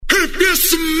If you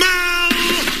smell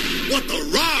what The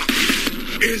Rock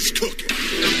is cooking.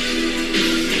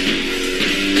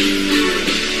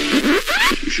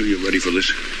 You sure you're ready for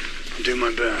this? I'll do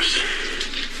my best.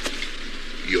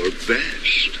 Your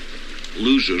best?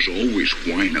 Losers always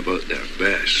whine about their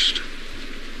best.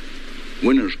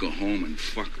 Winners go home and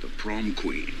fuck the prom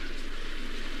queen.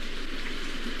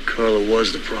 Carla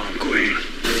was the prom queen.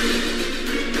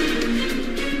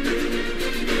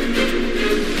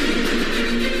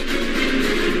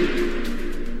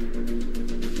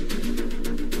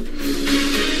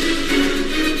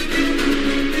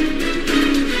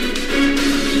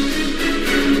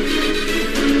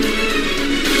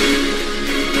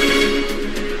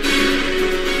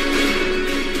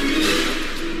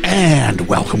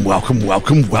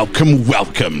 And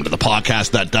welcome to the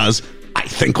podcast that does, I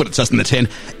think, what it says in the tin.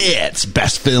 It's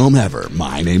Best Film Ever.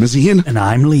 My name is Ian. And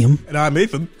I'm Liam. And I'm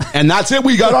Ethan. And that's it.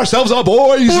 We got ourselves a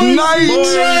boys' night.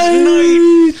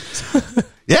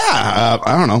 Yeah,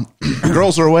 I don't know.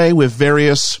 Girls are away with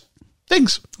various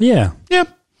things. Yeah. Yeah.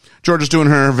 George is doing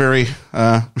her very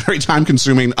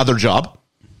time-consuming other job.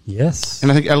 Yes.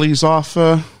 And I think Ellie's off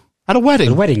at a wedding.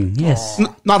 A wedding, yes.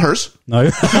 Not hers. No.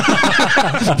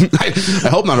 I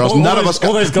hope not hers. None of us got...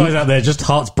 All those guys out there, just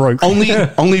hearts broke.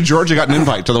 Only Georgia got an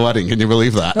invite to the wedding. Can you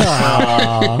believe that?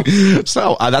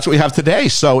 So that's what we have today.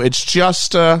 So it's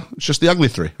just the ugly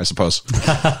three, I suppose.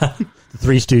 The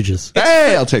Three Stooges.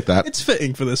 Hey, I'll take that. It's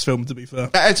fitting for this film, to be fair.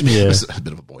 It's a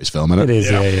bit of a boys' film, isn't it? It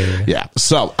is, yeah.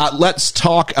 So let's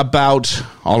talk about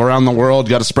all around the world.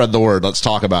 Got to spread the word. Let's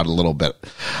talk about it a little bit.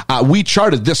 We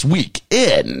charted this week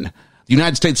in the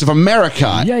United States of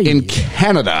America, in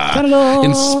Canada,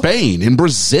 in Spain, in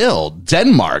Brazil,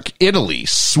 Denmark, Italy,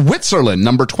 Switzerland,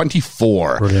 number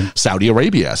 24, Brilliant. Saudi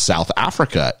Arabia, South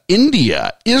Africa,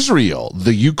 India, Israel,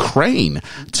 the Ukraine,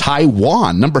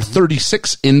 Taiwan, number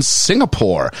 36 in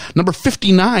Singapore, number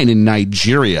 59 in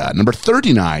Nigeria, number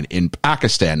 39 in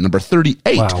Pakistan, number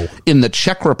 38 in the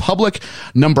Czech Republic,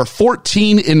 number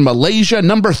 14 in Malaysia,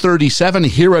 number 37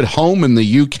 here at home in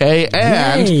the UK,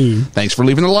 and thanks for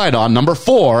leaving the light on, number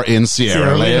 4 in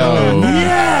Sierra Leone.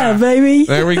 Yeah, baby.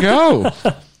 There we go.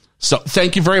 So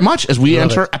thank you very much as we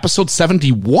enter episode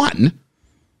 71,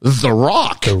 The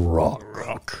Rock. The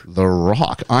Rock. The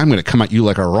Rock. I'm going to come at you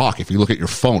like a rock if you look at your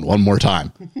phone one more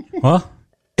time. What?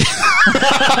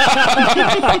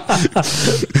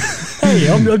 Hey,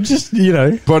 I'm just,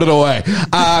 Put it away.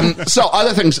 So some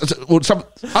other things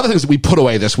that we put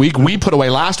away this week. We put away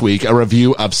last week a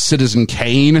review of Citizen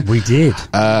Kane. We did.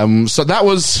 So that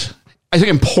was, I think,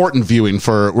 important viewing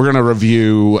we're going to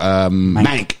review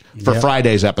Mank for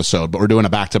Friday's episode, but we're doing a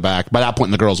back-to-back. By that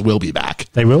point, the girls will be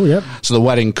back. They will, yep. So the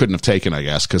wedding couldn't have taken, I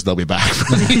guess, because they'll be back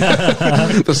for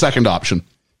the second option.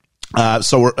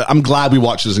 So I'm glad we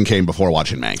watched Citizen Kane before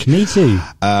watching Mank. Me too.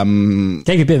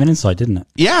 Gave you a bit of an insight, didn't it?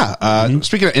 Yeah.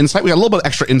 Speaking of insight, we got a little bit of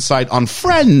extra insight on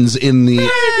Friends in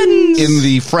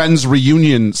the Friends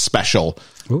reunion special.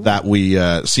 Ooh. That we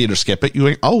see it or skip it. You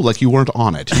went, like you weren't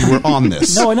on it. You were on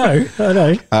this. No, I know.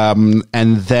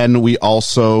 And then we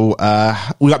also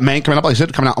we got Mank coming up, like I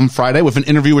said, coming out on Friday with an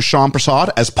interview with Sean Prasad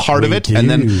as part of it. And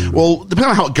then, well, depending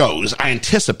on how it goes, I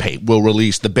anticipate we'll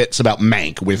release the bits about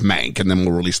Mank with Mank, and then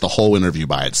we'll release the whole interview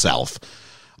by itself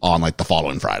on like the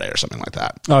following Friday or something like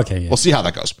that. Okay, yeah. We'll see how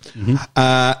that goes. Mm-hmm.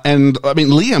 And I mean,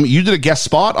 Liam, you did a guest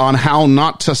spot on how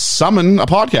not to summon a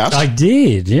podcast. I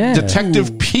did, yeah. Detective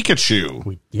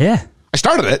Pikachu. Yeah. I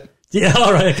started it. Yeah,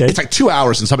 all right, okay. It's like 2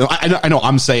 hours and something. I know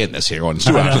I'm saying this here on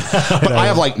 2 hours, but I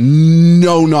have like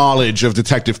no knowledge of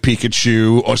Detective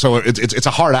Pikachu, or so it's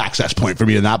a hard access point for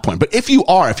me at that point. But if you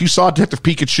saw Detective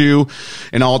Pikachu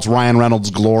in all its Ryan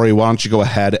Reynolds glory, why don't you go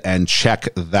ahead and check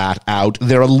that out?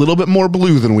 They're a little bit more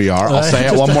blue than we are. I'll say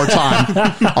it one more time.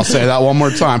 I'll say that one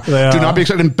more time. Do not be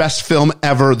expecting Best Film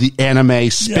Ever, the anime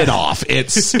spin-off.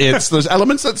 It's there's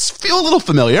elements that feel a little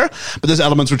familiar, but there's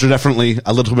elements which are definitely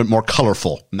a little bit more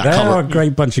colorful. They are a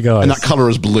great bunch of guys. And that color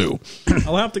is blue.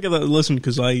 I'll have to give that a listen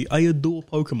because I adore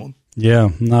Pokemon. Yeah,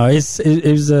 no, it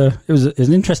was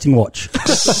an interesting watch.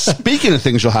 Speaking of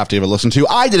things you'll have to give a listen to,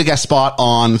 I did a guest spot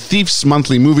on Thief's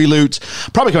Monthly Movie Loot,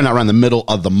 probably coming out around the middle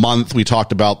of the month. We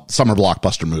talked about summer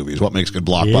blockbuster movies, what makes a good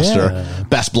blockbuster,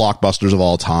 best blockbusters of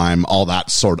all time, all that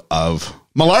sort of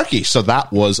malarkey. So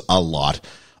that was a lot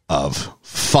of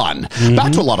fun. Mm-hmm.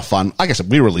 Back to a lot of fun. Like I said,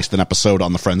 we released an episode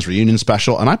on the Friends reunion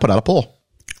special, and I put out a poll.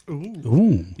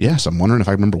 Ooh. Yes, I'm wondering if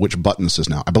I remember which button this is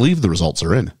now. I believe the results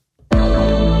are in.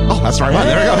 Oh, that's the right one.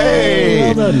 There we go.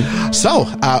 Hey. Well done. So,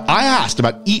 I asked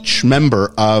about each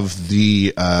member of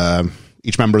the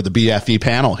BFE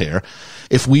panel here,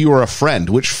 if we were a friend,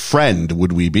 which friend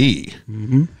would we be?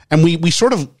 Mm-hmm. And we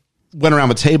sort of went around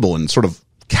the table and sort of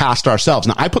cast ourselves.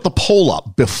 Now, I put the poll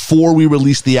up before we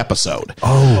released the episode.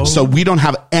 So we don't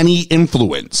have any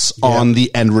influence on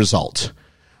the end result.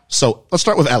 So let's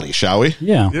start with Ellie, shall we?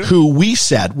 Yeah. Who we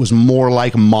said was more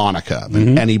like Monica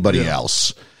than anybody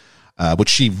else, which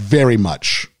she very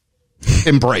much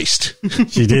embraced.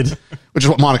 She did. Which is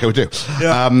what Monica would do.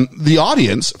 Yeah. The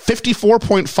audience,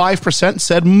 54.5%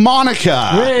 said Monica.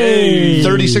 Hey.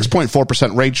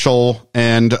 36.4% Rachel,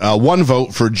 and 1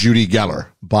 vote for Judy Geller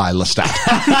by Lestat.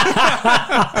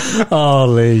 Oh,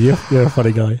 Lee, you're a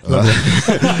funny guy.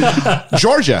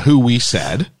 Georgia, who we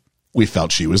said we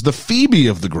felt she was the Phoebe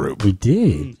of the group. We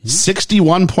did.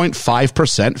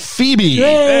 61.5% Phoebe.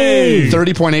 Yay!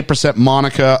 30.8%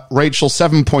 Monica. Rachel,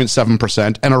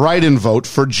 7.7%. And a write-in vote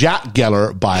for Jack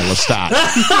Geller by Lestat.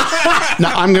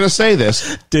 Now, I'm going to say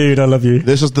this. Dude, I love you.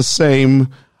 This is the same...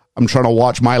 I'm trying to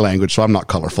watch my language, so I'm not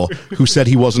colorful. Who said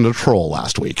he wasn't a troll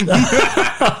last week?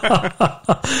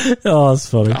 Oh, that's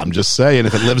funny. I'm just saying,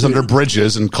 if it lives under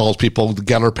bridges and calls people the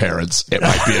Geller parents, it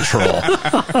might be a troll.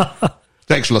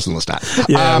 Thanks for listening to Lestat.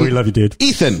 Yeah, we love you, dude.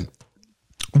 Ethan,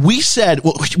 we said,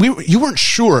 well, you weren't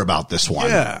sure about this one.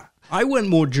 Yeah. I went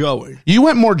more Joey. You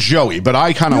went more Joey, but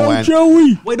I kind of went...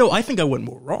 Joey. Wait, no, I think I went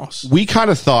more Ross. We kind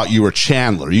of thought you were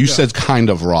Chandler. You said kind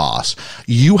of Ross.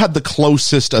 You had the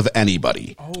closest of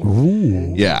anybody.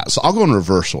 Ooh. Yeah, so I'll go in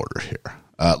reverse order here.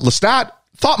 Lestat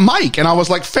thought Mike, and I was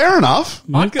like, fair enough.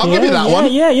 I'll give you that one.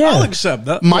 Yeah. I'll accept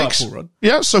that. Mike's, Apple Run.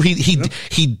 yeah, so he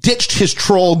ditched his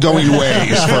troll going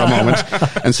ways for a moment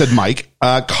and said Mike.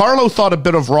 Carlo thought a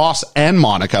bit of Ross and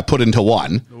Monica put into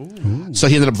one. Ooh. So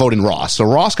he ended up voting Ross. So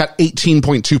Ross got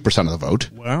 18.2% of the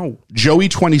vote. Wow. Joey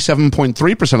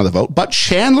 27.3% of the vote, but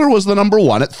Chandler was the number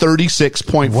one at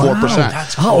 36.4%. Wow,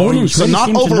 that's cool. So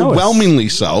not overwhelmingly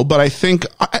so, but I think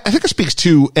it speaks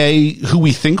to who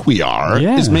we think we are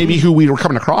is maybe who we were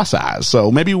coming across as.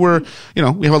 So maybe we have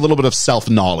a little bit of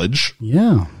self-knowledge.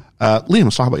 Yeah. Liam,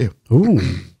 let's talk about you. Ooh.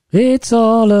 It's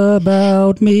all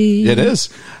about me. It is.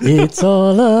 It's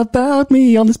all about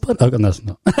me on this podcast. Oh, no, it's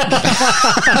not.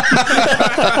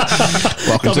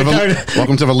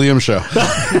 Welcome to the Liam show.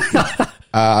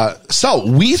 So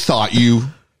we thought you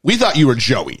were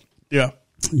Joey. Yeah.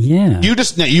 Yeah.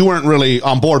 You weren't really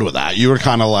on board with that. You were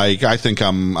kind of like, I think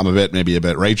I'm maybe a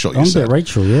bit Rachel. I'm a bit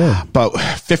Rachel, yeah. But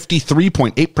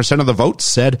 53.8% of the vote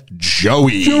said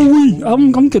Joey.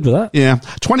 I'm good with that. Yeah.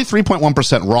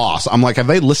 23.1% Ross. I'm like, have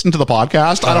they listened to the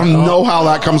podcast? I don't know how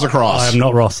that comes across. I am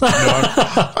not Ross. I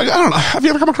don't know. Have you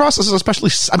ever come across this?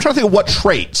 Especially, I'm trying to think of what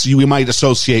traits we might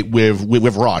associate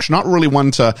with Ross. Not really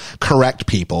one to correct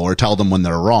people or tell them when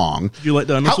they're wrong. Do you like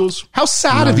dinosaurs? How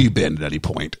sad have you been at any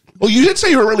point? Well, you did say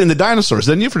you were really into dinosaurs,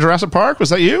 didn't you, for Jurassic Park? Was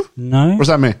that you? No. Or was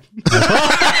that me?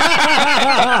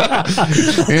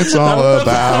 It's all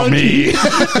about me.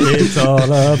 It's all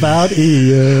about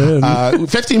Ian.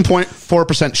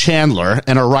 15.4% Chandler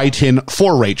and a write-in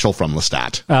for Rachel from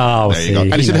Lestat. Oh, there you go.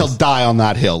 And he said he'll die on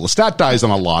that hill. Lestat dies on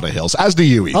a lot of hills, as do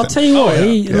you, Ethan. I'll tell you what,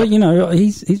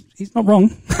 he's not wrong.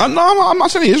 No, I'm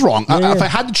not saying he is wrong. If I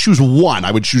had to choose one,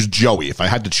 I would choose Joey. If I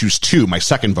had to choose two, my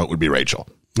second vote would be Rachel.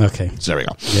 Okay. So there we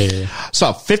go. Yeah.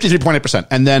 So 53.8%.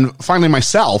 And then finally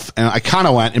myself, and I kind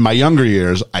of went, in my younger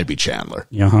years, I'd be Chandler.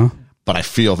 Uh-huh. But I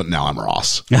feel that now I'm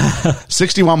Ross.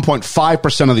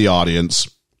 61.5% of the audience,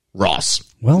 Ross.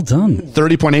 Well done.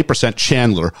 30.8%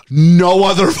 Chandler. No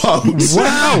other votes.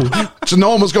 Wow. So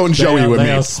no one was going Joey with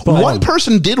me. spot One on.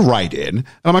 person did write in, and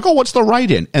I'm like, oh, what's the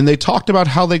write-in? And they talked about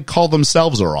how they call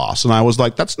themselves a Ross. And I was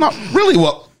like, that's not really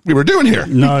what we were doing here.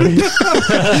 No.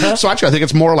 So actually, I think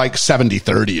it's more like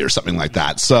 70-30 or something like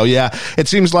that. So yeah, it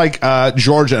seems like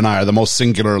Georgia and I are the most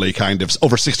singularly kind of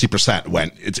over 60%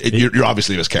 went. You're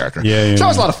obviously his character. Yeah. So that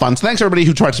was a lot of fun. So thanks everybody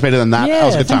who participated in that. Yeah, that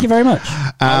was a good time. thank you very much.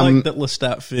 I like that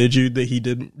Lestat feared you that he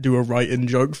didn't do a write-in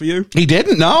joke for you. He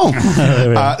didn't, no.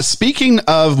 Speaking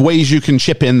of ways you can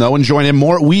chip in, though, and join in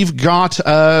more, we've got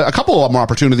a couple of more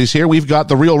opportunities here. We've got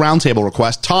the Real Roundtable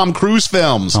request, Tom Cruise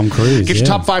films. Tom Cruise, Get your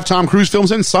top 5 Tom Cruise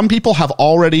films in. Some people have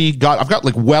already I've got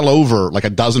like well over like a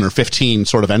dozen or 15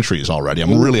 sort of entries already.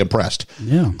 I'm really impressed.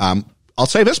 Yeah. I'll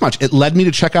say this much. It led me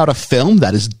to check out a film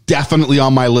that is definitely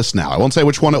on my list now. I won't say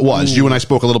which one it was. You and I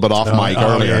spoke a little bit off mic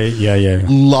earlier. Yeah.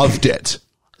 Loved it.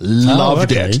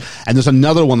 Loved okay. it. And there's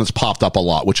another one that's popped up a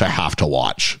lot, which I have to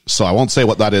watch. So I won't say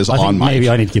what that is I think on mic. maybe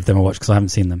I need to give them a watch because I haven't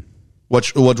seen them.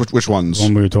 Which ones? The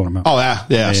one we were talking about. Oh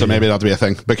yeah. So maybe that'll be a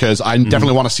thing because I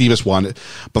definitely want to see this one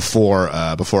before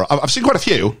I've seen quite a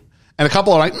few. And a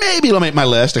couple are like, maybe it'll make my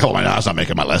list. A couple are like, no, it's not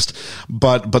making my list.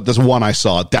 But there's one I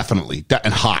saw definitely,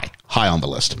 and high on the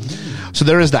list. So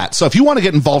there is that. So if you want to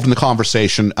get involved in the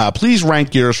conversation, please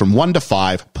rank yours from 1 to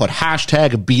 5. Put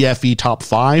hashtag BFE top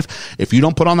 5. If you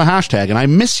don't put on the hashtag, and I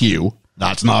miss you,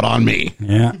 That's not on me.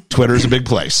 Yeah. Twitter's a big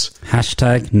place.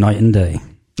 Hashtag night and day.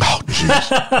 Oh,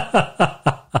 jeez.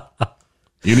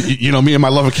 You know me and my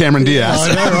love of Cameron Diaz.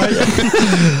 I know,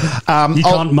 right? You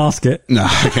can't mask it. No,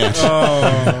 I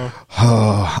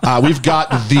can't. We've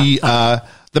got the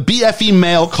BFE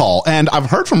mail call, and I've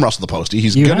heard from Russell the Postie.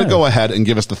 He's going to go ahead and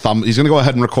give us the thumb. He's going to go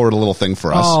ahead and record a little thing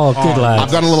for us. Oh, good lad.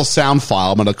 I've got a little sound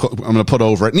file. I'm going to put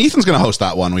over it, and Ethan's going to host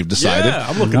that one. We've decided. Yeah,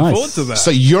 I'm looking Nice. forward to that. So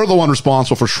you're the one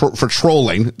responsible for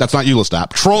trolling. That's not you, Lestat.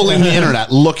 Trolling the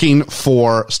internet, looking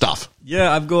for stuff.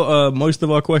 Yeah, I've got most of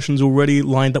our questions already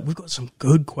lined up. We've got some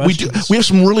good questions. We have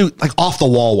some really like off the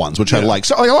wall ones, which I like.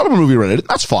 So like a lot of them are movie related.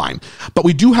 That's fine. But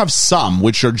we do have some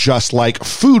which are just like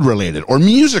food related or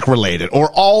music related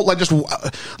or all like just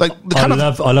like the kind I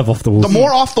love off the wall. the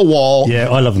more off the wall, Yeah,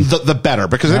 I love them. the better,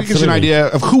 because it gives you an Absolutely. idea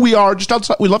of who we are. Just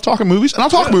outside, we love talking movies, and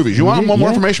I'll talk movies. You want more Yeah.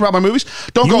 information about my movies?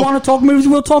 Don't You go. want to talk movies?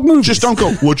 We'll talk movies. Just don't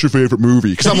go, what's your favorite movie?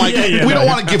 Because I'm like, we don't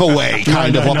want to give away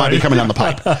kind of what might be coming down the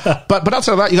pipe. But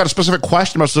outside of that, you got a specific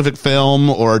question about a specific film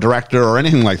or a director or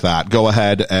anything like that, go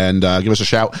ahead and give us a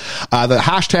shout. The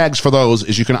hashtags for those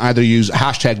is you can either use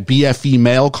hashtag BFE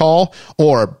mail call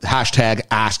or hashtag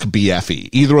ask BFE.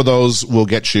 Either of those will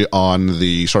get you on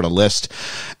the sort of list.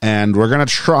 And we're going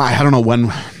to try, I don't know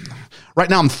when. Right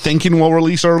now I'm thinking we'll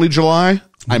release early July.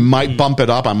 I might bump it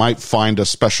up. I might find a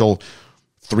special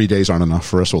 3 days aren't enough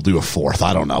for us. We'll do a fourth.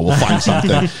 I don't know. We'll find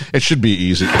something. It should be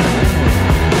easy.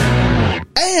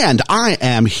 And I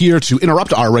am here to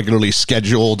interrupt our regularly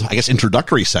scheduled, I guess,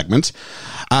 introductory segment,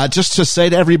 just to say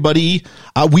to everybody,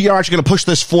 we are actually going to push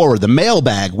this forward. The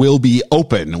mailbag will be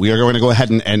open. We are going to go ahead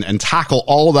and tackle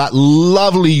all that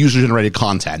lovely user-generated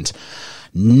content.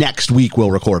 Next week, we'll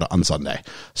record on Sunday.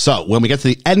 So when we get to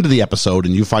the end of the episode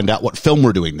and you find out what film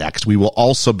we're doing next, we will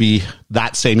also be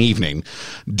that same evening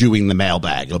doing the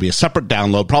mailbag. It'll be a separate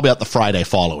download, probably out the Friday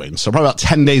following. So probably about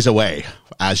 10 days away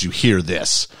as you hear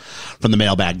this from the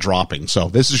mailbag dropping. So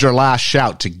this is your last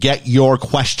shout to get your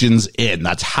questions in.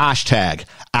 That's hashtag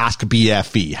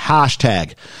AskBFE,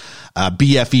 hashtag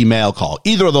BFE mail call.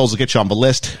 Either of those will get you on the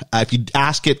list. If you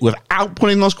ask it without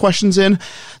putting those questions in,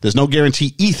 there's no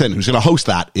guarantee Ethan, who's going to host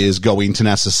that, is going to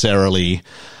necessarily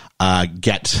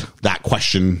get that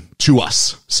question to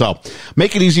us. So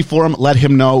make it easy for him. Let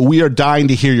him know. We are dying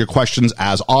to hear your questions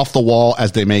as off the wall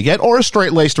as they may get, or as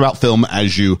straight laced about film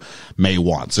as you may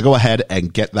want. So go ahead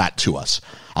and get that to us.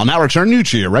 I'll now return you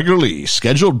to your regularly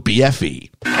scheduled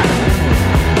BFE.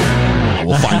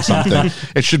 We'll find something.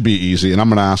 It should be easy, and I'm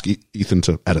going to ask Ethan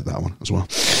to edit that one as well.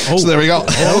 So there we go.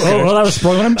 Well, that was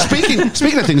sprung on him. Speaking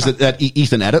of things that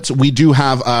Ethan edits, we do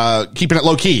have Keeping It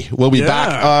Low Key. We'll be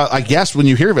back, I guess, when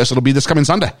you hear this, it'll be this coming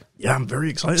Sunday. Yeah, I'm very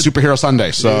excited. Superhero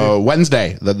Sunday. So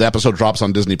Wednesday, the episode drops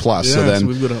on Disney Plus. Yeah, so then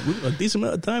we've got a decent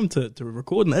amount of time to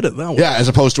record and edit that one. yeah, as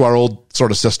opposed to our old sort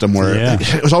of system where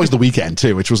it was always the weekend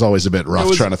too, which was always a bit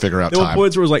rough trying to figure out there time. were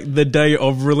points where it was like the day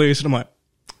of release, and I'm like,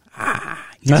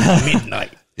 it's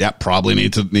midnight. Yeah, probably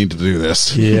need to do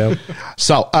this. Yeah.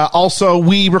 So, also,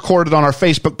 we recorded on our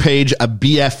Facebook page a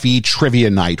BFE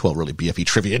trivia night. Well, really, BFE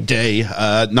trivia day.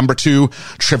 Number 2,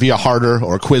 trivia harder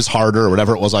or quiz harder or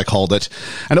whatever it was I called it.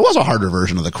 And it was a harder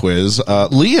version of the quiz.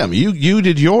 Liam, you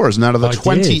did yours. And out of the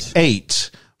 28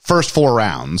 first 4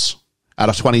 rounds, out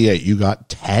of 28, you got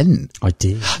 10. I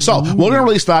did. So we're going to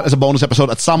release that as a bonus episode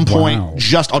at some point. Wow.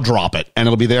 I'll drop it, and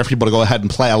it'll be there for people to go ahead and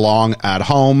play along at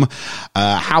home.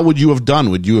 How would you have done?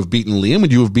 Would you have beaten Liam?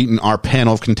 Would you have beaten our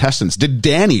panel of contestants? Did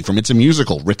Danny from It's a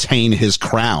Musical retain his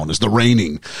crown as the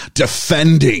reigning,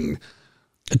 defending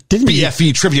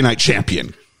BFE Trivia Night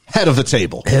champion? Head of the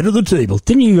table. Head of the table.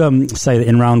 Didn't you say that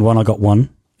in round 1 I got 1,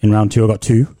 in round 2 I got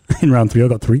 2, in round 3 I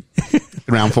got 3?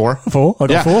 In round 4? 4? I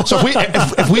got 4. So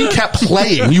if we kept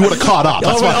playing, you would have caught up.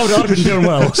 That's I would have been doing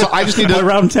well. So I just need to. By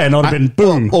round 10, I'd have been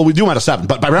boom. Well, we do them out of 7,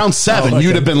 but by round 7, okay.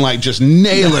 you'd have been like just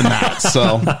nailing that.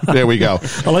 So there we go.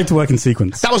 I like to work in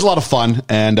sequence. That was a lot of fun,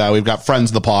 and we've got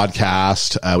friends of the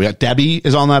podcast. We got Debbie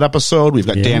is on that episode. We've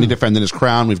got Danny defending his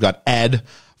crown. We've got Ed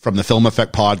from the Film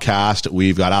Effect podcast.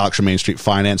 We've got Alex from Main Street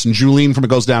Finance, and Julene from It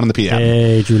Goes Down in the PM.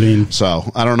 Hey, Julene.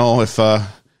 So I don't know if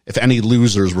any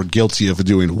losers were guilty of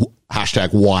doing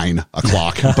hashtag wine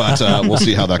o'clock, but we'll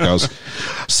see how that goes.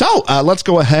 So let's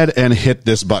go ahead and hit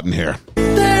this button here.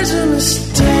 There's a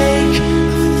mistake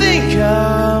I think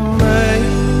I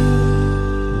made.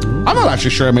 I'm not actually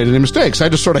sure I made any mistakes. I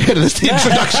just sort of hit it as the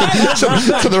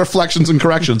introduction to the reflections and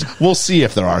corrections. We'll see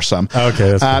if there are some.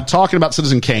 Okay. That's talking about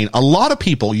Citizen Kane, a lot of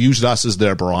people used us as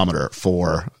their barometer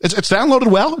for it's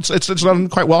downloaded well. It's done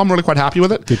quite well. I'm really quite happy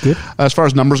with it. Good. As far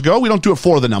as numbers go, we don't do it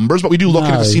for the numbers, but we do look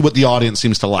at it to see what the audience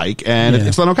seems to like, and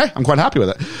it's done okay. I'm quite happy with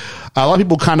it. A lot of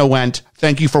people kind of went,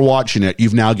 thank you for watching it.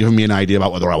 You've now given me an idea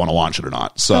about whether I want to watch it or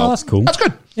not. So that's cool. That's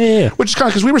good. Yeah. Which is kind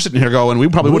of because we were sitting here going, we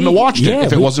probably wouldn't have watched it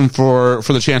if it wasn't for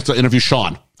the chance to interview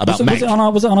Sean about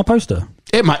Mank. Was it on a poster?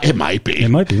 It might be. It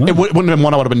might be. It wouldn't have been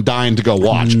one I would have been dying to go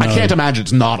watch. No. I can't imagine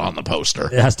it's not on the poster.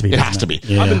 It has to be. It has to be.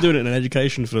 Yeah. I've been doing it in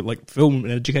education for film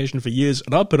and education for years,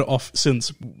 and I've put it off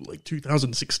since like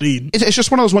 2016. It's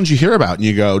just one of those ones you hear about and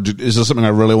you go, is this something I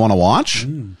really want to watch?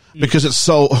 Because it's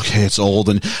it's old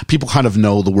and people kind of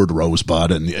know the word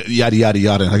Rosebud and yada, yada,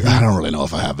 yada. And like, I don't really know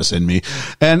if I have this in me.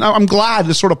 And I'm glad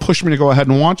this sort of pushed me to go ahead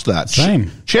and watch that.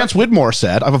 Same. Chance Widmore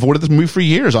said, I've avoided this movie for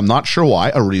years. I'm not sure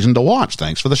why. A reason to watch.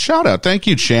 Thanks for the shout out. Thank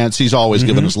you, Chance. He's always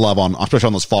giving us love especially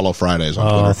on those Follow Fridays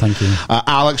on Twitter. Thank you.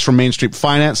 Alex from Main Street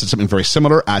Finance did something very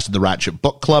similar, as did the Ratchet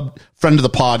Book Club. Friend of the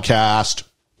podcast,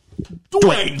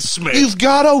 Dwayne Smith. You've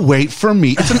got to wait for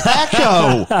me. It's an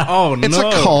echo. Oh, no. It's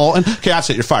a call. And, okay,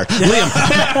 that's it. You're fired.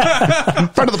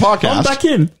 Liam, friend of the podcast. I'm back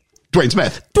in. Dwayne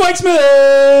Smith. Dwayne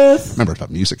Smith. Remember, it's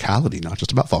about musicality, not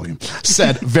just about volume.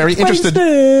 Said, very interested.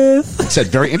 Said,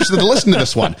 very interested to listen to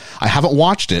this one. I haven't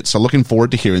watched it, so looking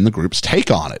forward to hearing the group's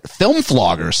take on it. Film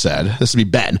Flogger said, this would be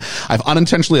Ben, I've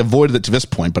unintentionally avoided it to this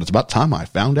point, but it's about time I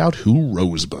found out who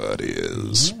Rosebud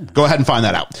is. Yeah. Go ahead and find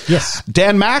that out. Yes.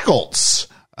 Dan Mackles.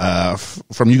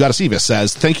 From You Gotta See This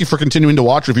says, thank you for continuing to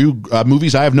watch review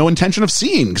movies I have no intention of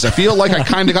seeing because I feel like I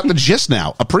kind of got the gist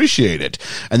now. Appreciate it.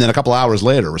 And then a couple hours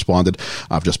later responded,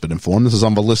 I've just been informed this is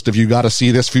on the list of You Gotta See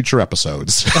This future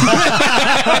episodes.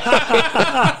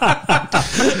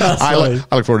 I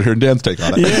look forward to hearing Dan's take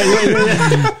on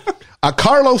it.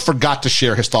 Carlo forgot to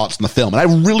share his thoughts on the film, and I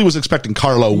really was expecting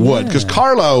Carlo would, because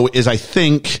Carlo is, I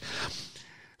think,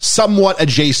 somewhat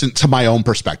adjacent to my own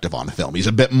perspective on film. He's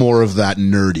a bit more of that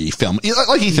nerdy film,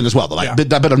 like Ethan as well, though, that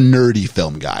bit of nerdy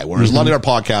film guy, whereas a lot of our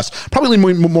podcasts probably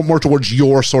lean more towards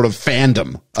your sort of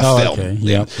fandom of film. Okay.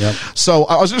 Yep. So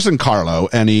I was listening to Carlo,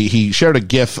 and he shared a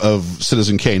gif of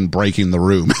Citizen Kane breaking the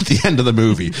room at the end of the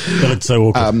movie. It's so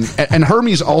awkward. And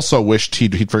Hermes also wished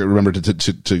he'd remembered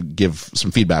to give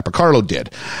some feedback, but Carlo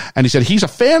did. And he said he's a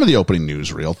fan of the opening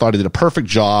newsreel, thought he did a perfect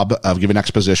job of giving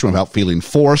exposition without feeling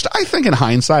forced. I think in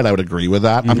hindsight, I would agree with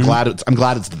that. I'm glad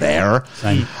it's there.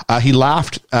 He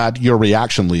laughed at your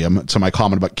reaction, Liam, to my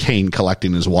comment about Kane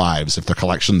collecting his wives if their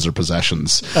collections are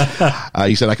possessions.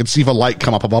 He said, I could see the light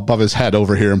come up above his head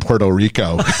over here in Puerto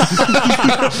Rico. With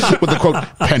the quote,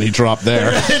 penny drop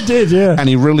there. It did, yeah. And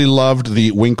he really loved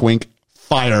the wink wink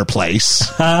fireplace.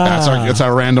 That's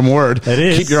our random word. It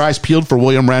is. Keep your eyes peeled for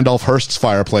William Randolph Hearst's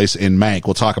fireplace in Mank.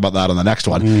 We'll talk about that on the next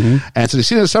one. And so he's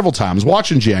seen it several times.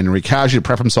 Watching January, casually to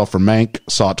prep himself for Mank.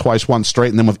 Saw it twice, once straight,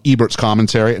 and then with Ebert's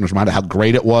commentary, and was reminded how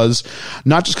great it was.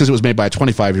 Not just because it was made by a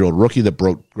 25-year-old rookie that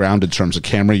broke ground in terms of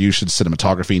camera usage,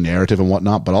 cinematography, narrative, and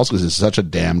whatnot, but also because it's such a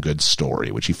damn good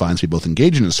story, which he finds to be both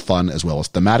engaging as fun as well as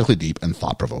thematically deep and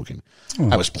thought-provoking.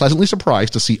 I was pleasantly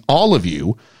surprised to see all of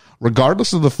you,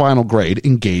 regardless of the final grade,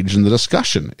 engaged in the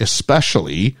discussion,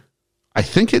 especially, I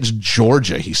think it's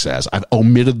Georgia, he says. I've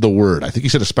omitted the word. I think he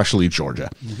said especially Georgia.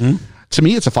 To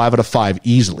me, it's a 5 out of 5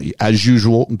 easily. As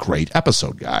usual, great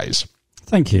episode, guys.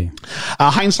 Thank you.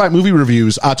 Hindsight Movie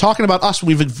Reviews. Talking about us,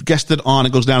 we've guested on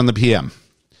It Goes Down in the PM.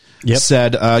 Yep.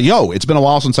 Said, it's been a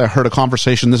while since I heard a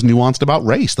conversation this nuanced about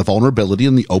race. The vulnerability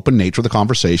and the open nature of the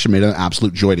conversation made it an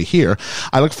absolute joy to hear.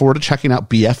 I look forward to checking out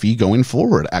BFE going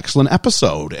forward. Excellent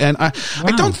episode. And I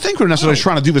don't think we're necessarily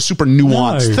trying to do the super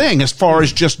nuanced thing as far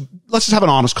as just, let's just have an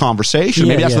honest conversation.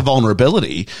 Maybe that's the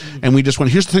vulnerability. And we just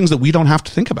went, here's the things that we don't have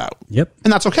to think about. Yep.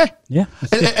 And that's okay. Yeah.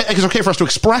 It's okay for us to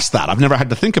express that. I've never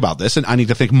had to think about this, and I need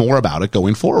to think more about it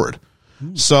going forward.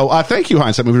 So thank you,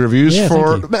 Hindsight Movie Reviews,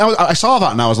 for. I saw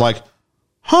that and I was like,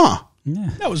 huh.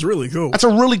 Yeah. That was really cool. That's a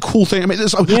really cool thing. I mean,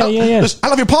 I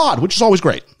love your pod, which is always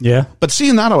great. Yeah. But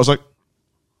seeing that, I was like,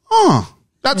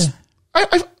 that's.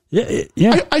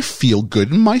 I feel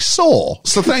good in my soul.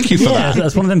 So thank you for that.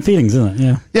 That's one of them feelings, isn't it?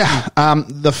 Yeah. Yeah.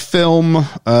 The film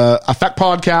Effect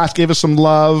Podcast gave us some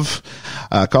love,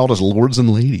 called us Lords and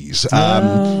Ladies.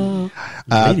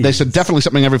 They said definitely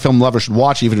something every film lover should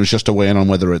watch, even if it's just to weigh in on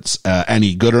whether it's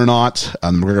any good or not. The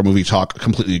McGregor Movie Talk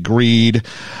completely agreed.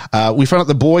 We found out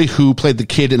the boy who played the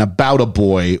kid in About a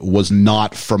Boy was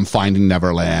not from Finding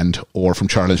Neverland or from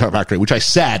Charlie and the Chocolate Factory, which I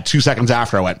said 2 seconds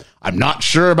after I went, I'm not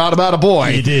sure about a Boy.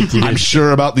 You did. I'm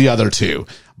sure about the other two.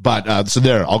 But so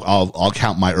there, I'll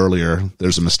count my earlier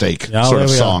 "there's a mistake" sort of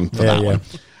song for that one.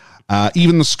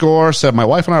 Even the Score said, my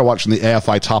wife and I are watching the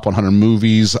AFI Top 100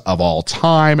 Movies of All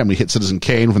Time, and we hit Citizen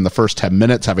Kane within the first 10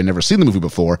 minutes, having never seen the movie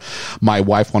before. My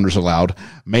wife wonders aloud,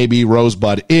 maybe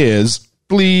Rosebud is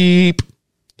bleep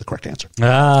the correct answer.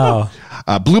 Oh.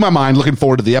 Blew my mind. Looking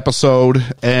forward to the episode.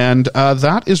 And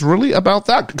that is really about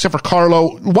that, except for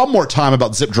Carlo. One more time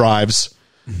about zip drives.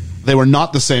 They were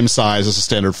not the same size as a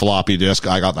standard floppy disk.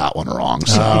 I got that one wrong.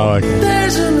 So. Oh, okay.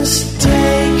 There's a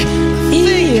mistake I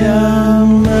think I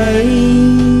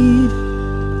made.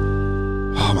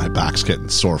 Oh, my back's getting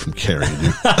sore from carrying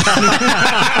you.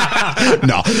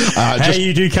 No. Hey,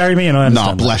 you do carry me, and I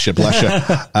understand. No, bless you.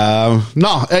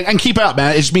 No, and keep it up,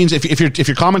 man. It just means if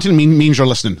you're commenting, means you're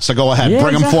listening. So go ahead, Yeah,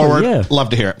 bring them exactly, forward. yeah. Love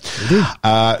to hear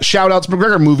it. Shout outs,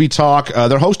 McGregor Movie Talk.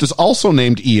 Their host is also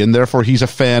named Ian, therefore he's a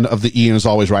fan of the Ian is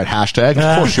always right hashtag.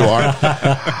 Of course you are.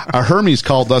 Hermes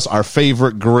called us our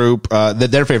favorite group,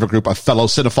 their favorite group of fellow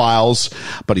cinephiles,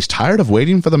 but he's tired of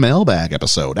waiting for the mailbag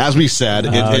episode. As we said,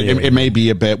 it may be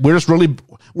a bit. We're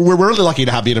really lucky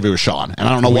to have the interview with Sean, and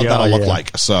I don't know what that'll look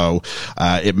like. So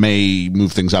it may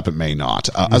move things up, it may not.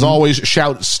 As always,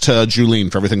 shouts to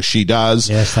Julene for everything she does.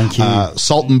 Yes, thank you.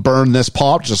 Salt and Burn This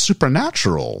Pop, which is a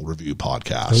Supernatural review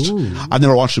podcast. Ooh. I've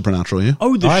never watched Supernatural. You?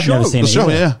 Oh, the I've show. never seen The it show,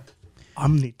 either. yeah. I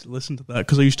need to listen to that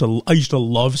because I used to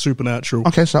love Supernatural.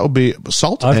 Okay, so that would be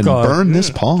Salt I've and got- Burn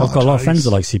This Pod. I've got a lot of friends that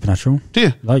like Supernatural. Do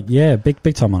you? Like, yeah, big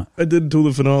time on it. I did until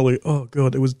the finale. Oh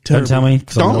god, it was terrible. Don't tell me,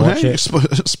 because I'm Don't, going to watch hey,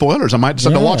 it. spoilers. I might just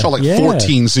have to Yeah, watch all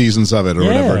 14 seasons of it or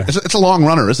Yeah. whatever. It's a long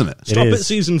runner, isn't it? Stop It at is.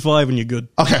 season 5 and you're good.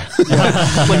 Okay.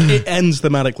 Like it ends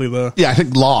thematically there. Yeah, I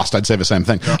think Lost, I'd say the same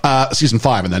thing. Season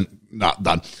 5 and then not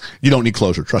done. You don't need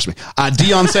closure, trust me.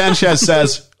 Dion Sanchez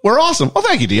says, we're awesome. Well,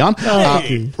 thank you, Dion.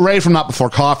 Ray from Not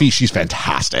Before Coffee, she's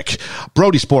fantastic.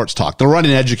 Brody Sports Talk, the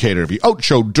running educator of you.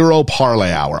 Ocho Duro Parlay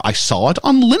Hour. I saw it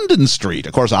on Linden Street.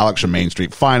 Of course, Alex from Main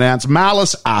Street Finance.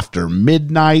 Malice After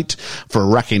Midnight for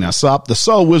wrecking us up. The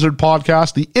So Wizard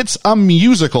podcast. The It's a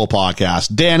Musical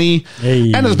podcast. Danny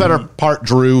Hey. and his better part,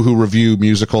 Drew, who review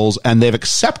musicals. And they've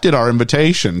accepted our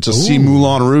invitation to see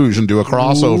Moulin Rouge and do a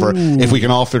crossover if we can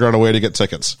all figure out a way to get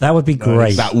tickets. That would be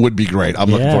great. That would be great.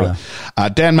 I'm looking forward to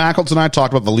it. Dan Mackles and I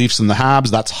talked about the Leafs and the Habs.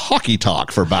 That's hockey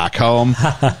talk for back home.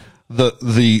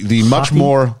 The much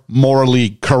more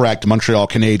morally correct Montreal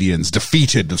Canadiens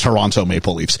defeated the Toronto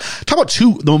Maple Leafs. Talk about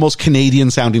two of the most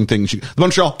Canadian sounding things. The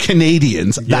Montreal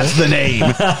Canadiens, that's the name.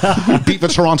 Beat the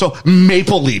Toronto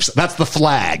Maple Leafs. That's the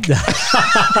flag.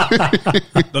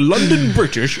 The London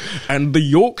British and the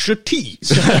Yorkshire Tees.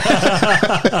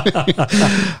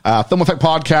 Film Effect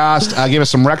Podcast gave us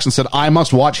some recs and said, I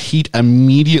must watch Heat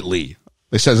immediately.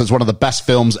 They says it's one of the best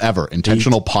films ever.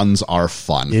 Intentional puns are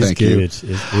fun. It's Thank good. you. It's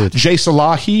good. Jay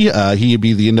Salahi, he'd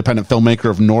be the independent filmmaker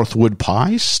of Northwood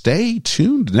Pie. Stay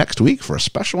tuned next week for a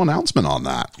special announcement on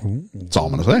that. That's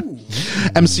all I'm going to say.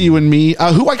 MCU and me,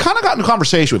 who I kind of got in a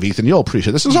conversation with, Ethan. You'll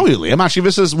appreciate this. This is only Liam. Actually,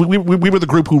 we were the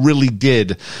group who really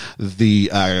did the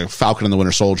Falcon and the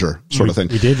Winter Soldier sort of thing.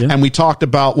 We did, yeah. And we talked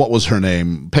about, what was her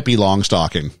name? Pippi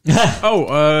Longstocking.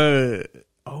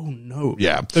 Oh no.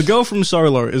 Yeah. The girl from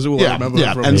Solo is all I Yeah, remember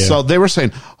yeah. from. And so they were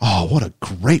saying, oh, what a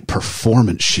great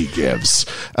performance she gives.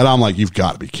 And I'm like, you've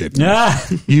got to be kidding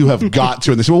me. You have got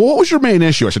to. And they said, well, what was your main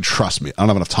issue? I said, trust me, I don't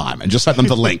have enough time. And just sent them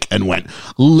the link and went,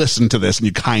 listen to this, and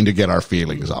you kind of get our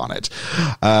feelings on it.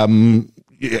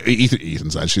 Ethan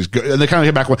said she's good. And they kind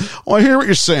of get back, oh, I hear what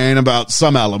you're saying about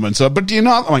some elements of, but do you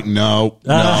not? I'm like, no.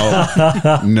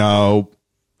 No.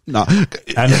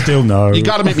 And still no. You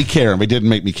got to make me care, and they didn't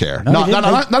make me care. Not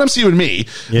MCU and me.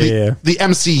 Yeah. The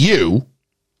MCU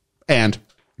and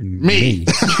me.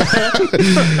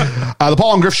 The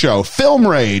Paul and Griff Show, Film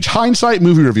Rage, Hindsight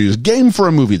Movie Reviews, Game for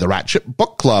a Movie, The Rat Chip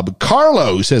Book Club.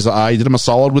 Carlo says I did him a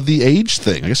solid with the age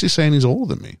thing. I guess he's saying he's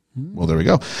older than me. Well, there we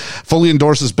go. Fully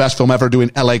endorses best film ever, doing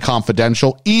LA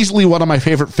Confidential. Easily one of my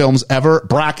favorite films ever.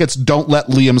 Brackets, don't let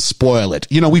Liam spoil it.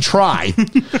 You know, we try.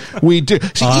 We do.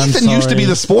 See, Ethan used to be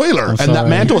the spoiler, and that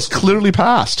mantle is clearly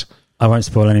passed. I won't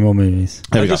spoil any more movies.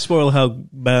 I just spoil how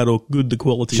bad or good the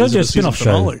quality Should is. do a of the season spin-off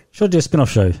show. finale. Should do a spin-off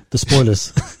show. The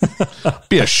spoilers.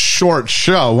 Be a short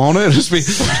show, won't it? Just be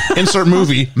insert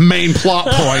movie, main plot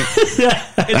point.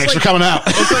 Thanks for coming out.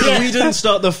 It's like we didn't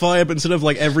start the fire, but instead of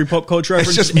like every pop culture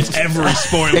reference, it's every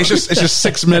spoiler. It's just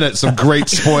 6 minutes of great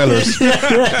spoilers. 50,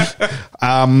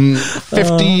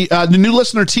 the new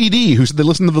listener TD, who said they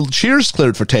listened to the Cheers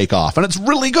cleared for takeoff, and it's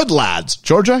really good, lads.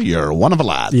 Georgia, you're one of the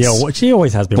lads. Yeah, she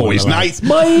always has been. Boys' one of the lads.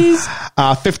 Boys.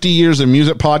 50 Years of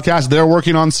Music podcast. They're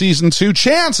working on season 2.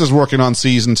 Chance is working on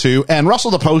season 2, and Russell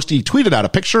the Postie tweeted out a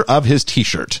picture of his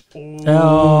t-shirt.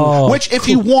 Oh, Which, if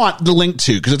you want the link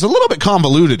to, because it's a little bit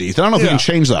convoluted, Ethan, I don't know if you can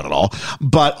change that at all,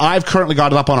 but I've currently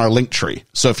got it up on our link tree.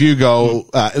 So if you go,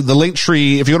 the link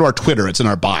tree, if you go to our Twitter, it's in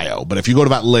our bio, but if you go to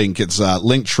that link, it's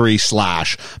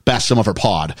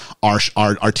linktree/bestfilmeverpod. Our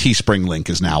Teespring link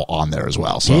is now on there as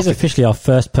well. So he's officially our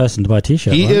first person to buy a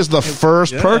t-shirt. he right? is the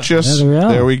first purchase. There we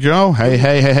are. There we go. Hey,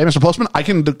 Mr. Postman, I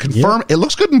can confirm it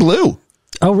looks good in blue.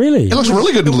 Oh, really? It looks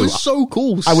really good in It blue. was so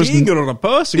cool I was- seeing it on a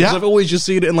person because Yeah. I've always just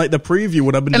seen it in like the preview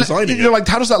when I've been And designing you're it. like,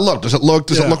 how does that look? Does it look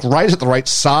right? Is it the right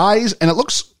size? And it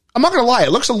looks, I'm not going to lie,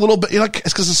 it looks a little bit, you're like,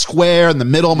 it's because it's square in the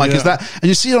middle. I'm like, is that, and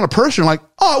you see it on a person, you're like,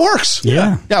 oh, it works.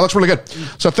 Yeah. Yeah, it looks really good.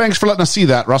 So thanks for letting us see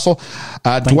that, Russell.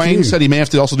 Dwayne you. said he may have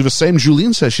to also do the same.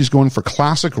 Julene says she's going for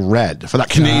classic red for that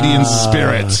Canadian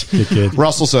spirit. good.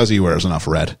 Russell says he wears enough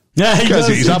red. Yeah, he Because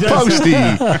does, he's he a does.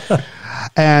 postie.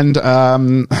 And I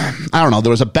don't know, there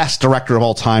was a best director of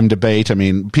all time debate. I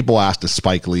mean, people asked is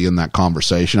Spike Lee in that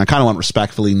conversation. I kind of went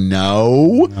respectfully,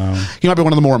 no. He might be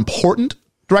one of the more important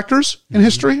directors in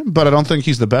history, but I don't think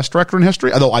he's the best director in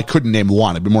history, although I couldn't name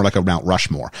one. It'd be more like a Mount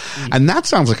Rushmore. And that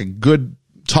sounds like a good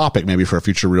topic maybe for a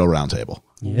future Real Roundtable.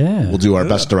 Yeah. We'll do our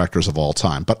best directors of all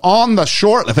time. But on the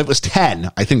short, if it was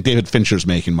 10, I think David Fincher's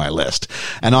making my list.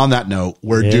 And on that note,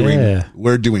 we're doing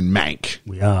Mank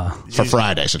We are. for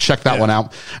Friday. So check that one out.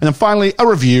 And then finally, a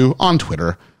review on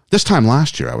Twitter. This time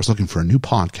last year, I was looking for a new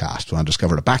podcast when I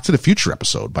discovered a Back to the Future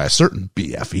episode by a certain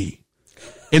BFE.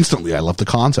 Instantly, I loved the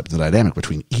concept and the dynamic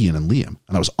between Ian and Liam,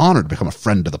 and I was honored to become a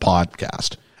friend of the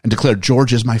podcast and declared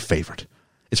George is my favorite.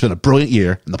 It's been a brilliant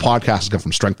year, and the podcast has gone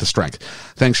from strength to strength.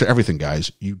 Thanks for everything,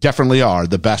 guys. You definitely are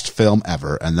the best film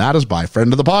ever, and that is by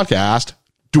friend of the podcast,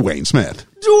 Dwayne Smith.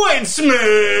 Dwayne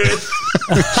Smith!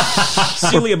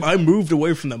 Silly, I moved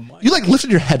away from the mic. You like lifted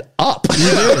your head up.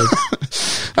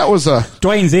 That was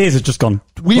Dwayne's ears have just gone.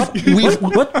 we've What?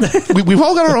 we've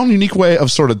all got our own unique way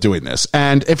of sort of doing this.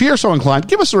 And if you're so inclined,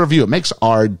 give us a review. It makes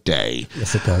our day.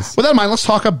 Yes, it does. With that in mind, let's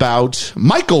talk about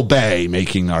Michael Bay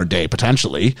making our day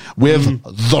potentially with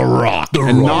The Rock.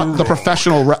 Not the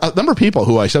professional. A number of people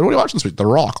who I said, what are you watching this week? The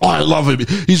Rock. Oh, I love him.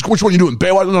 Which one are you doing?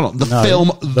 Baywatch? No. The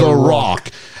film The Rock.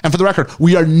 And for the record,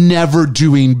 we are never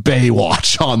doing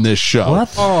Baywatch on this show.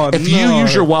 What? Oh, If you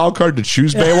use your wild card to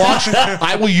choose Baywatch,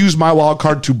 I will use my wild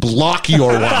card to block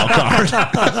your wild card.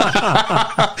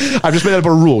 I've just made up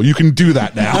a rule. You can do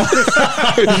that now.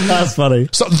 That's funny.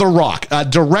 So, The Rock,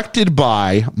 directed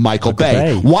by Michael Bay.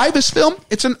 Bay. Why this film?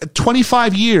 It's in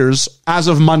 25 years as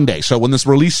of Monday. So when this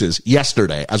releases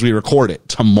yesterday, as we record it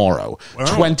tomorrow,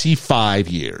 25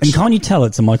 years. And can't you tell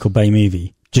it's a Michael Bay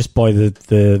movie just by the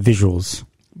visuals?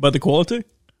 By the quality?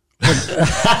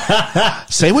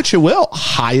 Say what you will.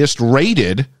 Highest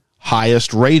rated,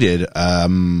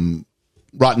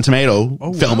 Rotten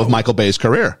Tomato film of Michael Bay's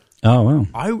career. Oh, wow.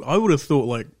 I would have thought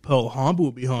like Pearl Harbor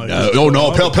would be high.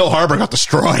 No, Pearl Harbor got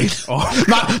destroyed.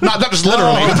 Not just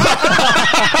literally.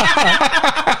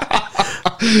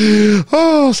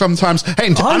 Oh, sometimes.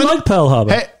 Hey, I like Pearl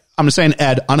Harbor. Hey, I'm just saying,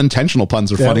 Ed, unintentional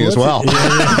puns are funny as well.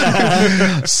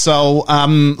 So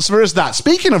there's that.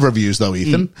 Speaking of reviews, though,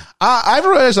 Ethan, I've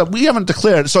realized that we haven't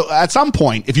declared. So at some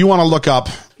point, if you want to look up,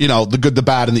 the good, the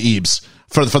bad, and the Ebes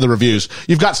for the reviews,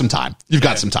 you've got some time. I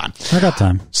got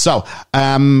time. So,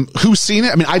 who's seen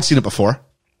it? I mean, I'd seen it before.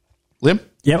 Liam?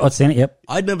 Yep, I've seen it. Yep.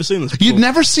 I'd never seen this before. You'd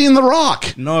never seen The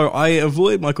Rock. No, I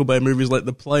avoid Michael Bay movies like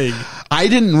The Plague. I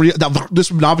didn't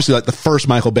this was obviously like the first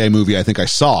Michael Bay movie I think I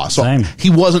saw. So Same.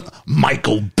 he wasn't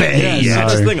Michael Bay yet.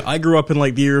 That's the thing. I grew up in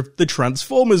like the era of the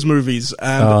Transformers movies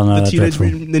and the that's Teenage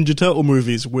dreadful. Mutant Ninja Turtle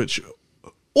movies, which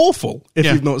awful if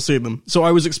you've not seen them. So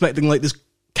I was expecting like this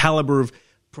caliber of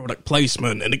product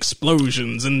placement and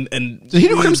explosions and Did he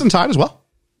do Crimson Tide as well?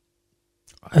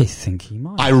 I think he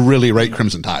might. I really rate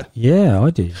Crimson Tide. Yeah, I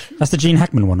do. That's the Gene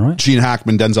Hackman one, right? Gene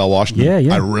Hackman, Denzel Washington.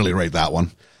 Yeah. I really rate that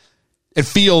one. It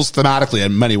feels thematically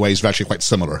in many ways actually quite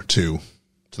similar to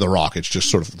The Rock. It's just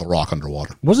sort of The Rock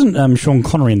underwater. Wasn't Sean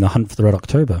Connery in The Hunt for the Red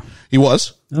October? He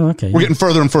was. Oh, okay. We're getting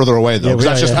further and further away though. Yeah, 'Cause we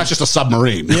that's are, just a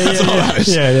submarine. That's all that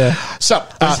is. Yeah. So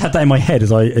I just had that in my head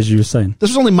as you were saying. this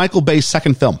was only Michael Bay's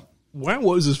second film. what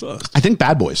was his first? I think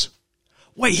Bad Boys.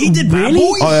 Wait, he did Bad Really?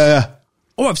 Boys? Oh yeah.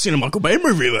 Oh, I've seen a Michael Bay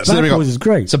movie then. So there we Bad go. Boys is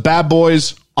great. So Bad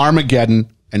Boys,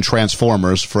 Armageddon, and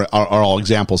Transformers are all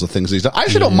examples of things he's done. I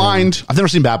actually don't mind. I've never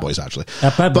seen Bad Boys actually.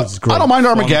 Bad Boys But is great. I don't mind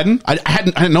Armageddon. I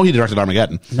didn't know he directed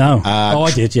Armageddon. No. I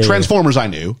did. Yeah. Transformers, I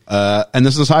knew. And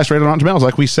this is the highest rated on Rotten Tomatoes,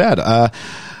 like we said.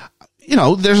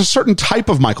 There's a certain type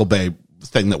of Michael Bay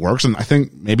thing that works, and I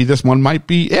think maybe this one might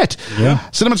be it. Yeah.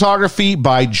 Cinematography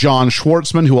by John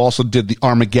Schwartzman, who also did the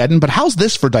Armageddon. But how's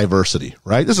this for diversity,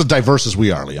 right? This is as diverse as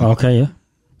we are, Liam. Okay. Yeah.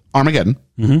 Armageddon,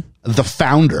 The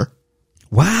Founder,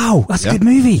 Wow, that's a good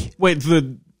movie. Wait,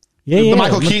 the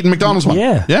Michael Keaton McDonald's one.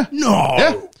 Yeah. Yeah. No.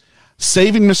 Yeah.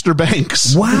 Saving Mr.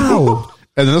 Banks. Wow.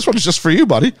 And then this one is just for you,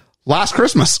 buddy. Last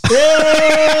Christmas.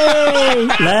 Yay!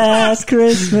 Last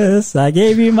Christmas, I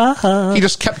gave you my heart. He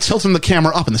just kept tilting the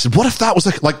camera up, and they said, "What if that was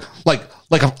like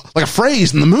a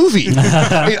phrase in the movie?"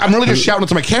 I'm really just shouting it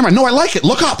to my camera. No, I like it.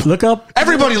 Look up. Look up.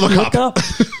 Everybody, look up.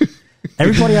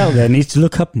 Everybody out there needs to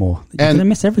look up more. You're And going to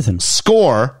miss everything.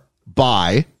 Score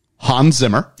by Hans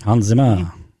Zimmer, Hans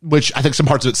Zimmer. which I think some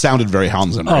parts of it sounded very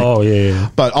Hans Zimmer. Oh, yeah.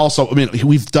 But also, I mean,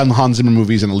 we've done Hans Zimmer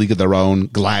movies in A League of Their Own,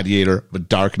 Gladiator, The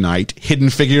Dark Knight, Hidden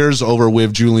Figures over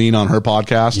with Julene on her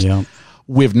podcast. Yeah.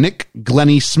 With Nick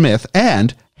Glennie Smith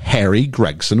and Harry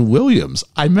Gregson Williams.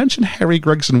 I mentioned Harry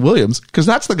Gregson Williams because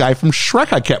that's the guy from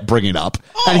Shrek I kept bringing up.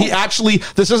 And he actually,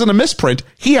 this isn't a misprint,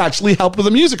 he actually helped with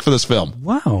the music for this film.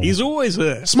 Wow. He's always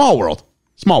there. Small world.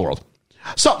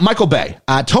 So, Michael Bay.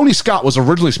 Tony Scott was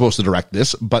originally supposed to direct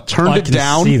this, but turned it can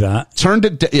down. see that. Turned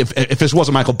it if this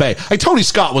wasn't Michael Bay. Like, Tony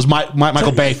Scott was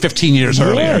Michael Bay 15 years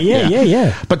earlier.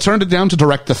 Yeah. But turned it down to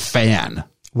direct The Fan.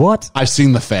 What? I've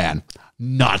seen The Fan.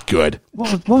 Not good.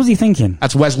 What was he thinking?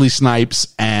 That's Wesley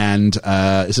Snipes and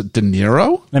is it De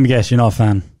Niro? Let me guess, you're not a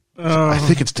fan. I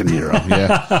think it's De Niro.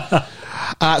 Yeah.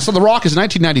 So The Rock is a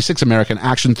 1996 American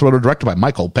action thriller directed by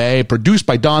Michael Bay, produced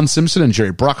by Don Simpson and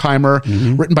Jerry Bruckheimer,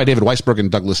 written by David Weisberg and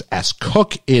Douglas S.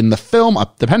 Cook. In the film,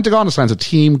 the Pentagon assigns a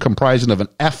team comprising of an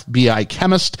FBI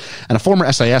chemist and a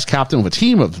former SAS captain with a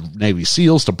team of Navy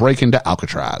SEALs to break into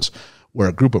Alcatraz, where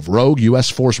a group of rogue U.S.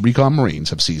 Force Recon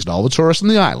Marines have seized all the tourists on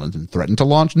the island and threatened to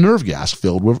launch nerve gas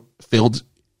filled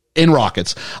in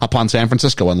rockets upon San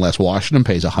Francisco unless Washington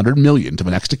pays $100 million to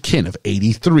the next of kin of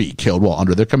 83 killed while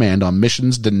under their command on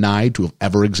missions denied to have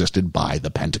ever existed by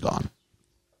the Pentagon.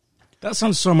 That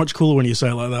sounds so much cooler when you say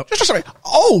it like that. Just sorry.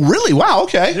 Oh, really? Wow.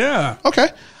 Okay. Yeah. Okay.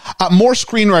 More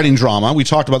screenwriting drama. We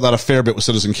talked about that a fair bit with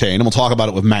Citizen Kane, and we'll talk about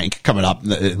it with Mank coming up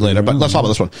later. But let's talk about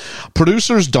this one.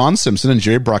 Producers Don Simpson and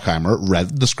Jerry Bruckheimer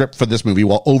read the script for this movie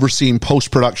while overseeing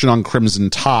post-production on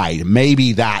Crimson Tide.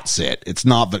 Maybe that's it. It's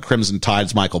not that Crimson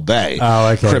Tide's Michael Bay. Oh,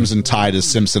 okay. Crimson Tide is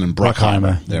Simpson and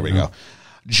Bruckheimer. There we go.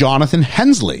 Jonathan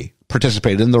Hensley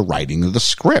participated in the writing of the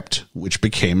script, which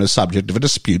became a subject of a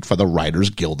dispute for the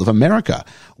Writers Guild of America.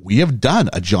 We have done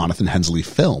a Jonathan Hensley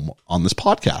film on this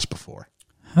podcast before.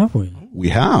 Have we? We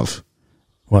have.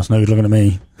 Well, it's no good looking at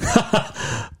me.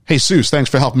 Hey, Zeus, thanks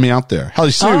for helping me out there. Hey,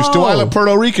 Zeus, do I look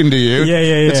Puerto Rican to you? Yeah.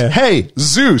 It's, hey,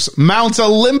 Zeus, Mount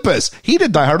Olympus. He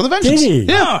did Die Hard with a Vengeance. Did he?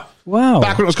 Yeah. Wow.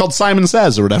 Back when it was called Simon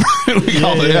Says or whatever we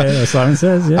called it. Yeah, Simon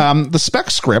Says, yeah. The spec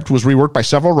script was reworked by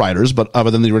several writers, but other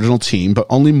than the original team, but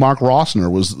only Mark Rossner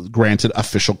was granted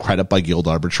official credit by Guild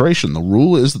arbitration. The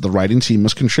rule is that the writing team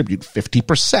must contribute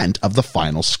 50% of the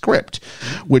final script,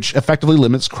 which effectively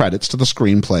limits credits to the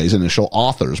screenplay's initial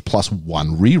authors plus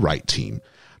one rewrite team.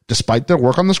 Despite their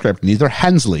work on the script, neither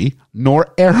Hensley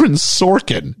nor Aaron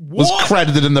Sorkin was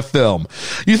credited in the film.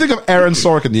 You think of Aaron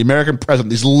Sorkin, the American president,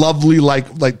 these lovely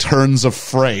like turns of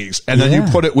phrase, and then you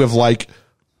put it with like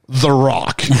The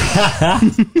Rock,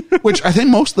 which I think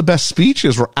most of the best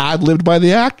speeches were ad-libbed by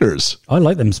the actors. I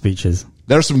like them speeches.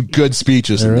 There's some good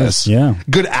speeches in this. Yeah.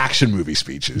 Good action movie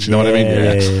speeches. You know what I mean?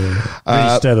 Really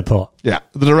stir the pot. Yeah.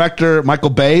 The director,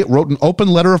 Michael Bay, wrote an open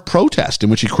letter of protest in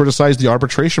which he criticized the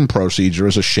arbitration procedure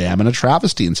as a sham and a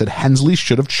travesty and said Hensley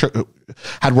should have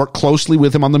had worked closely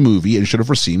with him on the movie and should have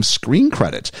received screen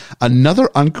credit. Another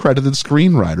uncredited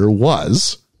screenwriter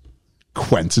was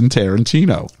Quentin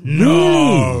Tarantino.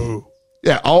 No.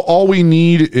 Yeah, all we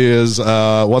need is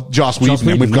Joss Whedon.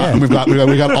 And we've got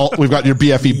your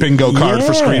BFE bingo card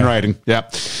for screenwriting. Yeah,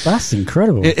 that's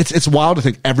incredible. It's wild to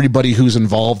think everybody who's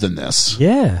involved in this.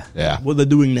 Yeah. What they're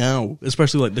doing now,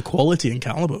 especially like the quality and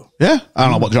caliber. Yeah, I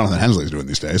don't know what Jonathan Hensley's doing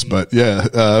these days, but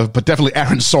but definitely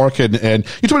Aaron Sorkin. And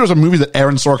you told me there was a movie that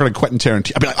Aaron Sorkin and Quentin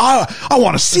Tarantino. I'd be like, I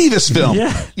want to see this film.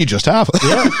 Yeah. You just have.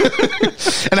 Yeah.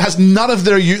 And it has none of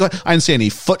their. I didn't see any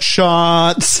foot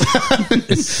shots.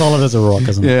 It's solid as a rock,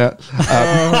 isn't it? Yeah.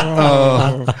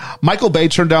 Michael Bay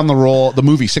turned down the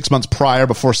movie 6 months prior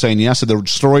before saying yes. Said the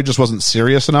story just wasn't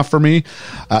serious enough for me.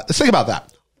 Let's think about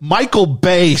that. Michael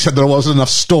Bay said there wasn't enough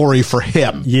story for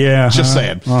him. Yeah. Just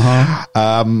saying.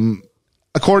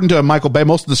 According to Michael Bay,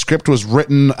 most of the script was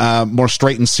written more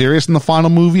straight and serious in the final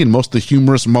movie, and most of the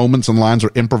humorous moments and lines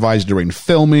were improvised during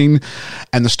filming.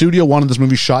 And the studio wanted this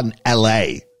movie shot in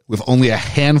L.A., with only a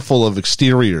handful of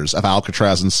exteriors of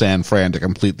Alcatraz and San Fran to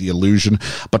complete the illusion.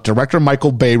 But director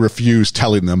Michael Bay refused,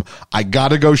 telling them, I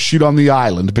gotta go shoot on the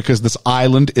island because this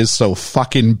island is so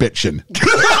fucking bitchin'.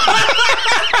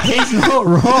 He's not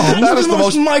wrong. That is the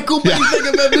most Michael Bay thing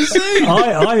I've ever seen.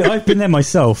 I've been there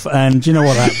myself, and do you know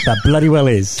what that bloody well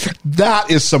is? That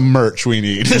is some merch we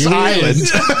need. This island.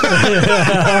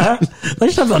 They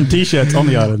should have that on t-shirts on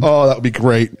the island. Oh, that would be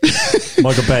great.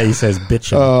 Michael Bay says,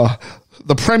 bitch.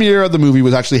 The premiere of the movie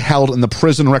was actually held in the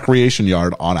prison recreation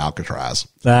yard on Alcatraz.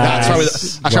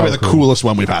 That's probably the coolest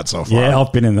one we've had so far. Yeah,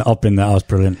 I've been in there. That was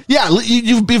brilliant. Yeah,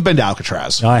 you've been to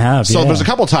Alcatraz. I have. So yeah. there's a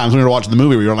couple of times when we were watching the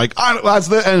movie where you were like, that's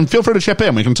the, and feel free to chip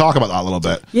in. We can talk about that a little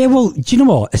bit. Yeah, well, do you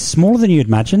know what? It's smaller than you'd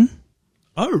imagine.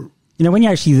 Oh. You know, when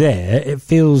you're actually there, it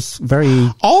feels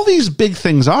very... All these big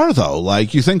things are, though.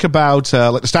 Like, you think about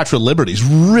like the Statue of Liberty is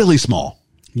really small.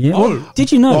 Yeah. Well,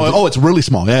 did you know? It's really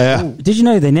small. Yeah. Did you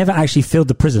know they never actually filled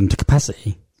the prison to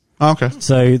capacity? Oh, okay.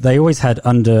 So they always had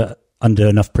under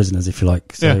enough prisoners, if you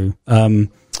like. So,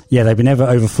 they were never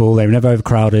overfull. They were never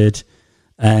overcrowded.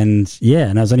 And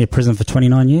it was only a prison for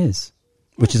 29 years,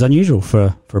 which is unusual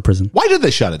for a prison. Why did they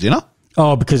shut it, do you know?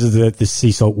 Oh, because of the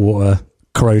sea salt water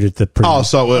corroded the prison. Oh,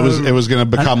 so it was going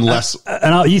to become less...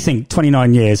 And you think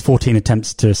 29 years, 14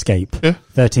 attempts to escape,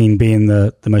 13 being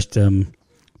the most...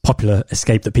 popular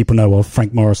escape that people know of,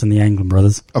 Frank Morris and the Anglin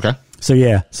brothers. Okay. So,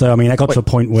 I mean, I got to a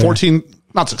point where... 14,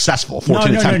 not successful,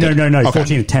 14 attempted. No, okay.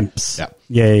 14 attempts.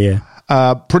 Yeah.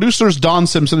 Yeah. Producers Don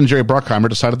Simpson and Jerry Bruckheimer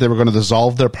decided they were going to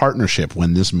dissolve their partnership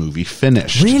when this movie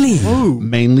finished. Really?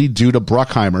 Mainly due to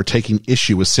Bruckheimer taking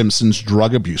issue with Simpson's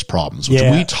drug abuse problems, which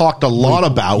we talked a lot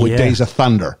about with Days of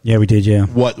Thunder. Yeah, we did, yeah.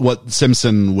 What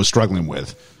Simpson was struggling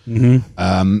with.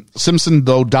 Mm-hmm. Simpson,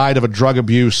 though, died of a drug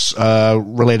abuse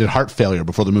related heart failure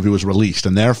before the movie was released,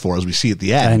 and therefore, as we see at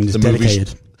the end, the movie,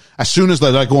 as soon as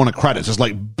they go on a credits, it's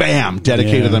like bam,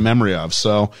 dedicated to the memory of.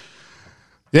 So,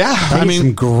 I mean,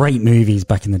 some great movies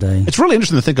back in the day. It's really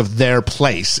interesting to think of their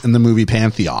place in the movie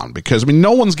pantheon because I mean,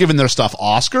 no one's given their stuff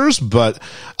Oscars, but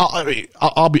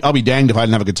I'll be danged if I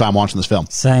didn't have a good time watching this film.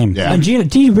 Same. Yeah. And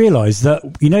do you realize that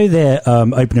their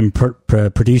opening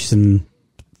producing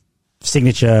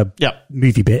signature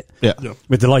movie bit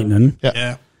with the lightning?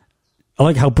 Yeah. I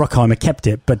like how Bruckheimer kept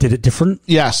it, but did it different.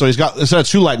 Yeah, so instead of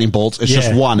two lightning bolts, it's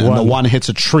just one, and the one hits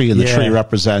a tree, and the tree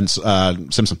represents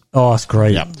Simpson. Oh, that's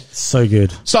great. Yeah. So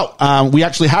good. So we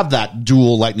actually have that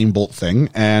dual lightning bolt thing,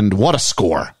 and what a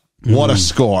score. What a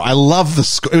score. I love the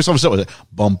score. It was something with it.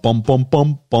 Bum, bum, bum,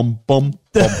 bum, bum, bum,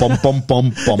 bum, bum, bum,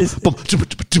 bum, bum. That's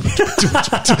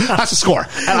a score.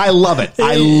 And I love it.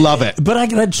 I love it. But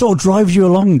that sort of drives you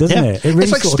along, doesn't it? It really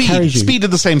it's like sort of Speed. carries you. Speed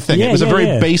did the same thing. Yeah, it was a very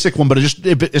yeah. basic one, but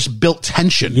it's built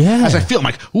tension. Yeah. As I feel, I'm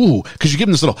like, ooh, because you give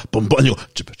them this little bum, bum, and you go,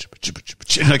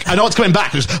 and like, I know it's coming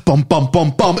back. It's bum, bum,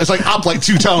 bum, bum. It's like up like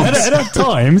two tones. And at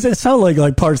times, it felt like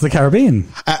Pirates of the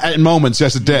Caribbean. In moments,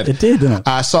 yes, it did. It did, didn't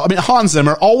it? So, I mean, Hans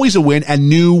Zimmer, always a win, and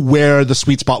knew where the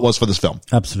sweet spot was for this film.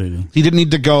 Absolutely. He didn't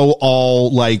need to go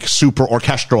all like super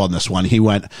orchestral on this one. He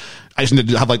went, I just need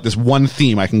to have like this one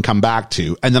theme I can come back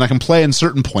to, and then I can play in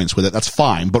certain points with it. That's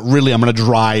fine. But really, I'm going to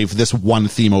drive this one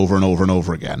theme over and over and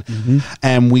over again. Mm-hmm.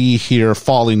 And we hear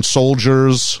falling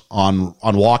soldiers on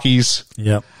walkies.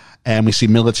 Yep. And we see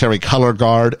military color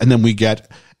guard, and then we get,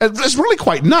 it's really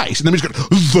quite nice. And then we just go,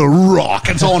 The Rock,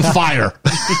 it's all on fire.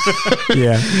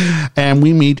 Yeah. And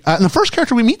we meet, and the first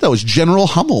character we meet, though, is General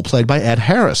Hummel, played by Ed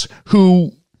Harris,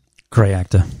 who... Great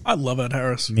actor. I love Ed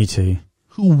Harris. Me too.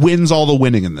 Who wins all the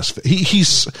winning in this.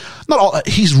 He's not all,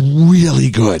 he's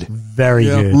really good. Very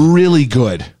good. Really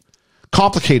good.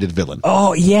 Complicated villain.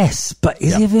 Oh, yes. But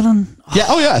is he a villain? Yeah.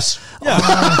 Oh, yes. Yeah.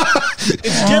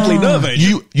 It's deadly nerve.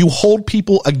 You hold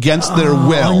people against their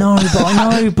will.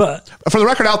 I know, but For the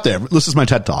record out there, this is my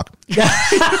TED Talk.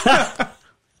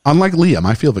 Unlike Liam,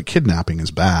 I feel that kidnapping is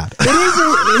bad.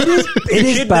 It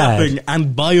is bad. Kidnapping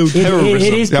and bioterrorism.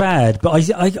 It is bad, but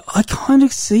I kind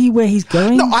of see where he's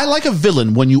going. No, I like a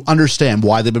villain when you understand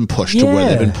why they've been pushed to where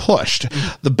they've been pushed.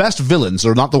 The best villains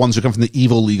are not the ones who come from the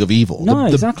evil league of evil. No,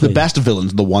 exactly. The best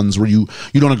villains are the ones where you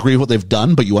don't agree with what they've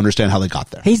done, but you understand how they got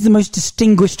there. He's the most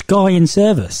distinguished guy in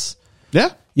service.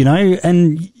 Yeah.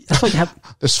 And that's like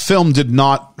this film did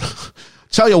not...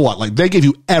 Tell you what, like they give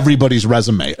you everybody's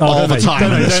resume all the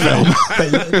time in this film.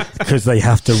 Because they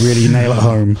have to really nail it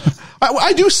home.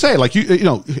 I do say, like, you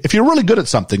know, if you're really good at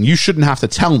something, you shouldn't have to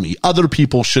tell me. Other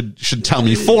people should tell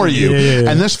me for you. Yeah.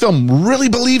 And this film really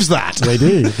believes that. They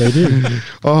do.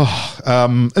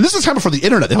 And this is time before the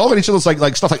internet. They all got each other's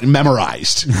like stuff like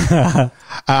memorized.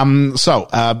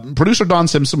 Producer Don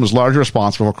Simpson was largely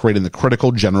responsible for creating the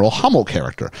critical General Hummel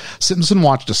character. Simpson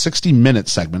watched a 60-minute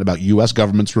segment about U.S.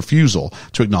 government's refusal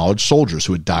to acknowledge soldiers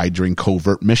who had died during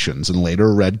covert missions, and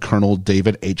later read Colonel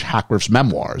David H. Hackworth's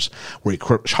memoirs, where he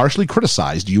harshly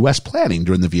criticized U.S. planning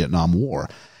during the Vietnam War.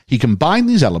 He combined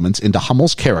these elements into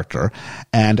Hummel's character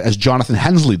and, as Jonathan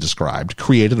Hensley described,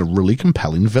 created a really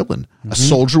compelling villain, a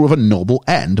soldier with a noble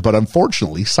end, but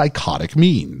unfortunately psychotic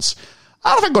means.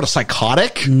 I don't know if I can go to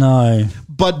psychotic. No.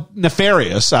 But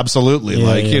nefarious, absolutely.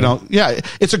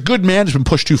 It's a good man who's been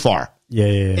pushed too far.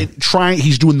 Yeah.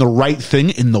 He's doing the right thing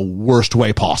in the worst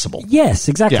way possible. Yes,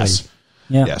 exactly. Yes.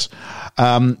 Yeah. Yes.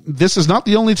 This is not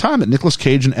the only time that Nicolas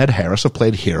Cage and Ed Harris have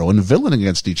played hero and villain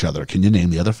against each other. Can you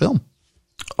name the other film?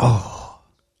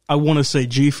 I want to say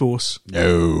G-Force.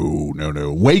 No.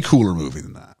 Way cooler movie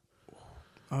than that.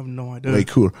 I have no idea. Way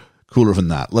cooler than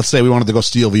that. Let's say we wanted to go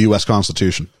steal the U.S.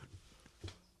 Constitution.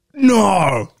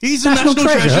 No! He's a National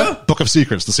Treasure? Book of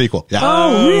Secrets, the sequel. Yeah.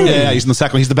 Oh, really? Yeah, he's in the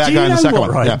second one. He's the bad guy in the second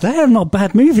one. Right? Yeah. They are not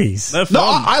bad movies. They're No,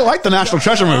 fun. I like the National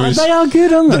Treasure movies. They are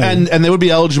good, aren't they? And they would be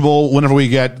eligible whenever we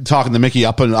get Talking to Mickey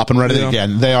up and ready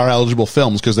again. They are eligible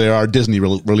films because they are Disney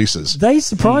releases. They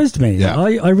surprised me. Yeah.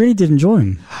 I really did enjoy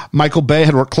them. Michael Bay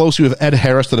had worked closely with Ed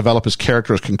Harris to develop his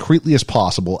character as concretely as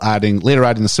possible, later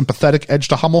adding the sympathetic edge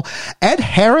to Hummel. Ed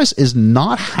Harris is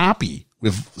not happy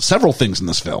with several things in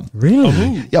this film.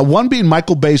 Really? Yeah, one being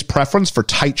Michael Bay's preference for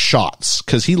tight shots,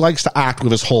 because he likes to act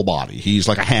with his whole body. He's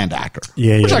like a hand actor,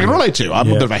 which I can relate to. I'm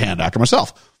a bit of a hand actor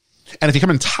myself. And if you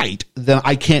come in tight, then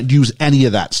I can't use any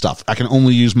of that stuff. I can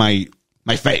only use my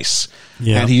face.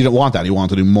 Yeah. And he didn't want that. He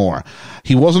wanted to do more.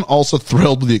 He wasn't also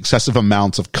thrilled with the excessive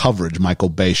amounts of coverage Michael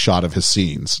Bay shot of his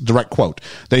scenes. Direct quote,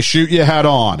 "They shoot you head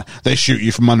on. They shoot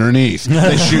you from underneath.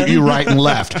 They shoot you right and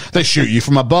left. They shoot you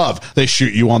from above. They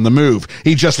shoot you on the move."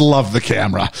 He just loved the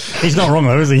camera. He's not wrong,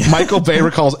 though, is he? Michael Bay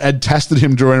recalls Ed tested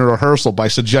him during a rehearsal by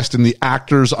suggesting the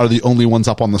actors are the only ones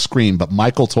up on the screen, but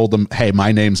Michael told them, "Hey,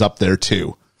 my name's up there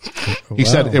too." He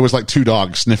said it was like two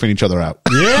dogs sniffing each other out.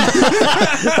 Yeah.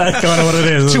 That's kind of what it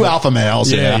is. Two alpha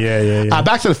males. Yeah.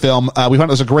 Back to the film. We found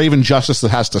there's a grave injustice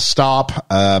that has to stop.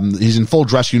 He's in full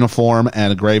dress uniform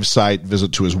and a gravesite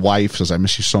visit to his wife. Says, "I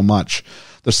miss you so much.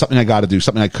 There's something I got to do,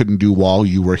 something I couldn't do while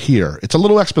you were here." It's a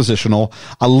little expositional,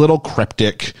 a little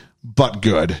cryptic, but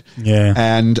good. Yeah.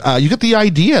 And you get the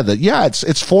idea that,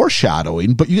 it's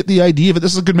foreshadowing, but you get the idea that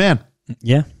this is a good man.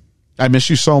 Yeah. "I miss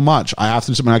you so much. I have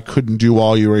to do something I couldn't do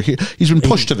while you were here." He's been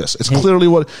pushed to this. It's clearly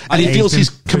what, and he feels he's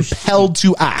compelled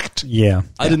to act. Yeah.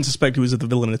 I didn't suspect he was the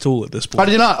villain at all at this point. Oh,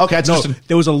 did you not? Okay, it's No, just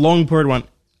there was a long period when,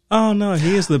 oh no,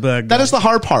 he is the bad guy. that is the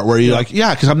hard part where you're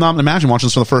because I'm not imagining watching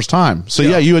this for the first time. So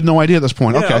you had no idea at this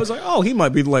point. Yeah, Okay. I was like, oh, he might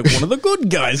be like one of the good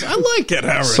guys. I like Ed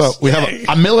Harris. So we have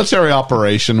a military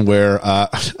operation where,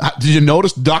 did you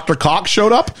notice Dr. Cox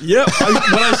showed up? Yep. When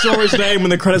I saw his name in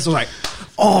the credits, I was like,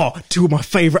 oh, two of my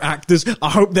favorite actors. I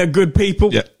hope they're good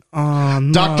people. Yeah. Oh,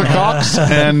 no. Dr. Cox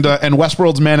and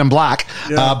Westworld's Man in Black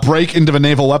break into the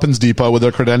Naval Weapons Depot with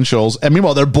their credentials. And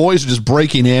meanwhile, their boys are just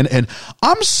breaking in. And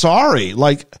I'm sorry,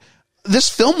 like, this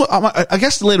film, I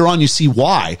guess later on you see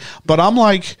why, but I'm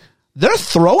like, they're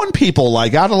throwing people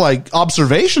like out of like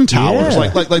observation towers.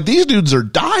 Yeah. Like these dudes are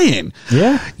dying.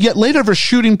 Yeah. Yet later for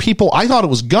shooting people, I thought it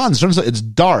was guns. Turns out it's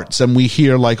darts. And we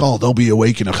hear like, oh, they'll be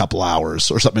awake in a couple hours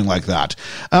or something like that.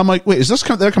 And I'm like, wait, is this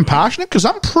they're compassionate? Because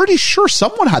I'm pretty sure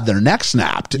someone had their neck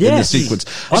snapped in the Yes. sequence.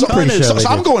 I'm pretty sure so they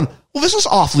I'm did. going, well, this is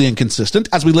awfully inconsistent.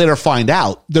 As we later find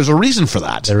out, there's a reason for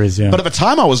that. There is, yeah. But at the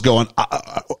time I was going,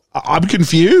 I'm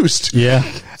confused. Yeah.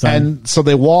 Same. And so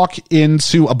they walk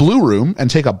into a blue room and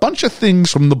take a bunch of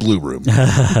things from the blue room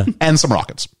and some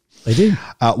rockets. They do.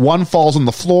 One falls on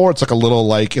the floor. It's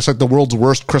like it's like the world's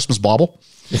worst Christmas bauble.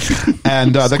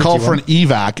 And they call for an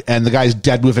evac, and the guy's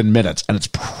dead within minutes, and it's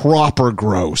proper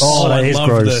gross. Oh, that I is love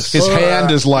gross. this. His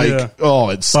hand is like, Yeah.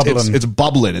 Bubbling. it's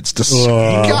bubbling. It's It's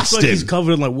like disgusting. he's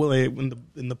covered in like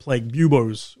in the plague,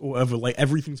 buboes or whatever. Like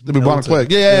everything's The bubonic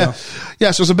plague. Yeah. So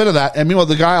there's a bit of that. And meanwhile,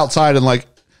 the guy outside in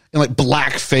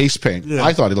black face paint. Yeah.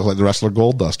 I thought he looked like the wrestler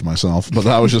Goldust myself, but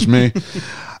that was just me.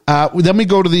 Then we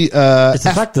go to the It's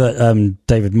the fact that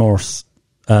David Morse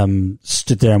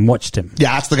stood there and watched him.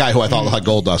 yeah, that's the guy who I thought looked like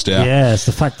Goldust. Yeah. Yeah, it's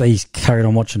the fact that he's carried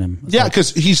on watching him. It's Yeah, like-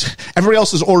 because everybody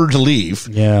else is ordered to leave.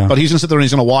 Yeah. But he's gonna sit there and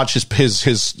he's gonna watch his I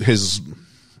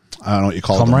don't know what you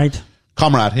call Comrade? him.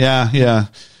 Comrade. Yeah.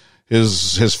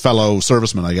 His fellow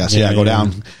serviceman, I guess. Yeah, Go yeah.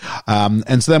 down.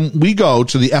 And so then we go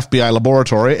to the FBI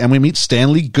laboratory and we meet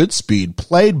Stanley Goodspeed,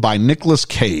 played by Nicolas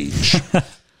Cage.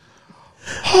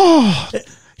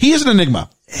 He is an enigma.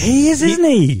 He is, isn't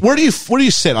he? Where do you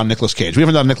sit on Nicolas Cage? We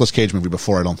haven't done a Nicolas Cage movie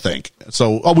before, I don't think.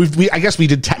 So, I guess we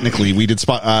did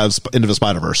Into the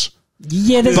Spider-Verse,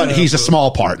 Yeah, there's- but he's a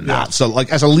small part in that. So,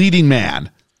 like as a leading man,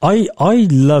 I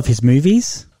love his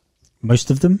movies,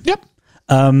 most of them. yep.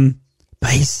 But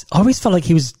I always felt like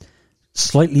he was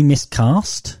slightly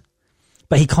miscast,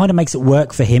 but he kind of makes it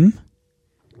work for him.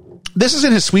 this is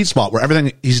in his sweet spot where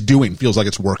everything he's doing feels like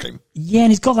it's working. Yeah,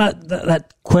 and he's got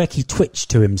that quirky twitch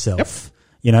to himself,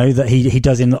 you know, that he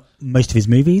does in most of his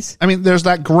movies. I mean, there's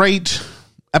that great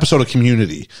episode of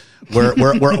Community where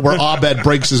Abed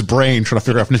breaks his brain trying to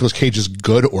figure out if Nicolas Cage is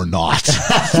good or not.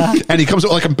 And he comes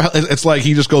like, it's like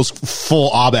he just goes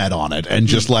full Abed on it and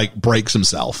just like breaks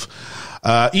himself.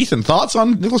 Ethan, thoughts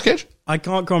on Nicolas Cage? I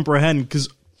can't comprehend because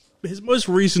his most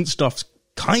recent stuff's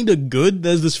kind of good.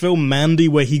 There's this film Mandy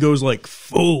where he goes like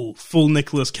full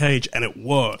Nicolas Cage and it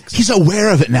works. He's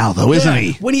aware of it now though, isn't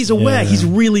he? When he's aware, he's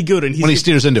really good. And When he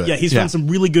steers into it. Yeah, he's found some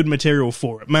really good material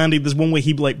for it. Mandy, there's one where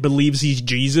he like believes he's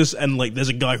Jesus and like there's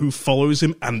a guy who follows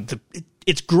him and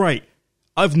it's great.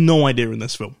 I have no idea in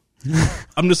this film.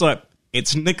 I'm just like,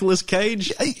 it's Nicolas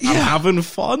Cage. I'm having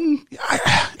fun.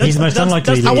 He's the most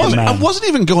unlikely. I wasn't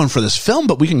even going for this film,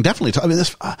 but we can definitely talk. I mean,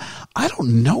 this. I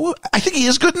don't know. I think he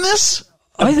is good in this.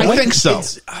 I think so.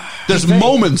 There's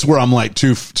moments where I'm like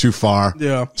too far.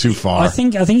 Yeah, too far. I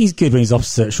think he's good when he's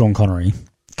opposite Sean Connery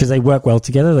because they work well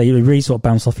together. They really sort of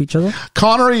bounce off each other.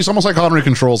 Connery's almost like Connery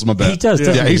controls him a bit. He does.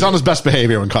 Yeah, he's on his best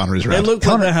behavior when Connery's around. They look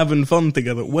like they're having fun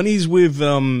together. When he's with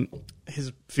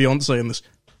his fiance in this.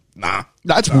 Nah.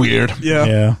 That's weird.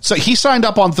 Yeah. So he signed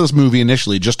up onto this movie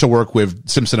initially just to work with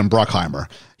Simpson and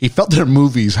Bruckheimer. He felt their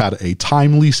movies had a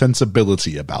timely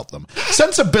sensibility about them.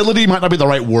 Sensibility might not be the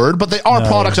right word, but they are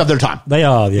products of their time. They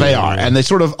are. They are. And they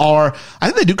sort of are. I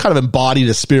think they do kind of embody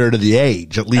the spirit of the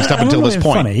age, at least up until this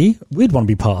point. Funny. We'd want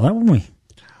to be part of that, wouldn't we?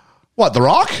 What, The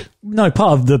Rock? No,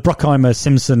 part of the Bruckheimer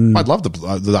Simpson. I'd love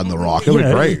The Rock. It would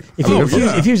be great.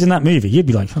 If he was in that movie, you'd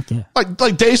be like, fuck yeah.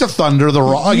 Like Days of Thunder, The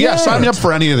Rock. Yeah, sign me up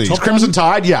for any of these. Crimson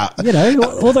Tide, yeah. You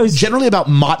know, all those. Generally about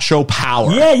macho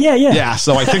power. Yeah. Yeah,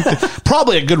 so I think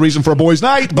probably a good reason for a boys'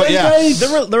 night, but yeah.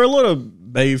 There are a lot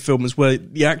of Bay films where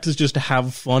the actors just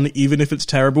have fun, even if it's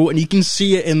terrible, and you can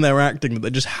see it in their acting that they're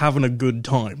just having a good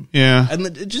time. Yeah. And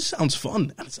it just sounds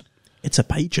fun. And it's a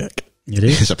paycheck. It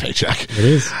is. It's a paycheck. It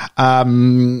is.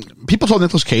 People told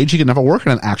Nicolas Cage he could never work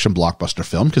in an action blockbuster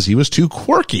film because he was too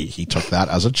quirky. He took that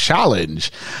as a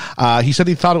challenge. He said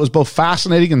he thought it was both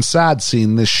fascinating and sad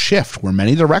seeing this shift where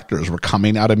many directors were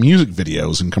coming out of music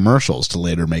videos and commercials to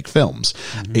later make films.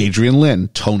 Mm-hmm. Adrian Lyne,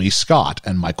 Tony Scott,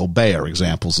 and Michael Bay are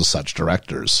examples of such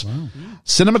directors. Wow.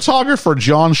 Cinematographer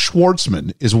John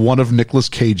Schwartzman is one of Nicolas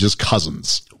Cage's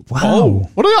cousins. Wow. Oh,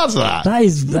 what are the odds of that?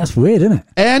 That's weird, isn't it?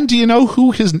 And do you know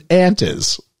who his aunt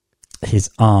is? His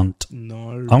aunt.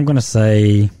 No. I'm going to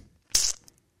say...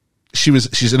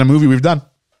 She's in a movie we've done.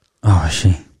 Oh, is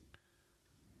she?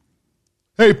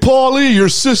 Hey, Paulie, your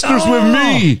sister's with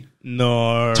me.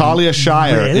 No. Talia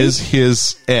Shire Really? is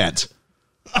his aunt.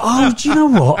 Oh, do you know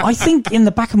what? I think in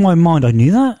the back of my mind I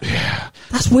knew that. Yeah.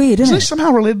 That's weird, isn't Isn't he it?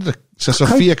 somehow related to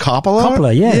Sofia Coppola?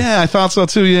 Coppola, yeah. Yeah, I thought so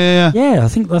too, yeah. Yeah, I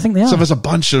think they are. So there's a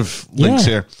bunch of links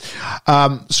here.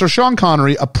 Sir Sean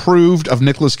Connery approved of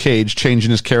Nicolas Cage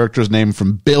changing his character's name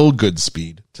from Bill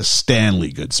Goodspeed to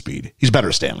Stanley Goodspeed. He's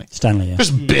better Stanley. Stanley, yeah.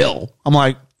 Just Bill. I'm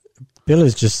like,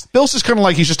 Bill's just kind of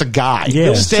like he's just a guy.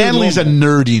 Yeah. Stanley's a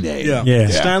nerdy name. Yeah.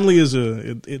 Stanley is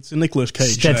it's a Nicolas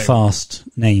Cage steadfast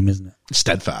name, isn't it?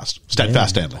 Steadfast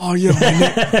Stanley. Oh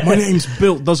yeah, my name's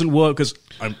Bill. Doesn't work because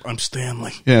I'm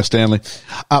Stanley. Yeah, Stanley.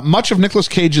 Much of Nicolas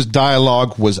Cage's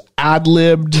dialogue was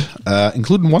ad-libbed,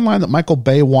 including one line that Michael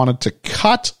Bay wanted to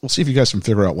cut. We'll see if you guys can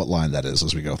figure out what line that is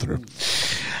as we go through.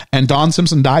 And Don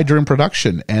Simpson died during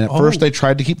production, and at first they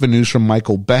tried to keep the news from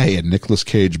Michael Bay, and Nicolas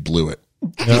Cage blew it.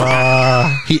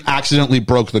 He accidentally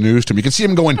broke the news to me. You can see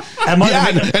him going, and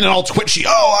then all twitchy.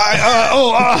 Am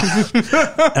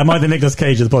I the Nicolas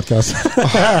Cage of the podcast?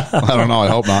 I don't know. I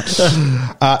hope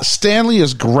not. Stanley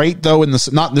is great though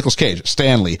not Nicolas Cage,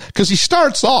 Stanley, because he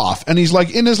starts off and he's like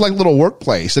in his like little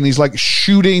workplace and he's like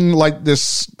shooting like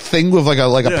this thing with like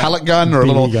a pellet gun or a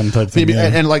little gun type thing,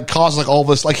 and like cause like all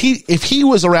this. Like if he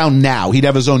was around now, he'd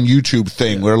have his own YouTube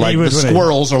thing where like the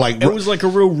squirrels are like. It was like a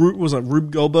real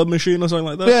Rube Goldberg machine or something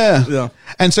like that. Yeah.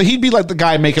 And so he'd be like the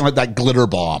guy making like that glitter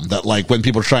bomb that like when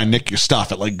people try and nick your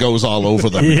stuff, it like goes all over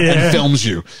them and films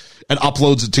you and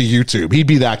uploads it to YouTube. He'd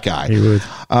be that guy. He would.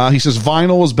 He says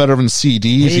vinyl was better than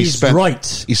CDs. He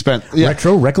spent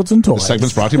Retro Records and Toys. The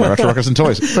segment's brought to you by Retro Records and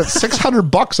Toys. But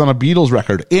 $600 on a Beatles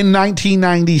record in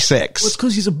 1996. Well, it's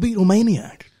because he's a Beatle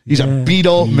maniac. He's a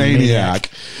Beatle maniac.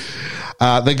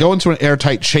 They go into an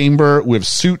airtight chamber with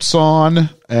suits on,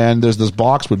 and there's this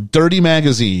box with dirty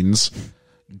magazines,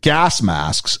 gas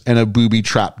masks, and a booby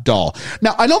trap doll.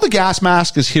 Now, I know the gas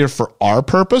mask is here for our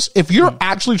purpose. If you're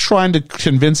actually trying to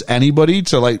convince anybody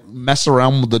to like mess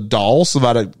around with the doll so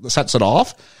that it sets it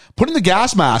off, putting the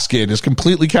gas mask in is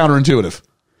completely counterintuitive.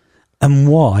 And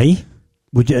why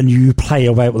would you play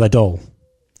about with a doll?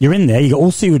 You're in there. You got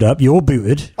all suited up. You're all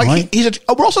booted. Like right?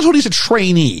 we're also told he's a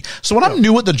trainee. So when I'm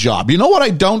new at the job, you know what I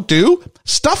don't do?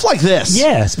 Stuff like this.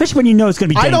 Yeah, especially when you know it's going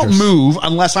to be I dangerous. don't move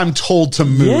unless I'm told to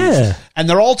move. Yeah. And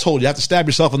they're all told you have to stab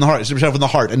yourself in the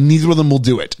heart, and neither of them will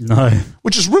do it. No.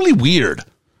 Which is really weird.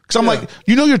 Because I'm like,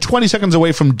 you're 20 seconds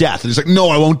away from death. And he's like, no,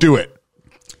 I won't do it.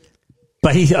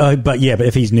 But but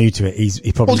if he's new to it,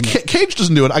 he probably. Well, Cage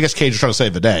doesn't do it. I guess Cage is trying to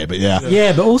save the day, but yeah.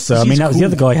 Yeah, but also, I mean, that was the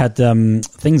other guy had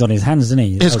things on his hands, didn't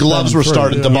he? His gloves were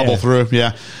starting to bubble through,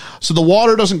 yeah. So the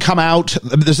water doesn't come out.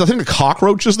 There's, I think, the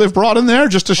cockroaches they've brought in there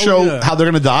just to show how they're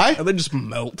going to die. And they just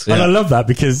melt. And I love that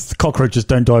because cockroaches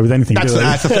don't die with anything, That's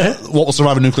do they? what will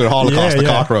survive a nuclear holocaust, the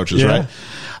cockroaches, right?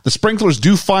 The sprinklers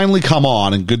do finally come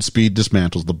on, and Goodspeed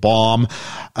dismantles the bomb.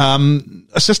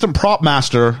 Assistant prop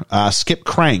master Skip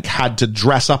Crank had to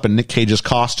dress up in Nick Cage's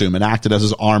costume and acted as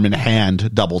his arm and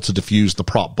hand double to defuse the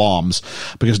prop bombs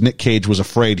because Nick Cage was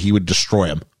afraid he would destroy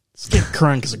him. Skip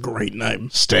Crank is a great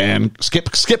name.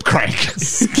 Skip Crank.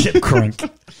 Skip Crank.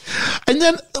 And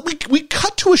then we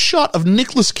cut to a shot of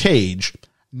Nicolas Cage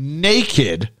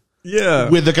naked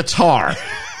with a guitar.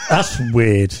 That's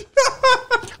weird.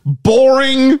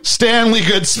 Boring Stanley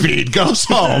Goodspeed goes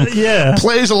home,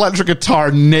 plays electric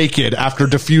guitar naked after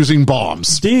defusing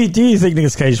bombs. Do you think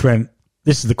Nicolas Cage went,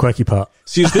 this is the quirky part?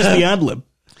 See, is this the ad-lib?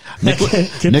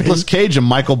 Nicolas Cage and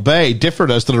Michael Bay differed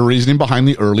as to the reasoning behind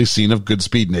the early scene of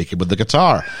Goodspeed naked with the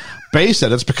guitar. Bay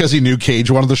said it's because he knew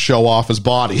Cage wanted to show off his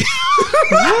body.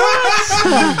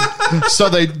 So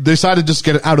they decided to just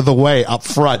get it out of the way up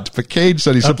front. But Cage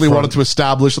said he simply wanted to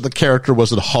establish that the character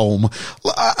was at home.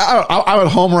 I'm at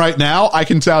home right now. I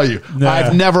can tell you,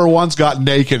 I've never once got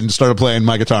naked and started playing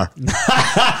my guitar. And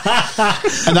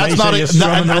that's not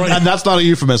and that's not a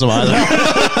euphemism either.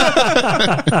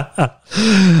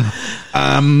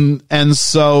 And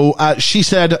so she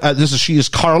said, she is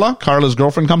Carla. Carla's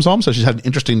girlfriend comes home, so she's had an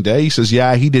interesting day. He says,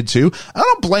 yeah, he did too. I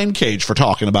don't blame Cage for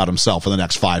talking about himself in the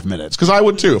next 5 minutes, because I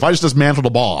would too. If I just dismantled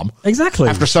a bomb. Exactly.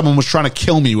 After someone was trying to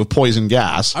kill me with poison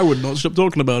gas. I would not stop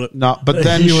talking about it. No, but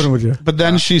then,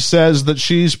 she says that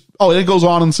she's, it goes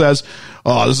on and says,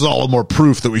 this is all the more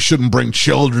proof that we shouldn't bring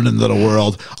children into the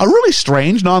world. A really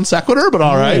strange non sequitur, but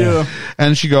all right. Yeah.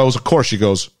 And she goes, of course,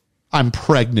 I'm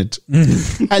pregnant.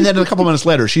 And then a couple minutes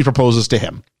later, she proposes to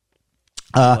him.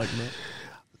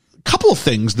 Couple of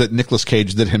things that Nicolas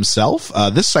Cage did himself.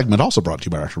 This segment also brought to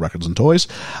you by Retro Records and Toys.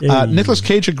 Nicolas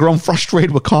Cage had grown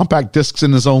frustrated with compact discs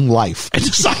in his own life and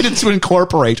decided to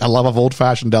incorporate a love of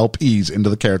old-fashioned LPs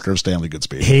into the character of Stanley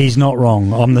Goodspeed. He's not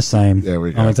wrong. I'm the same. There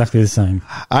we go. I'm exactly the same.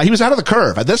 He was out of the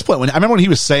curve. At this point, I remember when he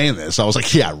was saying this, I was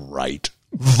like, yeah, right.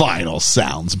 Vinyl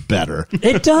sounds better.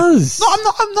 It does. No,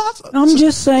 I'm not. I'm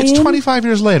just saying. It's 25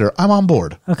 years later. I'm on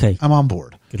board. Okay. I'm on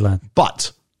board. Good lad.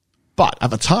 But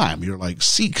at the time, you're like,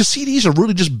 because CDs are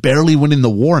really just barely winning the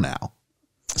war now.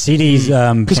 CDs,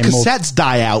 because cassettes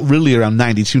die out really around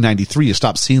 92, 93. You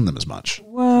stop seeing them as much.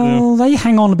 Well, they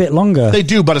hang on a bit longer. They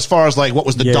do, but as far as like what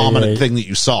was the dominant thing that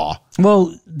you saw?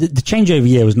 Well, the changeover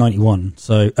year was 91.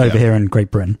 So over here in Great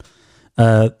Britain,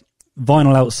 vinyl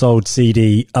outsold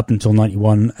CD up until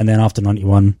 91, and then after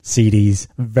 91, CDs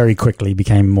very quickly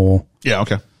became more. Yeah.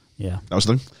 Okay. Yeah, that was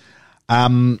the thing.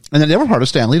 And then the other part of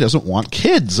Stanley doesn't want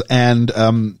kids, and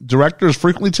directors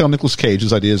frequently tell Nicolas Cage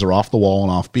his ideas are off the wall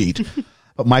and offbeat.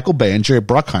 But Michael Bay and Jerry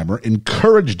Bruckheimer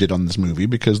encouraged it on this movie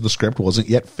because the script wasn't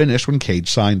yet finished when Cage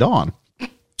signed on.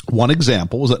 One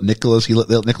example was that Nicholas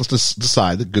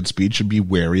decide that Goodspeed should be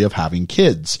wary of having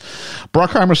kids.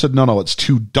 Bruckheimer said, no, it's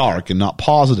too dark and not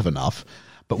positive enough.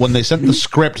 But when they sent the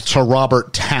script to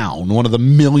Robert Towne, one of the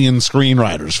million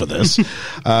screenwriters for this,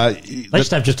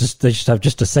 they should have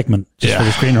just a segment for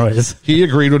the screenwriters. He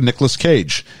agreed with Nicolas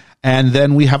Cage. And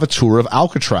then we have a tour of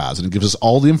Alcatraz, and it gives us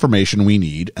all the information we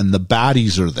need, and the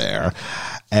baddies are there.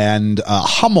 And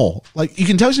Hummel, like, you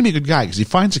can tell he's going to be a good guy because he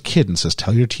finds a kid and says,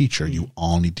 tell your teacher you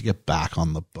all need to get back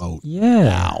on the boat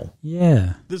now.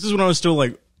 Yeah. This is when I was still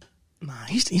like, nah,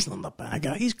 he's not the bad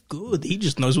guy. He's good. He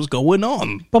just knows what's going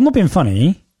on. But I'm not being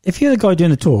funny. If you're the guy doing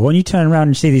the tour and you turn around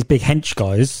and see these big hench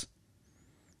guys,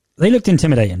 they looked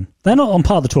intimidating. They're not on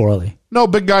part of the tour, are they? No,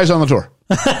 big guys on the tour.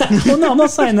 Well, no, I'm not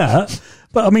saying that.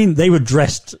 But, I mean, they were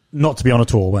dressed not to be on a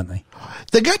tour, weren't they?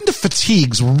 They got into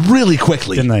fatigues really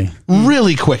quickly. Didn't they?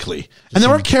 Really quickly. And they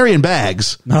weren't carrying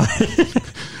bags. No.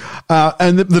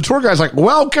 And the tour guy's like,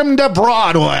 welcome to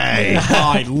Broadway.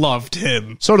 I loved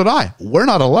him. So did I. We're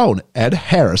not alone. Ed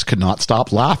Harris could not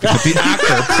stop laughing at the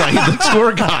actor playing the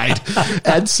tour guide.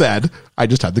 Ed said, I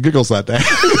just had the giggles that day.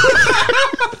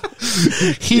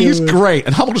 He's great.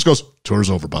 And Hummel just goes, tour's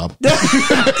over, Bob.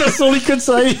 That's all he could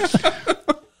say.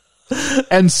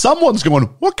 And someone's going,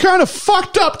 what kind of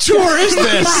fucked up tour is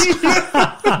this?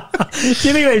 Do you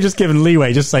think they've just given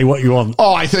leeway? Just say what you want.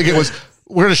 Oh, I think it was,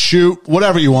 we're going to shoot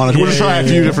whatever you wanted. We're going to try a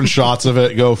few different shots of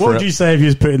it. Go for it. What would you say if you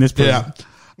was put in this prison? Yeah.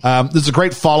 There's a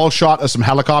great follow shot of some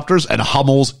helicopters and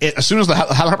Hummel's. As soon as the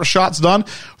helicopter shot's done,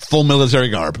 full military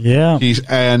garb. Yeah. He's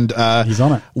on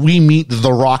it. We meet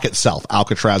the Rock itself,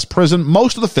 Alcatraz prison.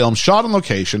 Most of the film shot on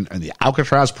location in the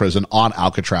Alcatraz prison on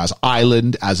Alcatraz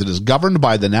Island. As it is governed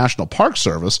by the National Park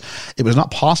Service, it was not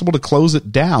possible to close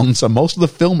it down, so most of the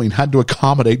filming had to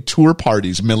accommodate tour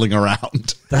parties milling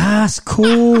around. That's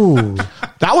cool.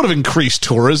 That would have increased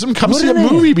tourism. Come see a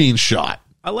Wouldn't it? movie being shot.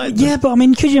 I like that. Yeah, but I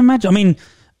mean, could you imagine? I mean,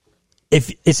 if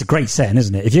it's a great setting,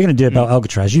 isn't it? If you're going to do it about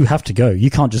Alcatraz, you have to go. You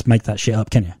can't just make that shit up,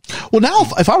 can you? Well, now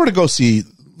if I were to go to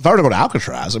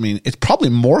Alcatraz, I mean, it's probably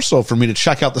more so for me to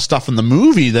check out the stuff in the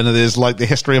movie than it is like the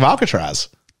history of Alcatraz.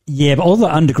 Yeah, but all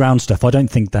the underground stuff, I don't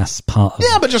think that's part of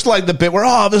Yeah, but just like the bit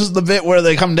where, this is the bit where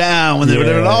they come down when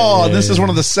and this is one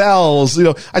of the cells. You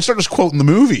know, I start just quoting the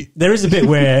movie. There is a bit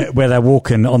where they're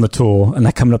walking on the tour and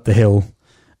they're coming up the hill.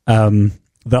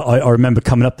 That I remember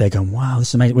coming up there going, wow, this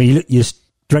is amazing. Where you're just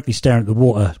directly staring at the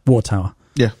water tower.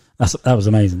 Yeah. That was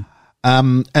amazing.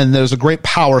 And there's a great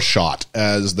power shot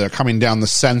as they're coming down the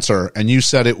center, and you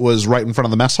said it was right in front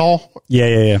of the mess hall?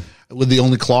 Yeah. With the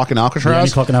only clock in Alcatraz. The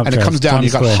only clock in Alcatraz. And it comes down, Times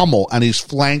you got Square. Hummel, and he's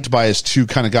flanked by his two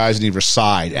kind of guys on either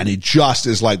side, and he just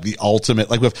is like the ultimate,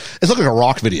 like it's like a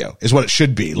rock video, is what it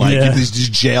should be. Like these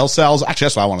jail cells. Actually,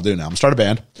 that's what I want to do now. I'm going to start a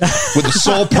band with the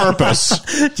sole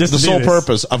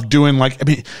purpose of doing like, I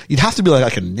mean, you'd have to be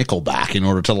like a Nickelback in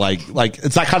order to like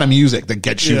it's that kind of music that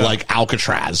gets you like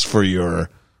Alcatraz for your.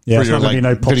 Yeah, for your it's not gonna be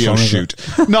no pop video song, is shoot.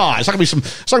 No, it's not gonna be some.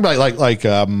 It's not gonna be like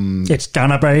it's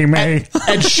gonna be me.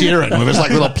 Ed Sheeran with his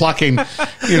like little plucking,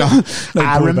 you know. No,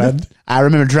 I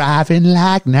remember driving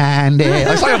like 90.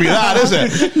 It's not gonna be that, is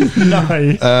it? No.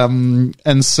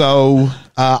 And so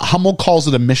Hummel calls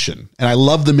it a mission, and I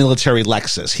love the military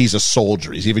Lexus. He's a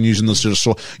soldier. He's even using this to, it's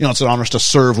an honor to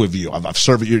serve with you. I've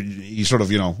served you. He sort of,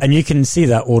 And you can see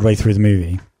that all the way through the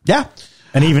movie. Yeah.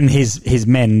 And even his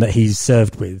men that he's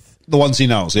served with. The ones he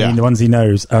knows, yeah. I mean, the ones he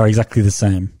knows are exactly the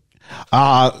same.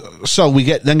 So we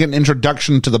get an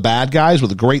introduction to the bad guys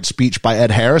with a great speech by Ed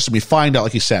Harris, and we find out,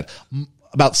 like you said,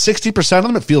 about 60% of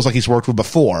them it feels like he's worked with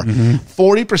before.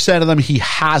 40% of them he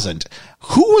hasn't.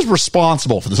 Who was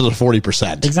responsible for this other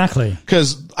 40%? Exactly.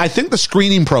 Because I think the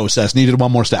screening process needed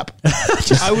one more step.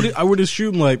 I would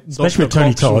assume like Especially Dr. with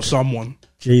Tony Cox or Todd. someone.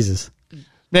 Jesus.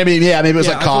 Maybe it was Yeah, like I feel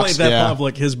Cox. like they're Yeah. part of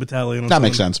like his battalion. Or That something.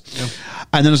 makes sense. Yeah.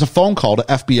 And then there's a phone call to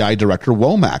FBI Director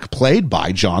Womack, played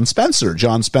by John Spencer.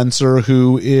 John Spencer,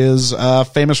 who is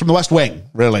famous from The West Wing,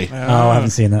 really. Oh, I haven't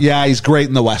seen that. Yeah, he's great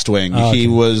in The West Wing. Oh, okay. He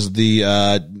was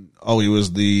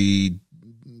the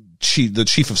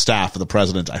chief of staff of the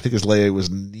president. I think his name was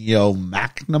Neo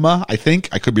McNamara. I think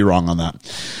I could be wrong on that.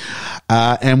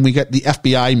 And we get the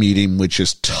FBI meeting, which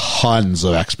is tons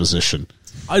of exposition.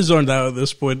 I zoned out at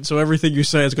this point, so everything you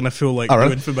say is going to feel like right.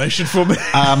 new information for me.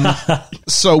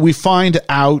 So we find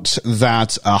out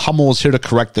that Hummel is here to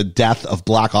correct the death of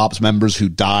Black Ops members who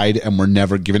died and were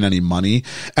never given any money.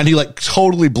 And he like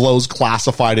totally blows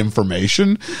classified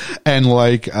information. And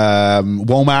like,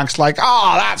 Womack's like,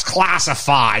 oh, that's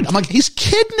classified. I'm like, he's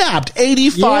kidnapped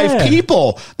 85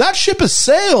 people. That ship has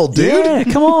sailed, dude. Yeah,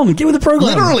 come on, get with the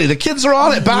program. Literally, the kids are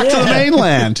on it back to the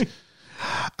mainland.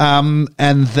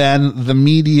 And then the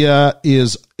media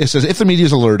it says, if the media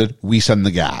is alerted, we send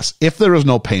the gas. If there is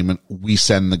no payment, we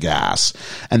send the gas.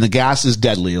 And the gas is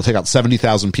deadly. It'll take out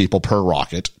 70,000 people per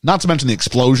rocket. Not to mention the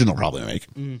explosion it'll probably make.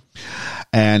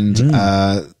 And,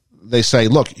 they say,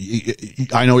 look,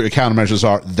 I know what your countermeasures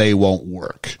are. They won't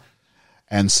work.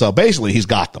 And so basically he's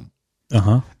got them.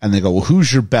 And they go, well,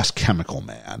 who's your best chemical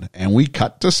man? And we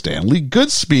cut to Stanley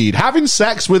Goodspeed having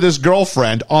sex with his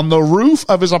girlfriend on the roof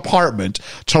of his apartment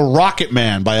to Rocket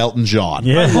Man by Elton John.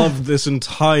 Yeah. I love this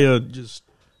entire just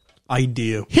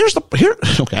idea. Here's the problem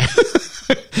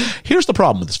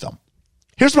with this film.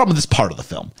 Here's the problem with this part of the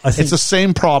film. It's the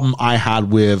same problem I had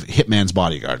with Hitman's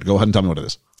Bodyguard. Go ahead and tell me what it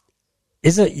is.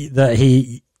 Is it that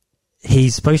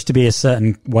he's supposed to be a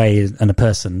certain way and a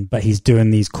person, but he's doing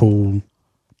these cool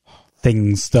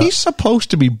things that He's supposed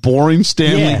to be boring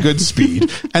Stanley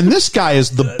Goodspeed, and this guy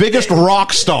is the biggest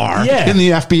rock star in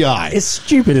the FBI. It's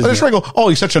stupid, isn't I just go, oh,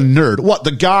 he's such a nerd. What,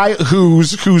 the guy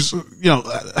who's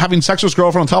having sex with his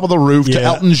girlfriend on top of the roof to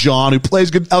Elton John, who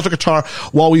plays good electric guitar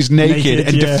while he's naked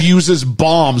and diffuses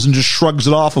bombs and just shrugs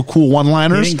it off with cool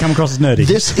one-liners. He didn't come across as nerdy.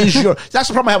 That's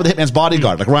the problem I had with Hitman's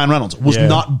Bodyguard. Like Ryan Reynolds was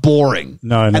not boring.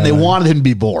 No, and they wanted him to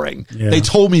be boring. Yeah. They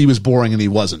told me he was boring and he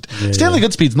wasn't. Stanley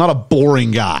Goodspeed's not a boring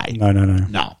guy.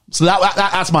 No. So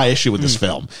that's my issue with this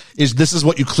film. Is this is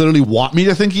what you clearly want me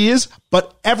to think he is,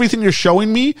 but everything you're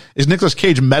showing me is Nicolas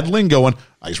Cage meddling, going,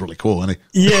 oh, he's really cool, isn't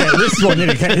he? Yeah, this is what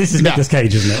this is Nicolas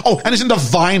Cage, isn't it? Oh, and he's into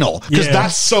vinyl because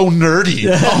that's so nerdy.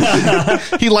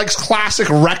 Oh, he likes classic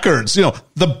records. You know,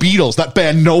 the Beatles, that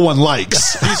band no one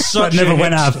likes. He's But such never a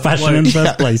went out of hipster, fashion like- in the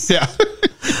first place. Yeah.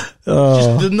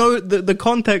 The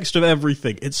context of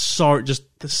everything, it's so just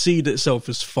the seed itself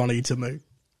is funny to me,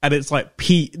 and it's like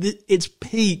it's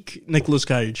peak Nicolas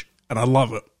Cage, and I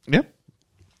love it. Yeah.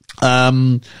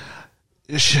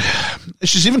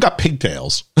 She's even got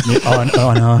pigtails.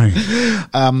 I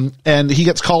know. And he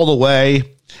gets called away.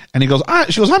 And he goes,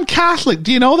 she goes, I'm Catholic.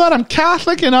 Do you know that? I'm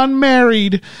Catholic and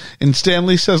unmarried. And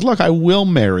Stanley says, look, I will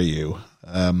marry you.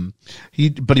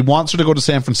 But he wants her to go to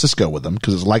San Francisco with him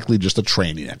because it's likely just a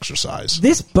training exercise.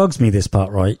 This bugs me, this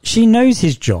part, right? She knows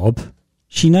his job.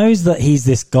 She knows that he's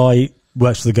this guy who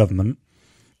works for the government.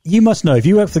 You must know, if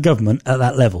you work for the government at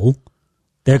that level,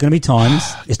 there are going to be times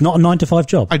it's not a 9-to-5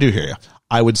 job. I do hear you.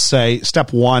 I would say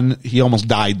step one, he almost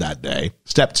died that day.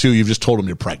 Step two, you've just told him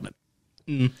you're pregnant.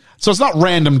 So it's not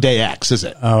random day X, is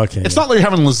it? Oh, okay. It's not like you're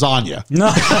having lasagna.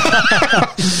 No.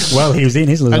 Well, he was eating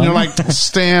his lasagna. And you're like,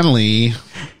 Stanley,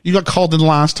 you got called in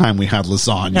last time we had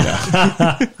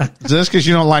lasagna. Is this because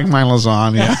you don't like my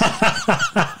lasagna?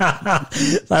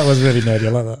 That was really nerdy. I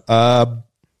like that.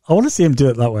 I want to see him do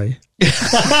it that way.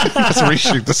 Let's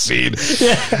reshoot the scene.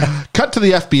 Yeah. Cut to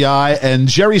the FBI and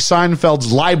Jerry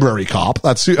Seinfeld's library cop.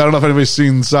 I don't know if anybody's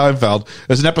seen Seinfeld.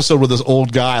 There's an episode where this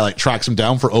old guy like tracks him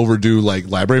down for overdue like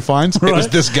library fines. Right. It was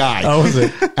this guy. Oh, was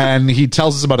it? And he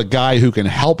tells us about a guy who can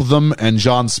help them and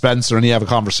John Spencer, and he have a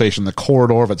conversation in the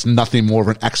corridor. If it's nothing more of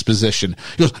an exposition,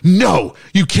 he goes, "No,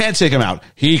 you can't take him out.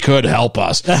 He could help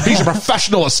us. He's a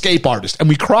professional escape artist." And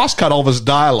we cross cut all of his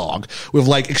dialogue with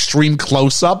like extreme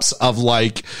close ups of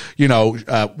like, you know,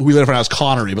 we later found out it was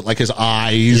Connery, but like his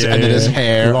eyes and then his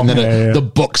hair Long and then hair, the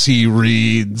books he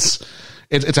reads.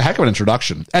 It's a heck of an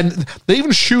introduction. And they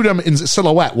even shoot him in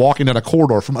silhouette walking down a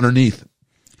corridor from underneath.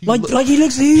 Like he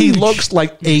looks huge. He looks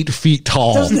like 8 feet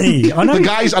tall. Doesn't he? I know. The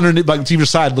guys underneath, like to either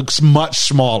side, looks much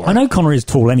smaller. I know Connery is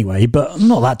tall anyway, but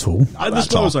not that tall. At this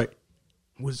point, I was like,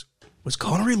 was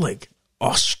Connery like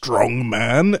a strong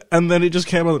man? And then it just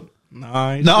came out.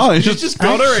 No, he's just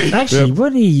Connery. Actually,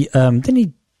 when he didn't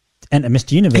he enter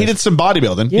Mr. Universe? He did some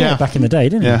bodybuilding. Yeah, back in the day,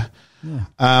 didn't he?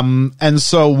 Yeah. And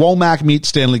so Womack meets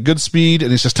Stanley Goodspeed,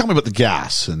 and he says, "Tell me about the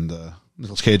gas." And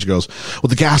Nicolas Cage goes, "Well,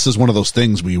 the gas is one of those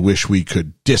things we wish we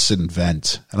could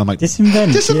disinvent." And I'm like,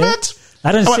 Disinvent? Disinvent? Yeah.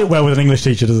 That doesn't sit well with an English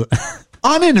teacher, does it?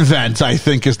 Uninvent, I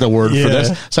think, is the word for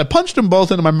this. So I punched them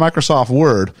both into my Microsoft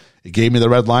Word. It gave me the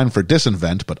red line for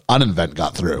disinvent, but uninvent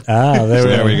got through.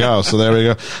 There we go.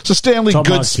 So Stanley Top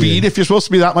marks Goodspeed, you. if you're supposed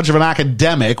to be that much of an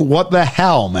academic, what the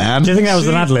hell, man? Do you think that was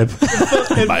an ad lib?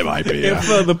 Might be, It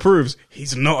further proves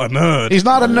he's not a nerd. He's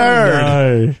not a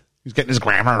nerd. No. He's getting his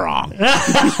grammar wrong.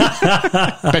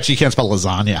 Bet you can't spell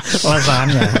lasagna.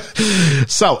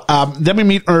 So then we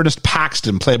meet Ernest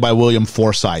Paxton, played by William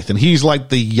Forsythe, and he's like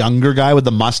the younger guy with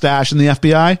the mustache in the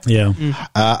FBI. Yeah.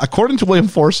 According to William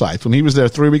Forsythe, when he was there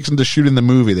 3 weeks into shooting the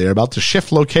movie, they were about to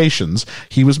shift locations.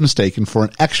 He was mistaken for an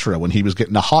extra when he was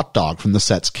getting a hot dog from the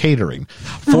set's catering.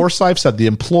 Forsythe said the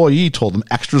employee told him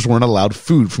extras weren't allowed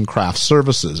food from craft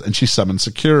services, and she summoned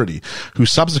security, who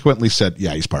subsequently said,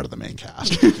 yeah, he's part of the main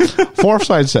cast.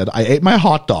 Forsythe said, I ate my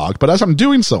hot dog, but as I'm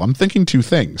doing so, I'm thinking two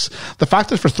things. The fact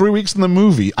that for 3 weeks in the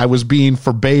movie, I was being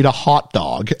forbade a hot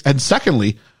dog. And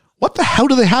secondly, what the hell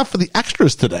do they have for the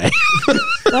extras today?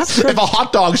 If a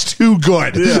hot dog's too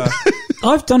good. Yeah.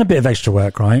 I've done a bit of extra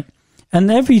work, right? And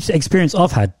every experience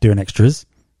I've had doing extras,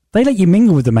 they let you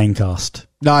mingle with the main cast.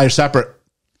 No, you're separate.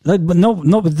 Like, but not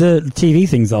with the TV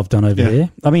things that I've done over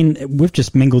here. I mean, we've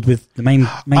just mingled with the main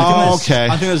cast. Okay.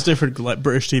 I think that's different. Like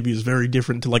British TV is very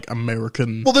different to like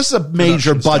American. Well, this is a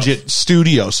major production budget stuff.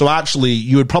 studio, so actually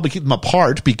you would probably keep them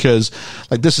apart because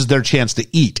like this is their chance to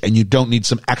eat, and you don't need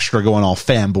some extra going all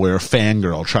fanboy or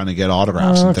fangirl trying to get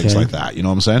autographs and things okay. like that. You know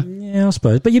what I'm saying? Yeah, I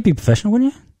suppose. But you'd be professional,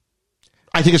 wouldn't you?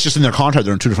 I think it's just in their contract.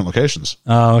 They're in two different locations.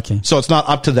 Oh, okay. So it's not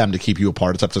up to them to keep you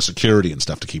apart. It's up to security and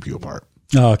stuff to keep you apart.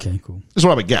 Oh, okay, cool. Is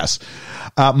what I would guess.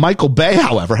 Michael Bay,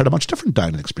 however, had a much different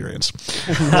dining experience.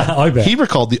 I bet. He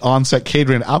recalled the on-set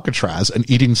catering at Alcatraz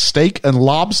and eating steak and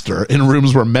lobster in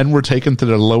rooms where men were taken to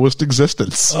their lowest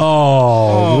existence.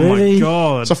 Oh, really? My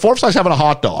god! So Forsythe's having a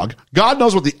hot dog. God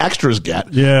knows what the extras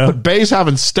get. Yeah. But Bay's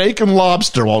having steak and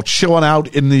lobster while chilling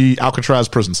out in the Alcatraz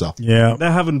prison cell. Yeah.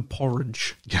 They're having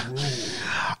porridge.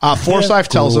 Forsythe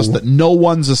tells us that no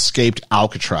one's escaped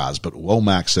Alcatraz, but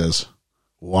Womack says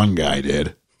one guy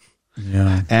did.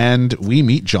 Yeah. And we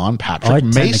meet John Patrick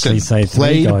I'd technically Mason, say three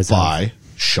played guys by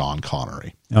Sean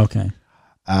Connery. Okay.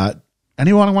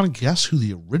 Anyone want to guess who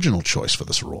the original choice for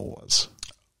this role was?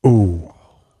 Ooh.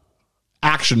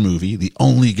 Action movie, the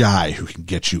only guy who can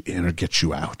get you in or get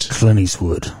you out. Clint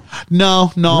Eastwood.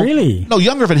 No. Really? No,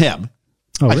 younger than him.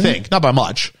 Oh, I really? think. Not by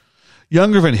much.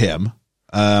 Younger than him.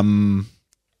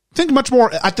 Think much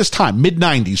more at this time,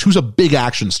 mid-90s. Who's a big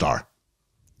action star?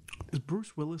 Is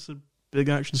Bruce Willis a big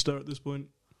action star at this point?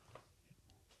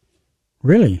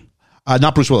 Really?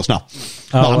 Not Bruce Willis, no.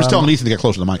 I'm just telling Ethan to get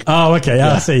closer to the mic. Oh, okay.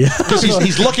 I see. Because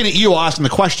he's looking at you asking the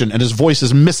question, and his voice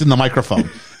is missing the microphone.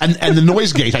 And the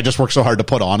noise gate I just worked so hard to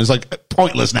put on is like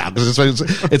pointless now, because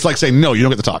it's like saying, no, you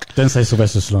don't get to talk. Don't say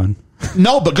Sylvester Stallone.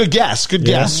 No, but good guess. Good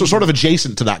guess. So sort of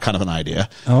adjacent to that kind of an idea.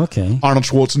 Oh, okay. Arnold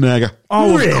Schwarzenegger.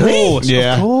 Oh, Really? of course.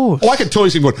 Yeah. Of course. Oh, I could totally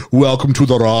see him going, welcome to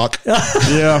the Rock.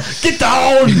 Yeah. Get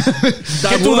down!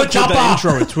 That worked with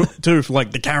the intro too, for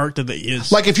like the character that he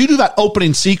is. Like, if you do that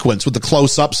opening sequence with the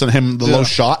close-ups and him, the low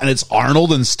shot, and it's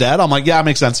Arnold instead, I'm like, yeah, it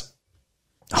makes sense.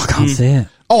 I can't see it.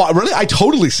 Oh, really? I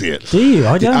totally see it. Do you?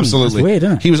 I don't. Absolutely. That's weird,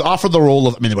 isn't it? He was offered the role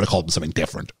of, they would have called him something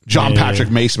different. John Patrick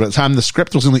Mason, but at the time the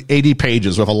script was only 80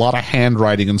 pages with a lot of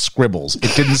handwriting and scribbles.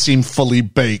 It didn't seem fully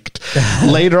baked.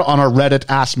 Later on a Reddit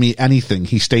Ask Me Anything,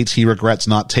 he states he regrets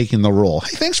not taking the role.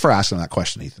 Hey, thanks for asking that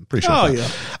question, Ethan. Appreciate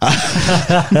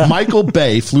that. Michael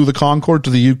Bay flew the Concorde to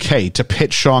the UK to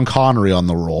pitch Sean Connery on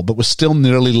the role, but was still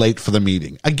nearly late for the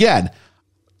meeting. Again,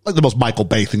 like the most Michael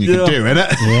Bay thing you could do, isn't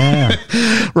it? Yeah.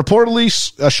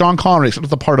 Reportedly, Sean Connery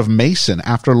accepted the part of Mason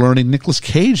after learning Nicolas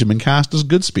Cage had been cast as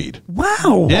Goodspeed.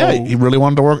 Wow. Yeah, he really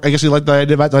wanted to work. I guess he liked the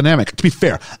idea of that dynamic. To be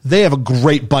fair, they have a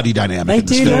great buddy dynamic. They in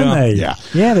this do, film. don't they? Yeah.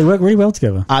 Yeah, they work really well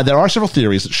together. There are several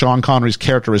theories that Sean Connery's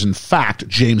character is in fact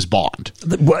James Bond.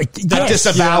 A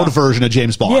disavowed version of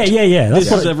James Bond. Yeah. That's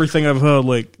This is everything I've heard.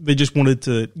 Like, they just wanted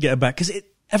to get it back because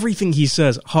everything he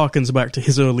says harkens back to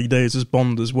his early days as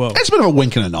Bond as well. It's a bit of a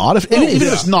wink and a nod. Even if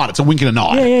it's not, it's a wink and a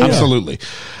nod. Yeah. Absolutely.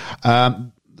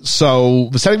 So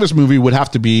the setting of this movie would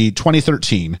have to be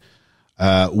 2013,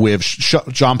 with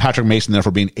John Patrick Mason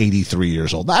therefore being 83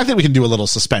 years old. I think we can do a little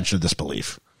suspension of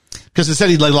disbelief. Because it said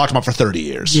he locked him up for 30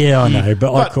 years. Yeah, I know,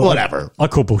 but whatever. I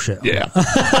call bullshit. Yeah.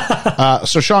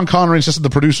 So Sean Connery insisted the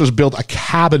producers build a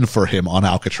cabin for him on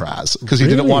Alcatraz because he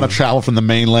didn't want to travel from the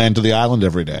mainland to the island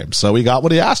every day. So he got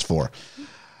what he asked for.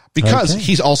 Because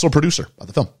he's also a producer of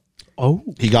the film. Oh.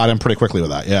 He got in pretty quickly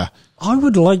with that, yeah. I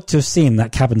would like to have seen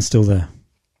that cabin still there.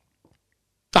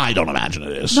 I don't imagine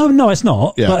it is. No, it's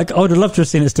not. Yeah. But I would have loved to have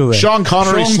seen it still there. Sean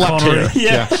Connery slept here.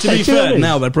 Yeah. To be fair,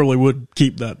 now they probably would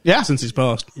keep that since he's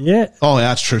passed. Yeah. Oh, yeah,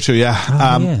 that's true too,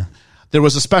 yeah. Yeah. There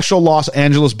was a special Los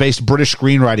Angeles-based British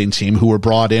screenwriting team who were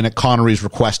brought in at Connery's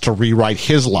request to rewrite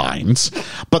his lines,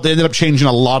 but they ended up changing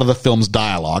a lot of the film's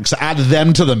dialogue. So add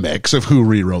them to the mix of who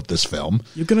rewrote this film.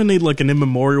 You're going to need like an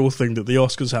immemorial thing that the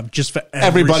Oscars have just for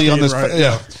Everybody on this, right?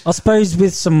 yeah. I suppose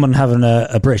with someone having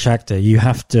a British actor, you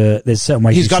have to. There's certain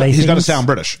ways He's got to things. sound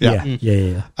British. Yeah.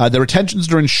 Yeah. There were tensions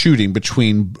during shooting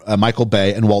between Michael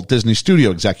Bay and Walt Disney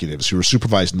Studio executives who were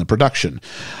supervising the production.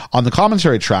 On the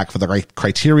commentary track for the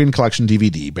Criterion Collection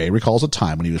DVD, Bay recalls a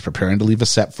time when he was preparing to leave a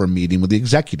set for a meeting with the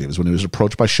executives when he was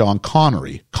approached by Sean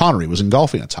Connery. Connery was in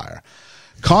golfing attire.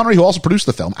 Connery, who also produced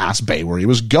the film, asked Bay where he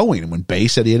was going, and when Bay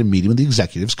said he had a meeting with the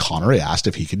executives, Connery asked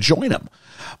if he could join him.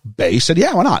 Bay said,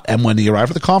 yeah, why not? And when he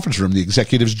arrived at the conference room, the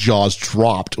executives' jaws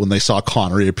dropped when they saw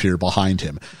Connery appear behind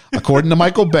him. According to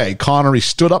Michael Bay, Connery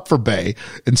stood up for Bay,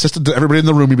 insisted to everybody in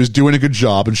the room he was doing a good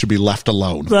job and should be left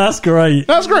alone. That's great.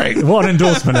 That's great. What an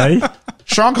endorsement, eh?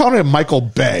 Sean Connery and Michael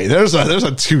Bay. There's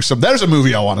a twosome. There's a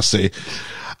movie I want to see.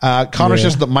 Connery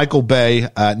says that Michael Bay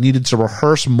needed to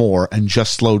rehearse more and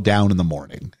just slow down in the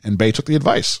morning. And Bay took the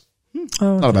advice.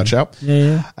 Not a bad shout.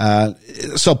 Yeah.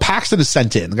 So Paxton is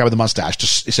sent in, the guy with the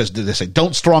mustache. He says, they say,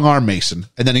 don't strong arm Mason.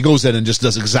 And then he goes in and just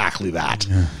does exactly that.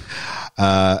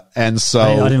 And so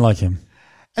I didn't like him.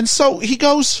 And so he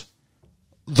goes,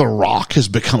 The Rock has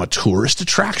become a tourist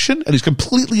attraction and he's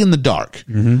completely in the dark.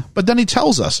 But then he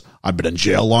tells us, I've been in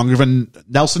jail longer than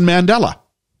Nelson Mandela.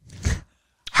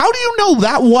 How do you know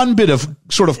that one bit of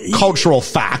sort of cultural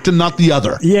fact and not the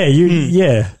other? Yeah,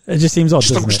 yeah. It just seems odd,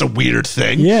 Just a weird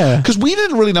thing. Yeah. Because we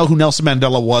didn't really know who Nelson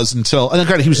Mandela was until, and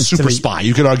granted, he was a super spy.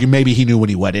 You could argue maybe he knew when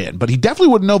he went in, but he definitely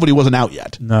wouldn't know, but he wasn't out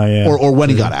yet. No, yeah. Or when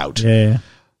he got out. Yeah.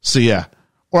 So yeah.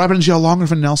 Or I've been in jail longer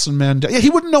than Nelson Mandela. Yeah,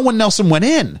 he wouldn't know when Nelson went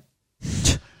in.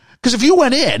 Because if you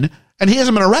went in and he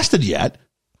hasn't been arrested yet,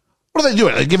 what are they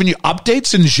doing? Are they giving you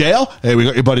updates in jail? Hey, we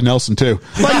got your buddy Nelson too.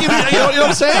 Like, you know what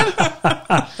I'm saying?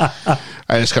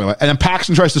 And then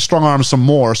Paxton tries to strong arm some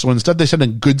more, so instead they send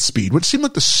in Goodspeed, which seemed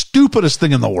like the stupidest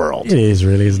thing in the world. It is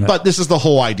really, isn't it? But this is the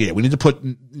whole idea. We need to put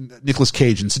Nicolas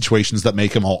Cage in situations that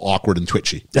make him all awkward and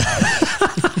twitchy.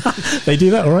 They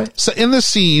do that, all right? So in this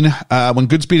scene, when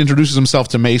Goodspeed introduces himself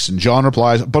to Mason, John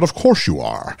replies, "But of course you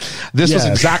are." This was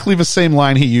Yes. exactly the same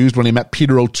line he used when he met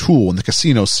Peter O'Toole in the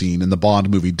casino scene in the Bond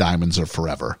movie Diamonds Are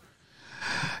Forever.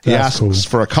 He That's asks cool.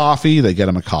 for a coffee. They get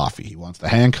him a coffee. He wants the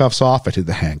handcuffs off. I take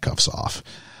the handcuffs off.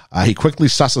 He quickly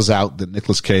susses out that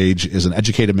Nicolas Cage is an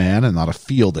educated man and not a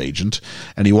field agent,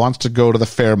 and he wants to go to the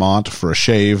Fairmont for a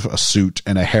shave, a suit,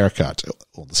 and a haircut.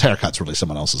 Well, this haircut's really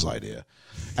someone else's idea.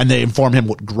 And they inform him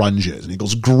what grunge is. And he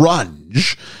goes,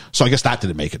 grunge? So I guess that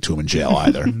didn't make it to him in jail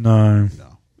either. No.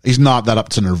 He's not that up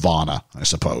to Nirvana, I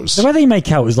suppose. The way they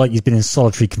make out is like he's been in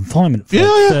solitary confinement for Yeah,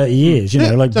 like yeah. 30 years. You know,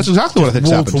 Yeah, like that's exactly what I think's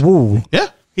wall happened. to wall. Yeah.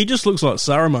 He just looks like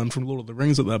Saruman from Lord of the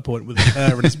Rings at that point with his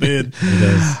hair and his beard.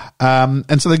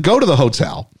 And so they go to the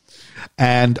hotel,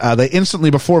 and they instantly,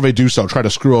 before they do so, try to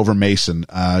screw over Mason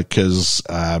because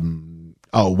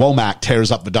Womack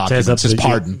tears up the documents, his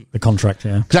pardon. The contract,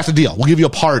 yeah. That's the deal. We'll give you a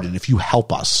pardon if you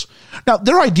help us. Now,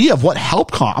 their idea of what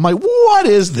help I'm like, what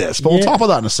is this? But we'll Yeah. talk about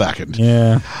that in a second.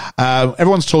 Yeah.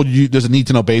 Everyone's told you there's a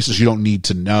need-to-know basis. You don't need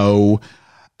to know.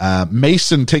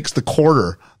 Mason takes the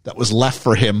quarter that was left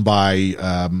for him by,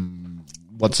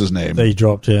 what's his name? They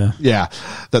dropped, yeah. Yeah,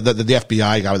 the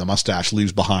FBI guy with the mustache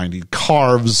leaves behind. He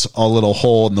carves a little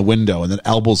hole in the window and then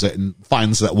elbows it and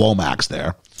finds that Womack's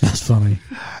there. That's funny.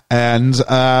 And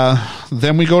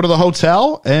then we go to the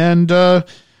hotel, and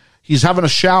he's having a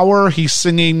shower. He's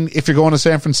singing, "If you're going to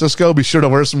San Francisco, be sure to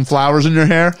wear some flowers in your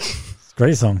hair." It's a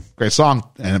great song. Great song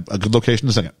and a good location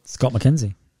to sing it. Scott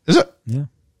McKenzie. Is it? Yeah.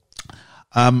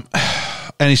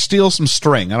 And he steals some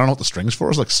string. I don't know what the string's for.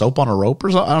 It's like soap on a rope or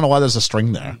something. I don't know why there's a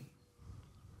string there.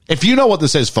 If you know what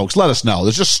this is, folks, let us know.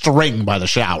 There's just string by the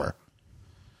shower.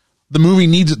 The movie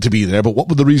needs it to be there, but what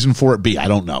would the reason for it be? I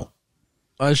don't know.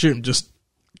 I assume just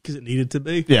because it needed to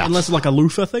be. Yeah. Unless it's like a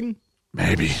loofah thing.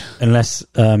 Maybe. Unless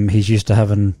he's used to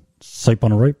having soap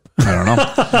on a rope. I don't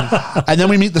know. And then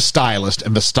we meet the stylist,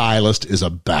 and the stylist is a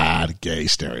bad gay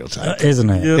stereotype. Isn't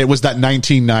it? Yeah. It was that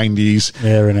 1990s,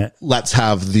 Yeah, isn't it? let's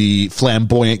have the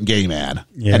flamboyant gay man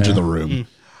Yeah. enter the room.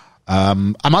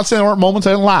 I'm not saying there weren't moments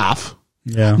I didn't laugh.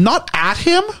 Yeah. Not at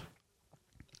him.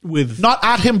 Not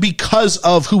at him because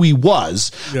of who he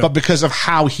was, but because of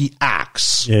how he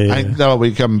acts. Yeah. That'll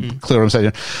become clear what I'm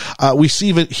saying here. We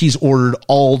see that he's ordered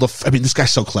all the, this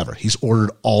guy's so clever. He's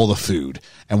ordered all the food.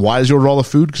 And why does he order all the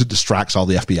food? Because it distracts all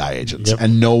the FBI agents. Yep.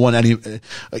 And no one,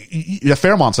 the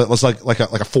Fairmont was like a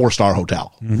 4-star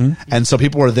hotel. And so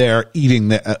people were there eating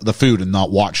the food and not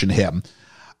watching him.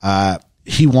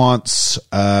 He wants,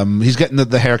 he's getting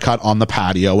the haircut on the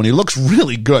patio, and he looks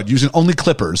really good using only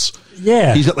clippers.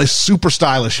 Yeah. He's got this super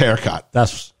stylish haircut.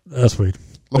 That's weird.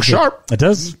 Looks sharp. It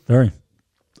does. Very.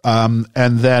 And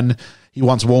then he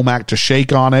wants Womack to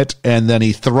shake on it, and then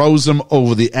he throws him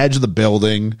over the edge of the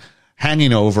building,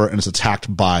 hanging over, and is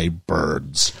attacked by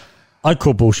birds. I'd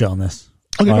call bullshit on this.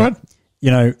 Okay, go ahead.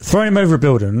 You know, throwing him over a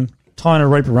building, tying a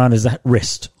rope around his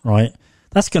wrist, right?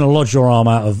 That's going to lodge your arm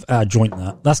out of joint.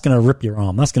 That's going to rip your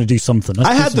arm. That's going to do something. That's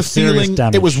I do had some the serious feeling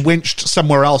damage. it was winched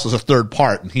somewhere else as a third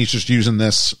part, and he's just using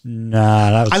this.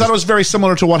 Nah, that was I thought it was very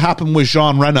similar to what happened with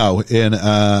Jean Reno in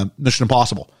Mission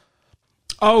Impossible.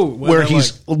 Oh, Where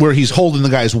he's holding the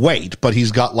guy's weight, but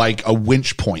he's got like a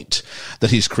winch point that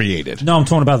he's created. No, I'm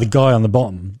talking about the guy on the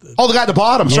bottom. Oh, the guy at the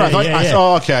bottom. Sorry, Yeah.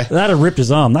 oh, okay. That'd have ripped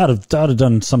his arm. That'd have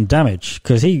done some damage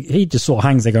because he just sort of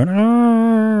hangs there going.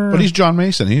 "Arr." But he's John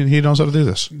Mason. He knows how to do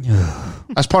this.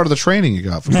 As part of the training you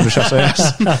got from British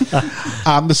SAS.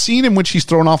 The scene in which he's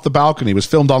thrown off the balcony was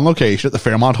filmed on location at the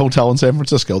Fairmont Hotel in San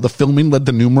Francisco. The filming led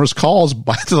to numerous calls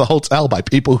to the hotel by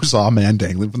people who saw a man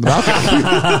dangling from the balcony.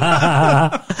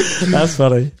 That's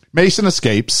funny. Mason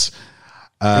escapes.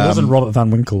 It wasn't Robert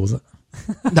Van Winkle, was it?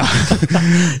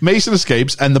 Mason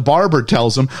escapes, and the barber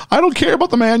tells him, "I don't care about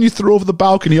the man you threw over the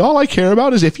balcony. All I care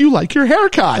about is if you like your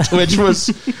haircut," which was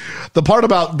the part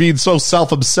about being so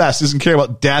self-obsessed. Doesn't care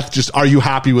about death. Just, are you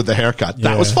happy with the haircut?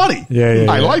 That was funny. Yeah.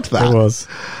 I liked that. It was.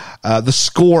 The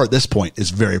score at this point is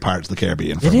very Pirates of the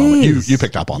Caribbean for It a moment. is. You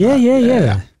picked up on Yeah, that.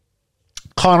 yeah.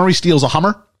 Connery steals a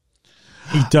Hummer.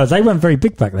 He does. They weren't very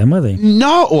big back then, were they?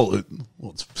 No,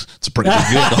 well, it's a pretty big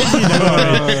vehicle.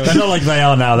 They're not like they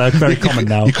are now. They're very common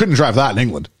now. You couldn't drive that in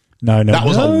England. No. That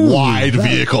was a wide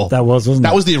vehicle. That was, wasn't it?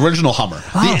 That was the original Hummer.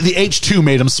 The H2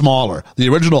 made them smaller. The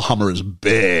original Hummer is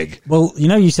big. Well,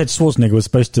 you said Schwarzenegger was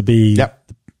supposed to be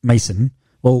Mason.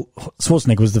 Well,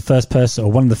 Schwarzenegger was the first person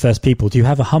or one of the first people to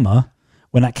have a Hummer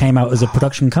when that came out as a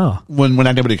production car. When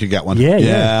anybody could get one.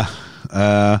 Yeah.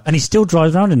 And he still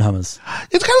drives around in Hummers.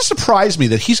 It's kind of surprised me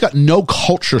that he's got no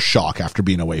culture shock after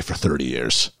being away for 30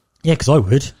 years. Yeah, because I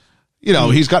would. You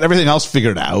know, he's got everything else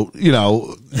figured out. You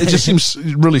know, it just seems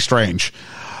really strange.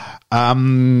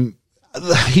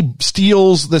 He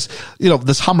steals this,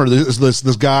 this Hummer,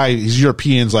 this guy, he's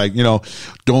European's like,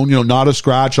 don't, not a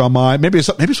scratch on my, maybe it's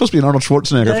supposed to be an Arnold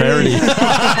Schwarzenegger parody.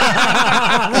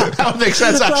 That would make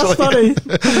sense, actually.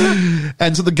 That's funny.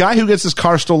 And so the guy who gets his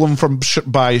car stolen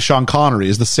by Sean Connery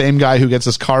is the same guy who gets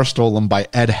his car stolen by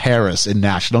Ed Harris in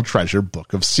National Treasure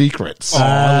Book of Secrets.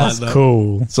 That's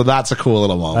cool. So that's a cool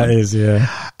little moment. That is, yeah.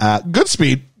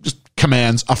 Goodspeed just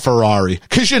commands a Ferrari.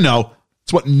 Because,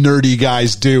 it's what nerdy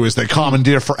guys do is they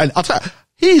commandeer and I'll tell you,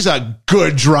 he's a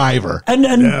good driver. And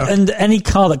any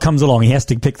car that comes along, he has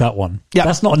to pick that one. Yeah.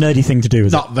 That's not a nerdy thing to do,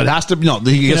 is it? No, that has to,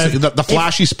 the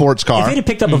flashy sports car. If he'd have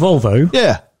picked up a Volvo.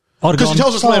 Yeah. Because he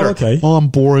tells us later, okay. Oh, I'm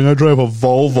boring. I drive a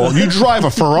Volvo. You drive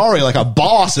a Ferrari like a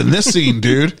boss in this scene,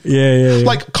 dude. Yeah.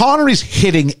 Like, Connery's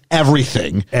hitting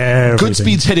everything.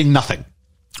 Goodspeed's hitting nothing.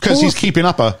 Because he's keeping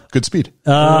up a good speed.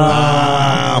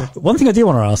 One thing I do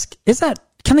want to ask,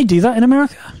 can they do that in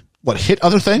America? What, hit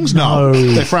other things? No.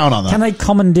 They frown on that. Can they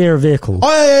commandeer a vehicle?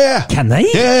 Oh, yeah. Can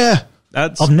they? Yeah.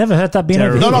 I've never heard that being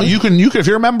terrible. over. No, you can, if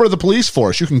you're a member of the police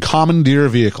force, you can commandeer a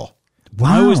vehicle.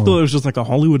 Wow. I always thought it was just like a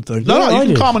Hollywood thing. No, I you can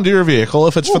did. commandeer a vehicle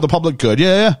if it's for the public good.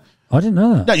 Yeah. I didn't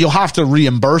know that. Yeah, you'll have to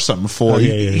reimburse them for,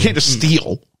 you can't just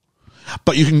steal.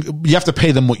 But you have to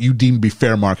pay them what you deem to be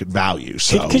fair market value.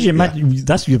 So, Could you imagine?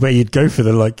 That's where you'd go for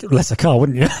the lesser car,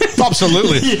 wouldn't you?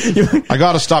 Absolutely. I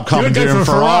got to stop commandeering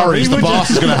Ferraris. The boss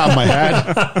is going to have my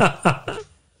head.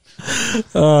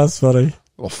 Oh, that's funny.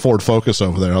 Well, Ford Focus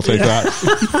over there. I'll take that.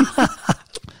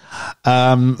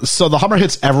 So the Hummer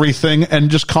hits everything, and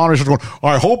just Connor's going,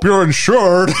 I hope you're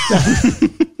insured.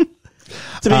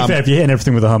 To be fair, if you're hitting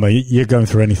everything with a Hummer, you're going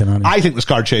through anything, aren't you? I think this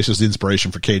car chase is the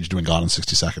inspiration for Cage doing Gone in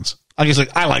 60 Seconds. I guess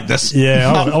I like this.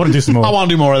 Yeah, I want to do some more. I want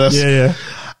to do more of this.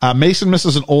 Yeah. Mason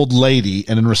misses an old lady,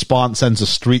 and in response sends a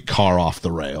streetcar off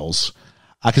the rails.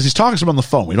 Because he's talking to someone on the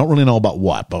phone. We don't really know about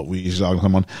what, but he's talking to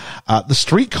someone. The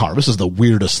streetcar, this is the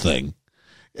weirdest thing.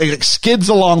 It skids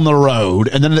along the road,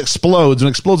 and then it explodes,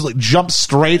 and jumps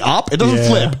straight up. It doesn't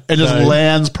flip. It just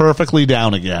lands perfectly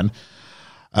down again.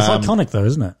 It's iconic, though,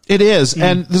 isn't it? It is,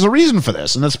 and there's a reason for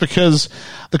this, and that's because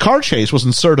the car chase was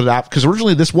inserted out, because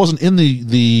originally this wasn't in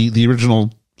the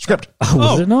original script. Oh,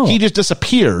 was it not? He just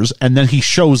disappears, and then he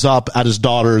shows up at his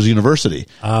daughter's university,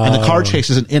 and the car chase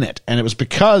isn't in it. And it was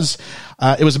because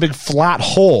it was a big flat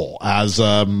hole, as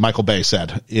Michael Bay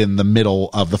said, in the middle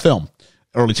of the film.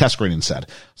 Early test screening said.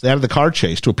 So they added the car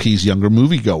chase to appease younger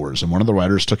moviegoers, and one of the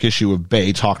writers took issue with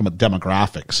Bay talking about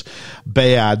demographics.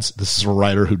 Bay adds, this is a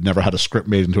writer who'd never had a script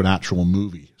made into an actual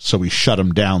movie, so we shut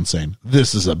him down saying,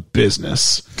 this is a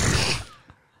business.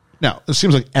 Now, it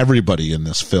seems like everybody in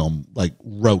this film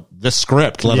wrote this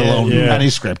script, let alone any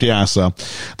script. Yeah, so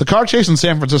the car chase in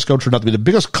San Francisco turned out to be the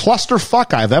biggest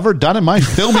clusterfuck I've ever done in my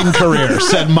filming career,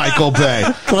 said Michael Bay.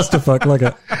 Clusterfuck, like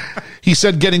it. He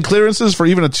said getting clearances for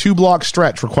even a 2-block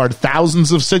stretch required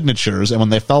thousands of signatures, and when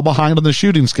they fell behind on the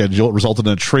shooting schedule, it resulted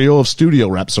in a trio of studio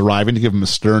reps arriving to give him a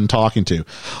stern talking to.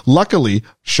 Luckily,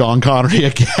 Sean Connery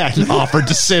again offered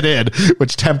to sit in,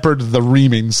 which tempered the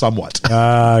reaming somewhat.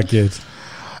 Good.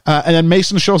 And then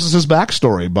Mason shows us his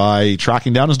backstory by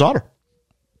tracking down his daughter.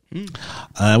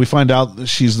 We find out that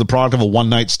she's the product of a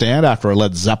one-night stand after a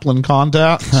Led Zeppelin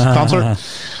concert.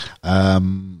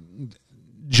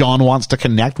 John wants to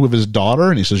connect with his daughter,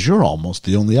 and he says, you're almost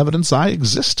the only evidence I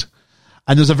exist.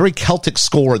 And there's a very Celtic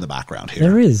score in the background here.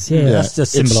 There is, yeah. That's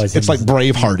just symbolizing. It's like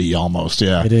Bravehearty almost,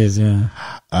 yeah. It is, yeah.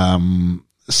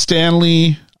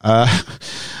 Stanley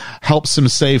helps him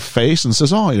save face and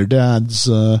says, your dad's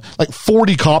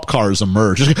 40 cop cars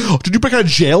emerge. He's like, did you break out of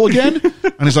jail again?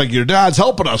 And he's like, your dad's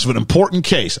helping us with an important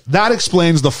case. That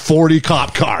explains the 40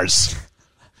 cop cars.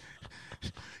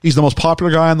 He's the most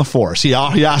popular guy on the force. He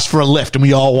asked for a lift, and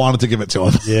we all wanted to give it to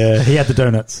him. Yeah, he had the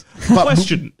donuts. But,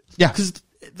 Question. Yeah. Because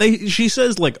she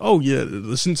says,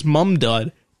 since Mum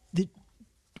died,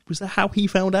 was that how he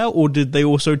found out? Or did they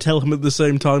also tell him at the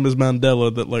same time as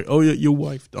Mandela that, your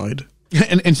wife died?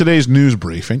 In today's news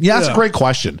briefing. Yeah, that's a great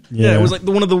question. Yeah, it was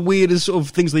one of the weirdest sort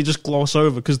of things they just gloss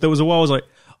over, because there was a while I was like,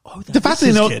 the fact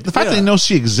that they know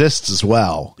she exists as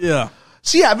well. Yeah.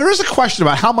 So yeah, there is a question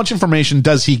about how much information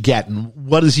does he get, and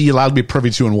what is he allowed to be privy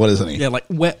to, and what isn't he? Yeah,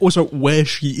 where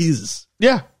she is.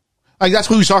 Yeah. That's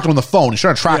who he's talking to on the phone. He's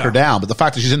trying to track her down, but the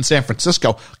fact that she's in San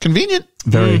Francisco, convenient.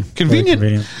 Very convenient.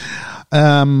 Very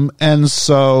convenient. And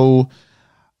so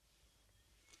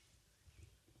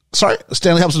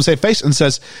Stanley helps him save face and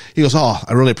says, he goes, oh,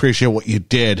 I really appreciate what you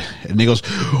did. And he goes,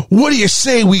 what do you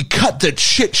say we cut the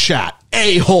chit chat,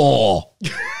 a-hole?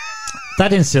 That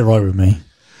didn't sit right with me.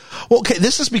 Well, okay,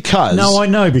 this is because... No, I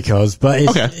know because, but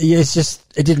it's just,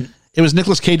 it didn't... It was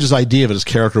Nicolas Cage's idea that his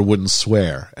character wouldn't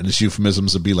swear, and his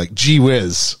euphemisms would be like, gee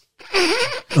whiz.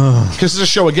 Because this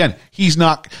show, again, he's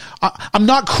not... I'm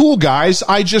not cool, guys.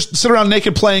 I just sit around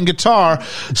naked playing guitar,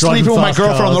 sleeping with my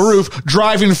girlfriend on the roof,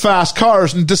 driving fast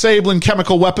cars, and disabling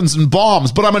chemical weapons and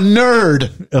bombs, but I'm a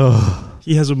nerd.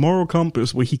 He has a moral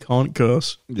compass where he can't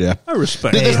curse. Yeah. I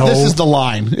respect This is the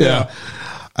line. Yeah.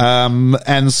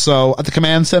 And so at the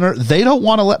command center, they don't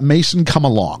want to let Mason come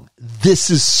along.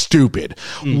 This is stupid.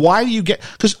 Why do you get...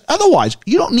 Because otherwise,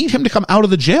 you don't need him to come out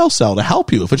of the jail cell to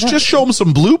help you. If it's just show him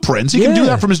some blueprints, he can do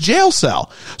that from his jail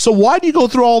cell. So why do you go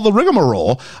through all the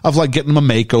rigmarole of like getting him a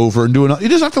makeover and doing... He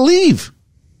doesn't have to leave.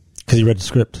 Because he read the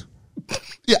script.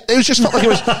 Yeah, it was just felt like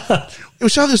it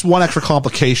was just this one extra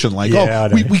complication. Like,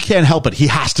 we can't help it. He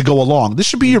has to go along. This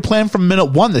should be your plan from minute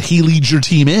one that he leads your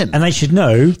team in. And they should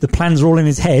know the plans are all in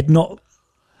his head, not...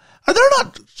 Are there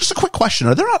not, just a quick question,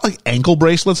 are there not like ankle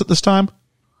bracelets at this time?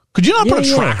 Could you not put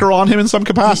a tracker on him in some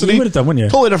capacity? You would have done, wouldn't you?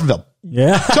 Totally different film.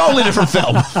 Yeah. Totally different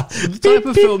film. the type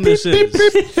of film this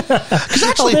is. Because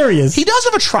actually, he does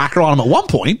have a tracker on him at one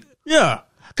point. Yeah.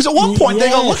 Because at one point,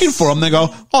 they go looking for him. They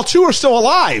go, oh, two are still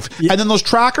alive. And then those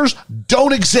trackers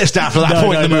don't exist after that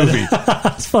point in the movie.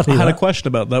 That's funny. I had a question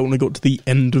about that when I got to the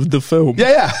end of the film.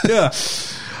 Yeah.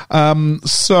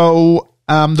 So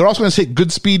they're also going to take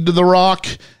Goodspeed to the Rock,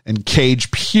 and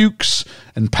Cage pukes,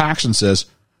 and Paxton says,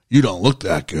 you don't look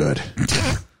that good.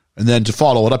 And then to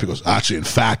follow it up, he goes, actually, in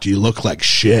fact, you look like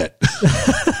shit.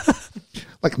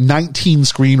 Like 19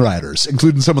 screenwriters,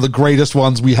 including some of the greatest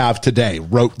ones we have today,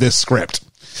 wrote this script.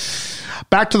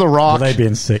 Back to the Rock. Well, they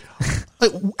being sick.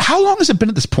 Like, how long has it been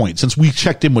at this point since we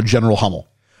checked in with General Hummel?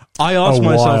 I asked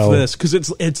myself this because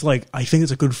it's like I think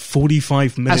it's a good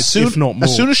 45 minutes, if not more.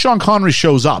 As soon as Sean Connery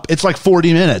shows up, it's like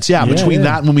 40 minutes. Between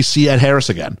that and when we see Ed Harris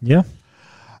again. Yeah.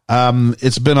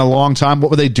 It's been a long time.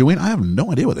 What were they doing? I have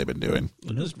no idea what they've been doing.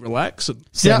 Just relax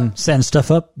and setting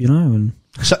stuff up, and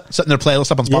setting their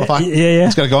playlist up on Spotify. Yeah.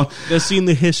 It's got to go on. They've seen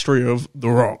the history of The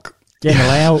Rock. Getting the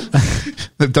layout.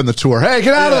 They've done the tour. Hey,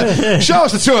 get out of it. Show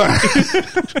us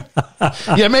the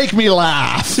tour. You make me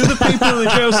laugh. To the people in the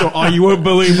jail cell, you won't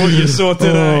believe what you saw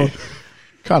today.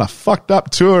 Kind of fucked up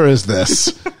tour is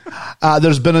this?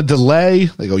 There's been a delay.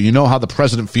 They go, you know how the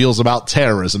president feels about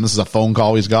terrorism. This is a phone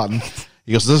call he's gotten.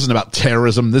 He goes, this isn't about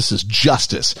terrorism. This is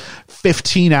justice.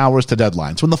 15 hours to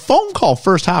deadline. So when the phone call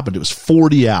first happened, it was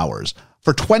 40 hours.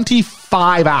 For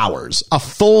 25 hours, a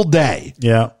full day.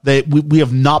 Yeah. We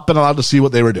have not been allowed to see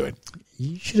what they were doing.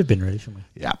 You should have been ready, shouldn't we?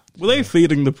 Yeah. Were they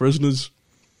feeding the prisoners?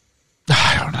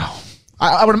 I don't know.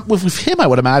 I would, with him, I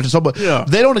would imagine so, but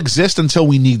they don't exist until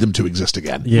we need them to exist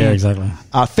again. Yeah, exactly.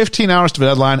 15 hours to the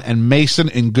deadline, and Mason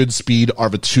and Goodspeed are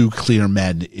the two clear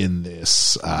men in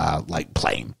this,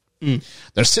 plane.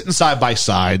 They're sitting side by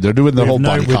side. They're doing the whole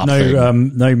body cop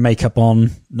thing. No makeup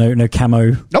on, no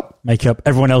camo. Nope. Makeup.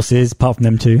 Everyone else is, apart from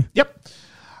them two. Yep.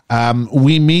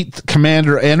 We meet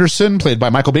Commander Anderson, played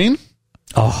by Michael Biehn.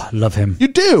 Oh, love him. You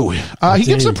do. He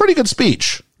gives a pretty good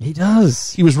speech. He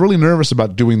does. He was really nervous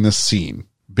about doing this scene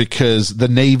because the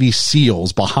Navy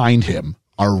SEALs behind him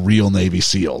are real Navy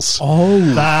SEALs. Oh,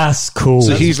 that's cool.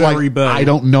 So he's like, I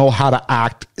don't know how to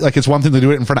act. Like, it's one thing to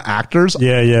do it in front of actors.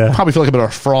 Yeah. You probably feel like a bit of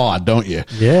a fraud, don't you?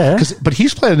 Yeah. But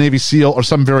he's played a Navy SEAL or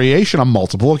some variation on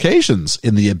multiple occasions.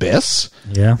 In The Abyss.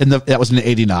 Yeah. That was in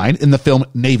 1989. In the film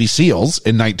Navy SEALs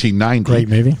in 1990. Great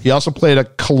movie. He also played a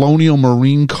colonial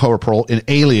Marine corporal in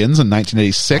Aliens in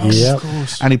 1986. Yep.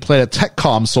 And he played a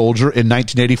TechCom soldier in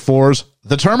 1984's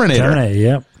The Terminator.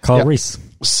 Yep. Carl Reese.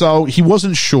 So he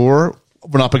wasn't sure.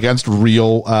 Went up against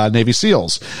real Navy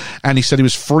SEALs. And he said he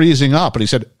was freezing up. And he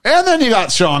said, and then you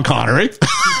got Sean Connery.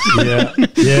 Yeah.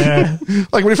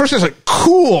 Like when he first said, like,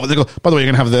 cool. They go, by the way,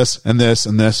 you're going to have this and this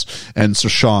and this. And Sir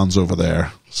Sean's over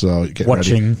there. So get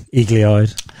watching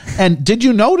eagle-eyed. And did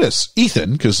you notice,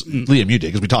 Ethan, because Liam, you did,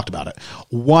 because we talked about it,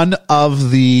 one of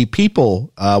the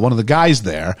people, one of the guys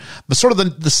there,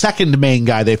 the second main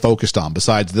guy they focused on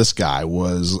besides this guy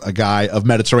was a guy of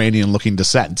Mediterranean-looking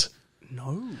descent.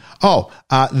 No. Oh,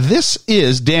 this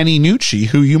is Danny Nucci,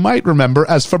 who you might remember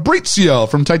as Fabrizio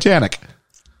from Titanic.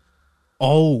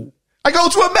 Oh. I go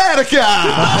to America!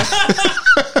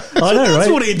 I know, right? That's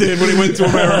what he did when he went to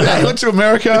America. Yeah, he went to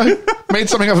America, made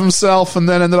something of himself, and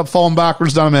then ended up falling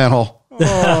backwards down a manhole.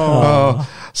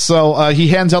 So he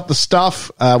hands out the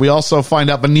stuff. We also find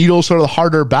out the needle's sort of the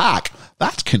harder back.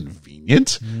 That's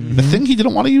convenient. The thing he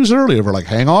didn't want to use earlier, we're like,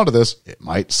 hang on to this. It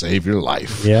might save your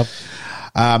life. Yep.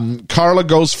 Carla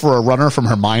goes for a runner from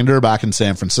her minder back in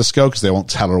San Francisco because they won't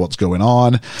tell her what's going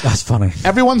on. That's funny.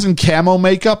 Everyone's in camo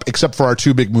makeup except for our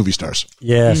two big movie stars.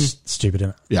 Yeah, stupid,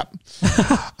 isn't it?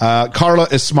 Yeah. Carla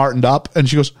is smartened up and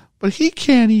she goes, but he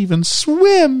can't even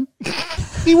swim.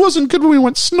 He wasn't good when we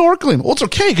went snorkeling. Well, it's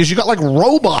okay because you got like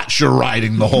robots you're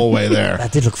riding the whole way there.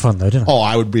 That did look fun though, didn't it? Oh,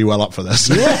 I would be well up for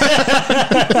this. And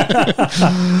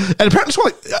apparently, it's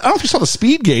like, I don't know if you saw the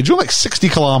speed gauge. It was like 60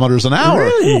 kilometers an hour.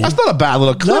 Really? That's not a bad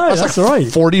little clip. No, that's all like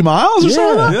right. 40 miles or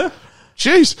something like that. Yeah.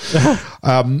 Jeez.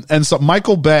 And so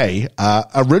Michael Bay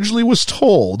originally was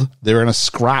told they were going to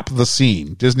scrap the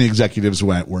scene. Disney executives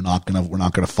went, we're not going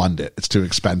to fund it. It's too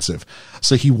expensive.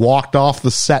 So he walked off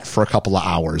the set for a couple of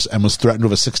hours and was threatened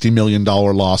with a $60 million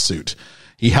lawsuit.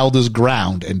 He held his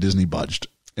ground and Disney budged.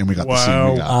 And we got the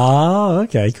scene we got. Ah,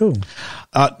 okay, cool.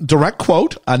 Direct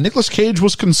quote, Nicolas Cage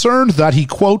was concerned that he,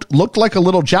 quote, looked like a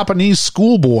little Japanese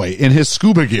schoolboy in his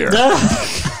scuba gear.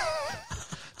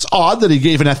 It's odd that he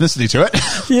gave an ethnicity to it.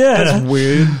 Yeah. That's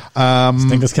weird.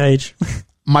 Nicolas Cage.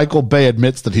 Michael Bay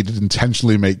admits that he did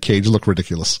intentionally make Cage look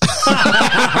ridiculous.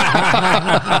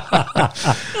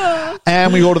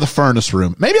 And we go to the furnace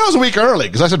room. Maybe I was a week early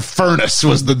because I said furnace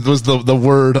was the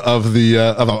word of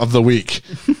the week.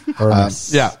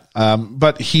 Furnace.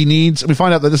 But we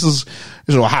find out that this is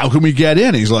how can we get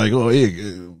in? He's like,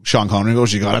 Sean Connery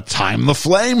goes, you got to time the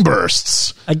flame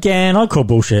bursts. Again, I call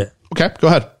bullshit. Okay, go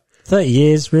ahead. 30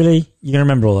 years, really? You're going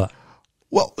to remember all that?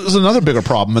 Well, there's another bigger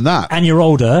problem than that. And you're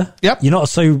older. Yep. You're not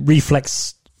so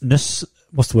reflexness.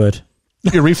 What's the word?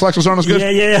 Your reflexes aren't as good?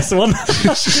 Yeah, that's the one.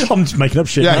 I'm just making up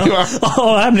shit now. You are.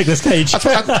 Oh, I'm Nicolas Cage.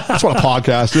 That's what a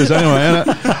podcast is anyway, isn't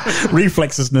it?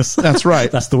 Reflexesness. That's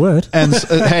right. That's the word. And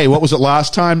hey, what was it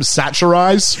last time?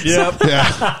 Satirize? Yep. Yeah.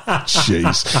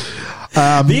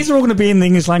 Jeez. These are all going to be in the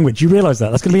English language. You realise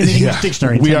that? That's going to be in the English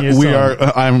dictionary in 10 years'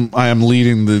 time. I am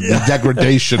leading the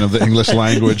degradation of the English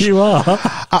language. You are.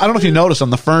 I don't know if you noticed on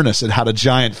the furnace, it had a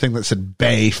giant thing that said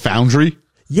Bay Foundry.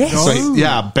 Yes. So,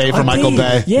 yeah, Bay for I Michael did.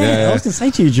 Bay. Yeah, I was going to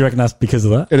say to you, do you reckon that's because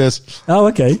of that? It is. Oh,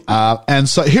 okay. And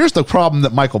so here's the problem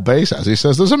that Michael Bay says. He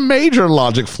says there's a major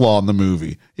logic flaw in the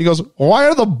movie. He goes, why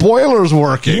are the boilers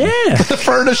working? Yeah. The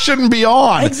furnace shouldn't be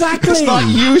on. Exactly. It's not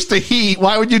used to heat.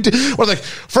 Why would you do? We're like,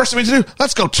 first thing we need to do,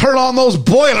 let's go turn on those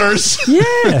boilers.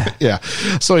 Yeah. Yeah.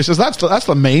 So he says that's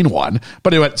the main one.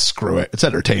 But he went, screw it. It's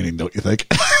entertaining, don't you think?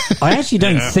 I actually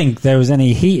don't think there was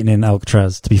any heating in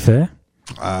Alcatraz, to be fair.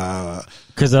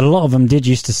 Because a lot of them did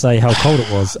used to say how cold it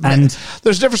was. And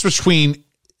there's a difference between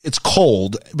it's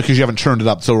cold because you haven't turned it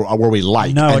up to where we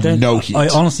like no, and I don't. no heat. I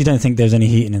honestly don't think there's any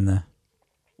heating in there.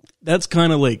 That's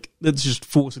kind of like, that's just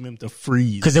forcing him to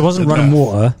freeze. Because there wasn't running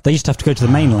water. They used to have to go to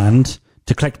the mainland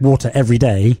to collect water every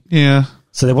day. Yeah.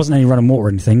 So there wasn't any running water or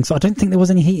anything. So I don't think there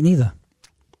was any heating either.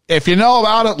 If you know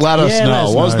about it, let us know. Let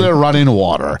us Was know. there running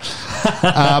water?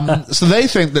 So they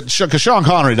think that, because Sean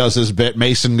Connery does his bit,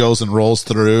 Mason goes and rolls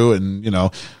through and,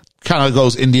 kind of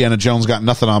goes Indiana Jones got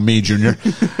nothing on me, Junior.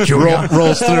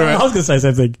 Rolls through I it. was going to say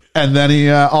something. And then he,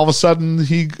 all of a sudden,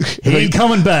 he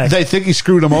coming back. They think he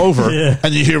screwed him over. Yeah.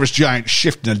 And you hear this giant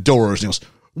shifting of doors and he goes,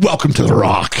 welcome to the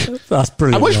Rock. That's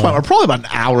brilliant. I wish we're probably about an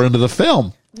hour into the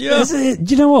film. Yeah. Do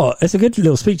you know what? It's a good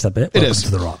little speech, that bit. It Welcome is.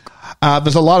 to the Rock.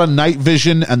 There's a lot of night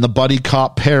vision and the buddy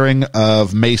cop pairing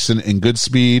of Mason and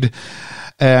Goodspeed.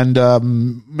 And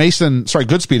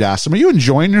Goodspeed asks him, are you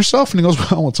enjoying yourself? And he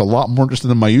goes, well, it's a lot more interesting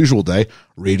than my usual day.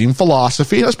 Reading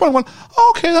philosophy. And that's probably one,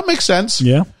 okay, that makes sense.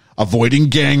 Yeah. Avoiding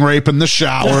gang rape in the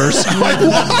showers. I'm like,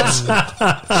 what?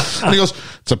 And he goes,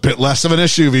 it's a bit less of an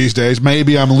issue these days.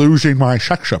 Maybe I'm losing my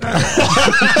sex appeal.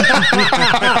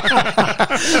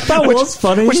 That was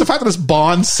funny. Which the fact that it's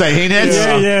Bond saying it.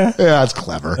 Yeah. Yeah, it's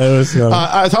clever. It was funny.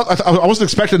 I wasn't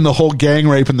expecting the whole gang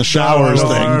rape in the showers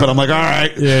thing, but I'm like, all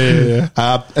right. Yeah.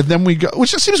 And then we go,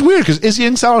 which just seems weird because is he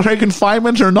in solitary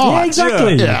confinement or not? Yeah,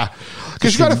 exactly. Yeah.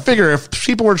 Because you got to figure if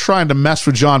people were trying to mess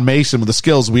with John Mason with the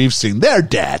skills we've seen, they're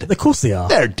dead. Of course they are.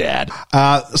 They're dead.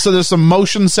 So there's some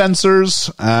motion sensors,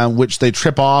 which they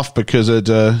trip off because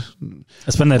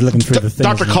That's when they're looking through the thing.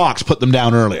 Dr. Cox put them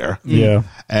down earlier. Yeah.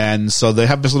 And so they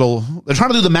have this they're trying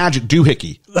to do the magic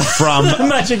doohickey from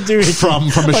Magic doohickey. from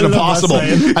Mission I love Impossible.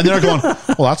 that saying. And they're going,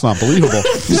 well, that's not believable.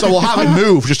 So we'll have him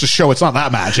move just to show it's not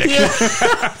that magic.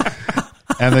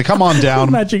 And they come on down.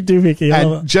 Magic doohickey. I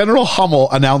love And it. General Hummel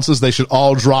announces they should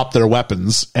all drop their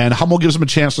weapons, and Hummel gives them a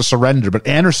chance to surrender, but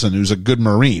Anderson, who's a good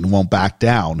Marine, won't back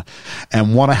down.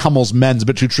 And one of Hummel's men's a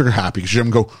bit too trigger happy because you hear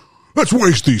him go, let's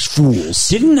waste these fools.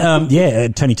 Didn't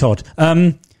Tony Todd.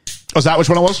 Was that which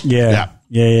one it was? Yeah.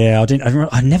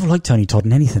 I never liked Tony Todd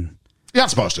in anything. You're not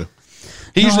supposed to.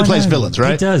 He usually plays villains,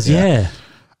 right? He does, yeah.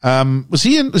 Was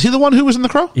he the one who was in The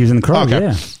Crow? He was in The Crow, Okay.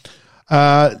 yeah.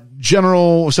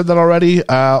 General said that already.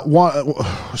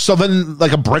 So then,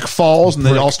 like, a brick falls and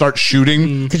they all start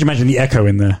shooting. Could you imagine the echo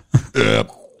in there?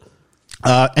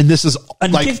 And this is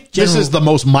And like give this General- is the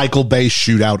most Michael Bay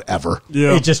shootout ever.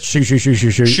 Yeah. It just shoot.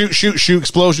 Shoot,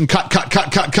 explosion, cut.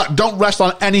 Don't rest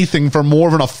on anything for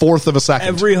more than a fourth of a second.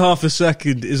 Every half a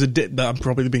second is I'm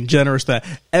probably being generous there.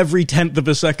 Every tenth of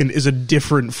a second is a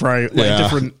different frame,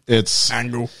 different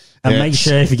angle. And make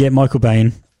sure if you get Michael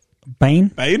Bain. Bane?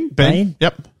 Bane?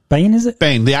 Yep. Bane, is it?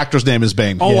 Bane. The actor's name is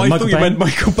Bane. Oh, Yeah, I Michael thought you Bain. meant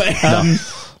Michael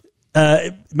Bay.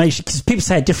 Make sure, because people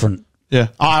say it different. Yeah.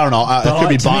 I don't know. It could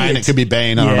be Bane. It could be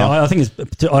Bane. I don't know. I think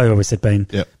it's. I always said Bane.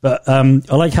 Yeah. But I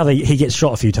like how he gets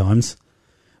shot a few times,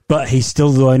 but he's still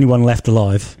the only one left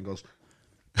alive. He goes,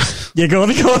 Yeah, go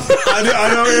on. I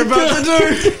know what you're about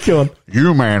to do. Go on.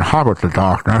 You may inhabit the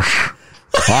darkness.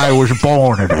 I was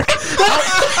born in it.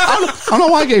 I don't know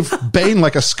why I gave Bane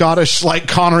like a Scottish, like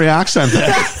Connery accent there.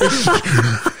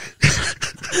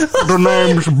 The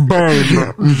name's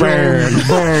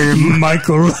Bane.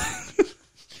 Michael.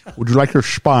 Would you like your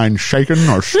spine shaken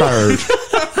or stirred?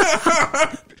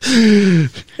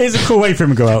 It's a cool way for him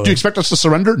to go out. Do you expect us to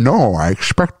surrender? No, I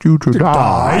expect you to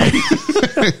die.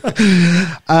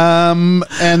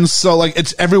 And so, like,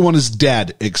 everyone is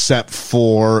dead except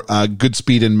for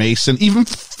Goodspeed and Mason. Even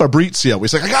Fabrizio,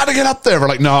 he's like, I gotta get up there. We're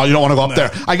like, no, you don't want to go up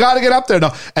there. I gotta get up there.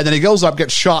 No. And then he goes up,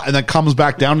 gets shot, and then comes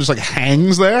back down, and just like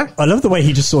hangs there. I love the way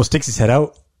he just sort of sticks his head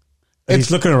out. And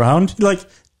he's looking around. You're like,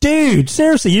 dude,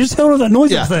 seriously, you just held all that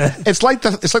noise up there. It's like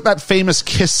that famous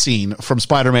kiss scene from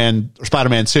Spider-Man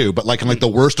 2, but like in like the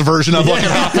worst version of what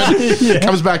happened.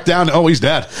 Comes back down. Oh, he's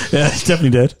dead. Yeah, he's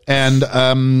definitely dead. And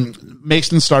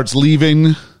Mason starts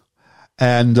leaving,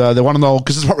 and they want to know,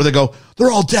 because this is the part where they go,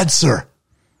 they're all dead, sir.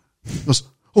 He goes,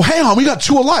 oh, hang on, we got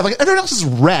two alive. Like, everyone else is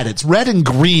red. It's red and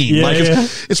green. Yeah, like,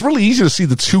 it's really easy to see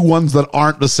the two ones that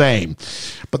aren't the same.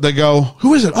 But they go,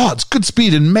 who is it? Oh, it's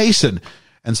Goodspeed and Mason.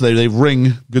 And so they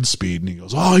ring Goodspeed, and he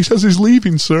goes, oh, he says he's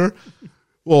leaving, sir.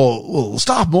 Well,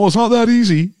 stop him. Well, it's not that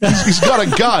easy. He's got a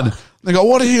gun. They go,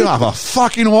 what do you have, a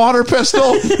fucking water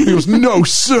pistol? He goes, no,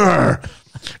 sir.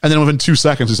 And then within 2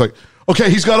 seconds, he's like,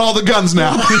 okay, he's got all the guns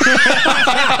now.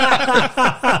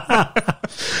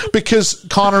 Because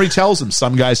Connery tells him,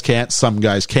 some guys can't, some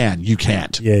guys can. You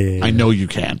can't. Yeah. I know you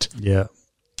can't. Yeah.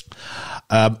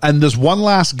 And there's one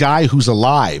last guy who's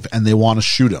alive, and they want to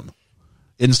shoot him.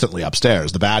 Instantly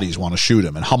upstairs, the baddies want to shoot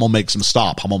him, and Hummel makes him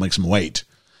stop. Hummel makes him wait,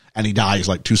 and he dies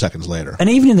like 2 seconds later.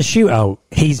 And even in the shootout,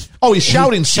 he's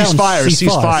shouting,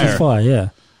 ceasefire. Yeah,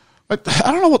 But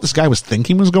I don't know what this guy was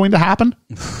thinking was going to happen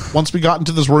once we got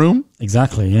into this room.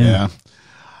 exactly. Yeah.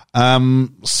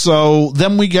 So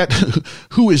then we get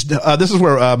who is this is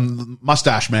where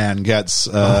Mustache Man gets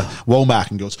Womack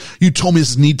and goes, you told me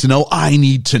this is need to know, I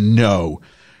need to know.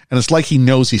 And it's like he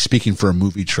knows he's speaking for a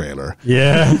movie trailer.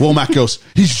 Yeah. Womack goes,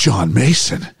 he's John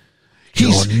Mason.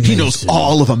 He knows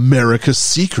all of America's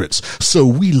secrets, so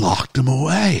we locked him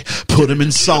away, put him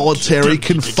in solitary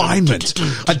confinement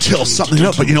until something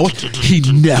up. But you know what? He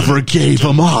never gave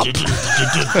him up. Do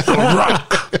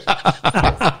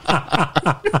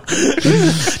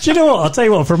you know what? I'll tell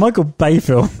you what. For a Michael Bay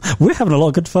film, we're having a lot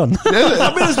of good fun.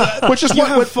 Which is You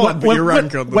have fun, but you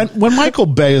rank on them. when Michael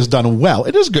Bay is done well,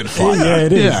 it is good fun. Yeah,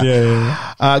 it is.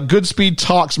 Yeah. Goodspeed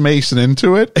talks Mason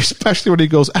into it, especially when he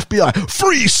goes, FBI,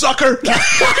 free, sucker!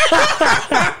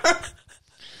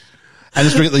 And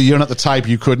it's really, you're not the type,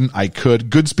 you couldn't, I could.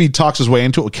 Goodspeed talks his way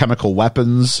into it with chemical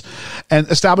weapons and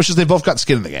establishes they've both got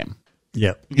skin in the game.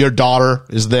 Yeah. Your daughter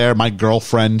is there. My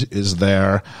girlfriend is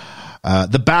there.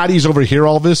 The baddies overhear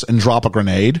all this and drop a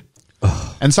grenade.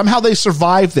 And somehow they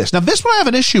survive this. Now, this one I have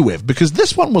an issue with because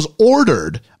this one was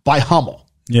ordered by Hummel.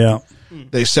 Yeah.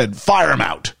 They said, fire him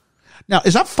out. Now,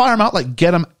 is that fire him out like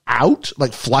get him out?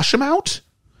 Like flush him out?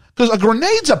 Because a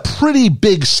grenade's a pretty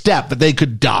big step that they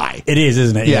could die. It is,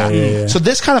 isn't it? Yeah. So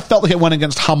this kind of felt like it went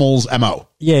against Hummel's MO.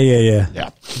 Yeah. Yeah.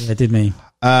 It did me.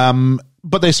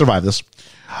 But they survived this.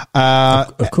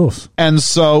 Of course. And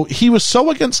so he was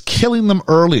so against killing them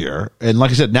earlier. And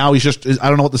like I said, now he's just, I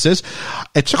don't know what this is.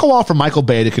 It took a while for Michael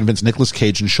Bay to convince Nicolas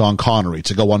Cage and Sean Connery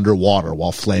to go underwater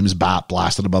while flames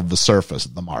blasted above the surface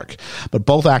at the mark. But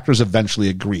both actors eventually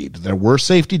agreed. There were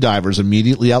safety divers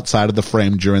immediately outside of the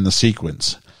frame during the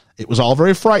sequence. It was all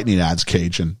very frightening, adds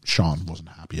Cage, and Sean wasn't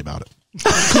happy about it.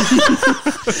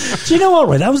 Do you know what,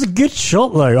 Ray? That was a good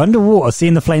shot, though. Underwater,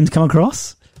 seeing the flames come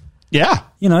across. Yeah.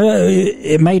 You know,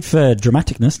 it made for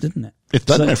dramaticness, didn't it? It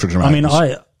does make for dramaticness. I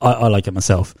mean, I like it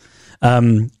myself.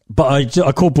 But I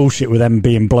call bullshit with them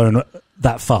being blown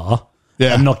that far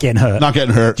and not getting hurt. Not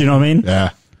getting hurt. Do you know what I mean?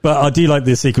 Yeah. But I do like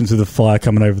the sequence of the fire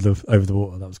coming over the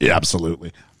water. That was cool. Yeah,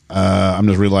 absolutely. I'm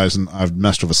just realizing I've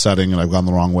messed with a setting and I've gone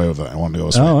the wrong way with it. I want to go.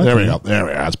 Oh, There we okay. go. There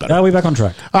we are. That's better. Are we back on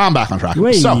track? I'm back on track.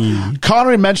 Whee. So,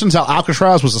 Connery mentions how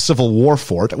Alcatraz was a Civil War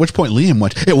fort, at which point Liam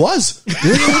went, it was.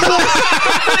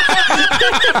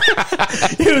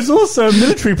 It was also a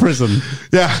military prison.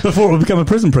 Yeah. Before it would become a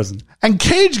prison. And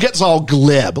Cage gets all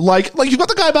glib. Like you've got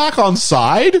the guy back on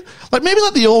side. Like, maybe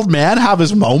let the old man have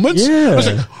his moments. Yeah. I was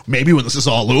like, maybe when this is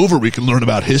all over, we can learn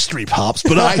about history, Pops.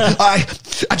 But I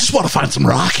just want to find some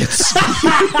rockets.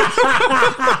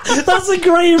 That's a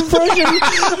great impression.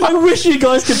 I wish you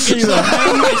guys could see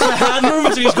that. It's a hand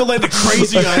movement, and he's got like the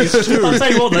crazy eyes too. I'll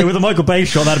tell you what, though, with a Michael Bay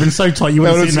shot, that'd have been so tight you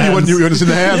wouldn't see the hands. You wouldn't see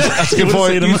the hands. That's a good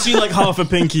point. You see like half a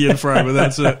pinky in frame, but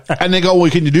that's it. And they go, well,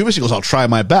 can you do this? He goes, I'll try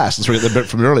my best. And so we get the bit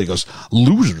from earlier. He goes,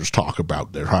 losers talk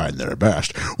about their trying their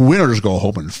best. Winners go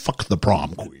home and fuck the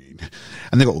prom queen.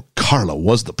 And they go, Carla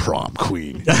was the prom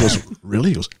queen. He goes, really?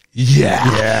 He goes,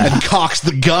 yeah. And cocks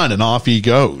the gun and off he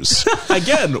goes.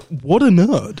 Again, what a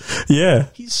nerd. Yeah.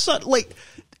 He's such, like,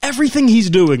 everything he's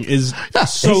doing is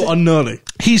so unnerdy.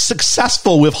 He's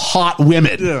successful with hot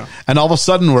women. Yeah. And all of a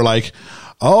sudden we're like,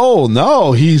 oh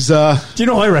no, he's, Do you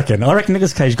know what I reckon? I reckon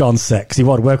Nicolas Cage got on set because he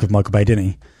wanted to work with Michael Bay, didn't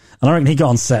he? And I reckon he got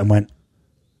on set and went,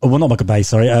 oh, well, not Michael Bay,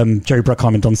 sorry, Jerry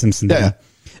Bruckheimer and Don Simpson. Yeah.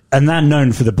 And they're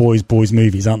known for the boys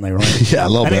movies, aren't they, right? Yeah, a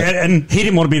little bit. And he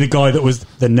didn't want to be the guy that was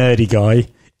the nerdy guy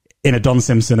in a Don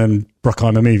Simpson and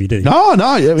Bruckheimer movie, did he? No.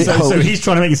 Yeah, So he's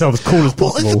trying to make himself as cool as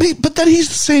possible. But then he's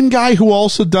the same guy who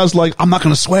also does like, I'm not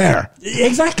going to swear.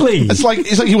 Exactly. It's like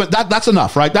he went, that's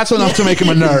enough, right? That's enough to make him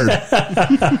a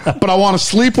nerd. But I want to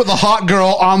sleep with a hot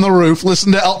girl on the roof,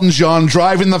 listen to Elton John,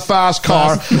 driving the fast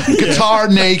car, guitar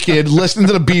naked, listening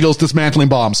to the Beatles dismantling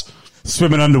bombs.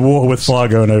 Swimming underwater with fire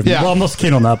going over. Yeah. Well, I'm not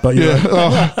keen on that, but yeah.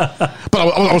 But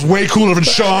I was way cooler than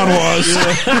Sean was.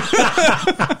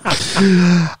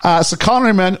 So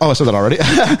Connery, I said that already.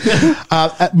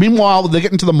 Meanwhile, they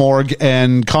get into the morgue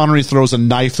and Connery throws a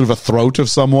knife through the throat of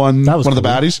someone, That was one of the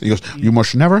cool. baddies. He goes, you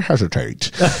must never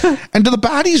hesitate. And do the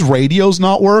baddies' radios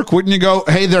not work? Wouldn't you go,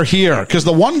 hey, they're here? Because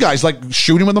the one guy's like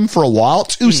shooting with them for a while.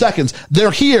 2 seconds. They're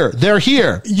here. They're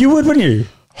here. You would, wouldn't you?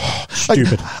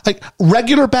 Stupid. Like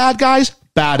regular bad guys,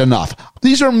 bad enough.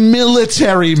 These are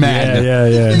military men. Yeah.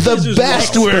 The These are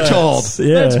best, we're told.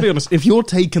 Yeah. Let's be honest, if you're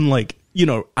taking, like, you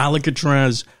know,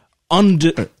 Alcatraz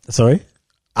under... Sorry?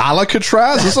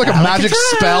 Alcatraz? Is this like a magic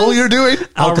spell you're doing?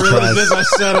 I realized as I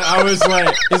said it, I was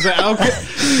like, is it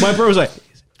Alcatraz? My bro was like,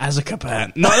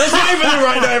 Azkaban. No, that's not even the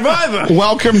right name either.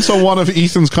 Welcome to one of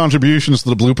Ethan's contributions to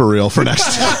the blooper reel for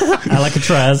next.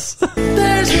 Alcatraz.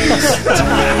 There's this time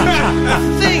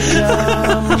I think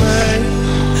I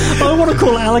may. I want to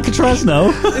call it Alcatraz now.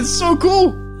 It's so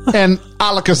cool. And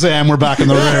Alakazam, we're back in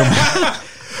the room.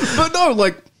 But no,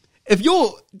 like, if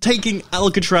you're taking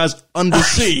Alcatraz under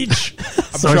siege...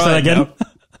 Sorry, say that again.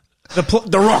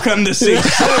 The Rock under siege.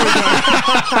 There we go.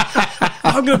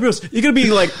 I'm going to be honest. You're going to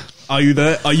be like... Are you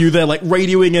there? Are you there? Like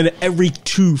radioing in every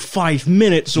 5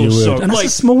 minutes or so. And Like,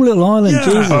 it's a small little island, Yeah.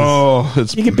 Jesus. Oh,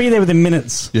 it's You could be there within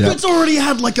minutes. yeah. it's already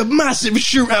had like a massive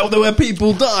shootout there where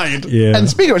people died. Yeah. And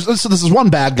speaking of, so this is one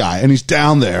bad guy, and he's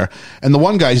down there, and the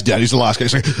one guy's dead. He's the last guy.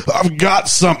 He's like, I've got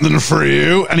something for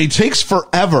you. And he takes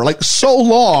forever, like so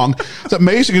long, that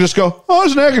Mason can just go, oh,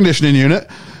 there's an air conditioning unit.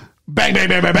 Bang, bang,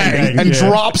 bang, bang, bang, and yeah.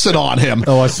 drops it on him.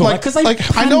 Oh, I saw that, 'cause they I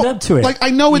panned know, up to it. Like, I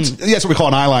know it's, that's what we call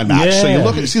an eyeline match. So you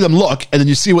Yeah. see them look, and then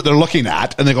you see what they're looking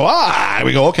at, and they go, and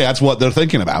we go, okay, that's what they're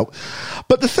thinking about.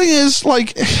 But the thing is,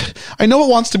 like, I know it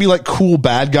wants to be like cool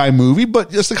bad guy movie,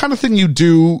 but it's the kind of thing you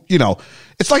do, you know,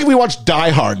 it's like if we watched Die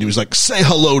Hard and he was like, say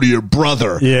hello to your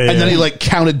brother. Yeah, and then yeah. he like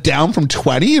counted down from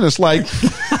 20 and it's like,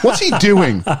 what's he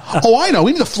doing? Oh, I know.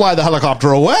 We need to fly the helicopter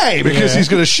away because he's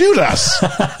going to shoot us.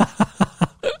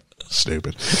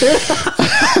 Stupid.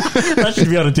 That should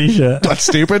be on a t-shirt. That's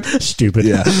stupid. Stupid.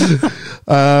 Yeah.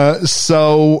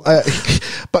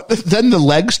 But then the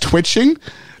legs twitching. And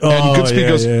Oh, Goodspeed yeah,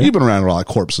 goes, yeah. you've been around a lot of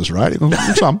corpses, right? He goes,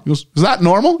 some. He goes, is that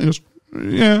normal? He goes,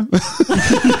 yeah.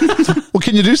 Well,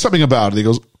 can you do something about it? He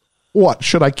goes, what?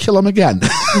 Should I kill him again?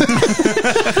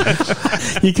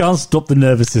 You can't stop the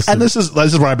nervous system. And this is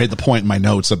where I made the point in my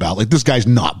notes about, like, this guy's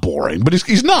not boring, but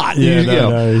he's not. Yeah, You know.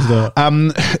 no, he's not.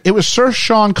 It was Sir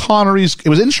Sean Connery's,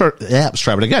 let's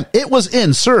try it again. It was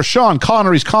in Sir Sean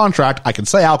Connery's contract, I can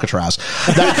say Alcatraz,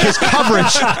 that his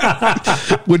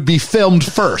coverage would be filmed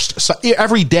first. So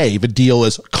every day, the deal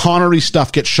is Connery's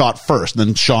stuff gets shot first, and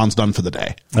then Sean's done for the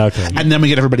day. Okay. And then we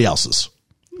get everybody else's.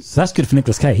 So that's good for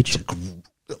Nicolas Cage.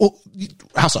 Well,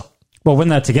 how so? Well, when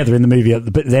they're together in the movie at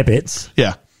their bits,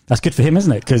 Yeah. That's good for him, isn't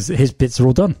it? Because his bits are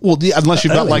all done. Well, unless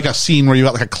you've got like a scene where you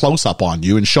got like a close up on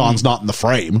you and Sean's not in the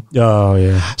frame. Oh,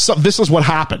 yeah. So this is what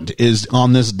happened is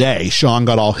on this day, Sean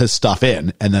got all his stuff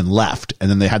in and then left.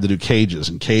 And then they had to do Cage's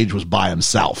and Cage was by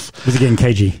himself. Was he getting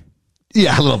cagey?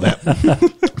 Yeah, a little bit.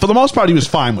 For the most part, he was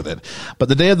fine with it. But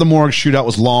the day of the morgue shootout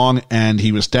was long and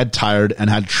he was dead tired and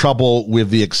had trouble with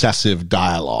the excessive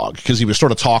dialogue because he was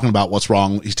sort of talking about what's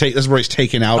wrong. This is where he's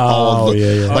taking out all of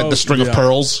the, like the string of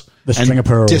pearls. The string of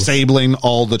pearls. Disabling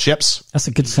all the chips. That's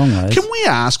a good song, guys. Can we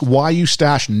ask why you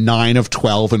stash 9 of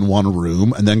 12 in one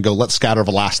room and then go, let's scatter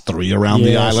the last 3 around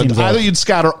the island? Either you'd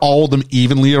scatter all of them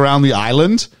evenly around the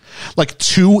island, like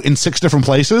 2 in 6 different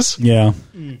places. Yeah.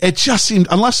 It just seemed,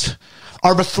 unless,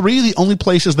 are the 3 the only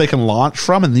places they can launch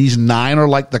from and these 9 are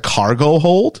like the cargo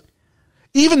hold?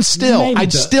 Even still,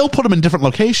 I'd still put them in different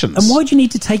locations. And why do you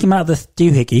need to take him out of the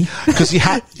doohickey? Because he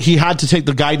had to take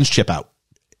the guidance chip out.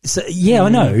 So, yeah, I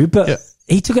know, but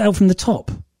he took it out from the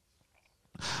top.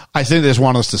 I think they just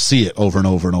want us to see it over and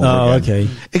over and over again. Oh, okay.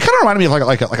 It kind of reminded me of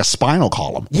like a spinal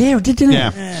column. Yeah, it did, didn't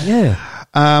it? Yeah.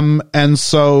 Yeah. And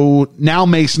so now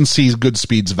Mason sees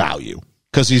Goodspeed's value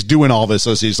because he's doing all this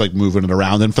as he's like moving it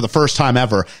around. And for the first time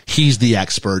ever, he's the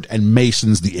expert and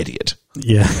Mason's the idiot.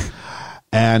 Yeah.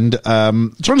 And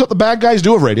it turns out the bad guys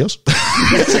do have radios.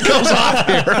 It goes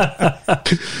off here.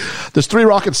 There's 3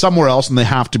 rockets somewhere else, and they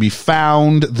have to be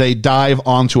found. They dive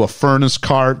onto a furnace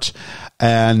cart,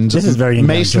 and this is very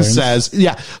Mason Jones. says,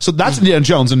 "Yeah." So that's Indiana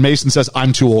Jones, and Mason says,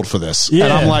 "I'm too old for this." Yeah.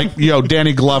 And I'm like, "Yo,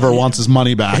 Danny Glover wants his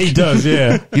money back." He does,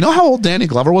 yeah. You know how old Danny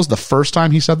Glover was the first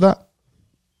time he said that?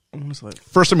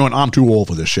 First time he went, "I'm too old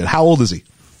for this shit." How old is he?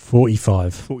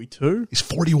 45. 42? He's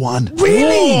 41.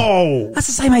 Really? Whoa! That's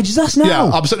the same age as us now. Yeah,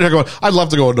 I'm sitting here going, I'd love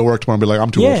to go into work tomorrow and be like, I'm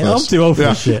too old for this. I'm too old for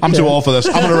this shit. I'm too Yeah. old for this.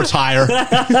 I'm going to retire.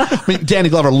 I mean, Danny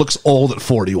Glover looks old at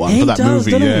 41 He for that does,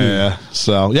 movie. doesn't he? Yeah.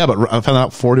 So, yeah, but I found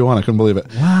out 41. I couldn't believe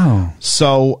it. Wow.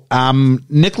 So,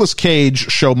 Nicolas Cage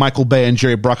showed Michael Bay and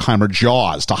Jerry Bruckheimer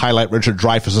Jaws to highlight Richard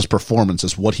Dreyfuss's performance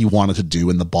as what he wanted to do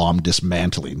in the bomb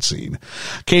dismantling scene.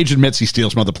 Cage admits he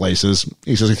steals from other places.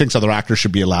 He says he thinks other actors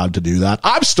should be allowed to do that.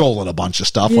 I've stolen a bunch of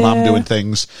stuff when I'm doing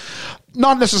things,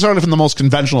 not necessarily from the most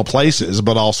conventional places,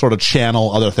 but I'll sort of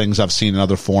channel other things I've seen in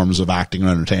other forms of acting and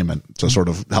entertainment to sort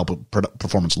of help a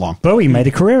performance along. Bowie made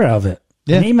a career out of it.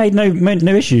 Yeah. And he made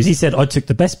no issues. He said, I took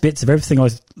the best bits of everything I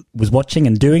was watching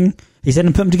and doing, he said,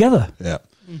 and put them together. Yeah.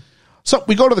 So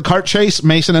we go to the cart chase.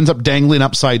 Mason ends up dangling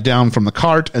upside down from the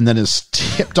cart and then is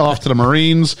tipped off to the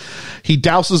Marines. He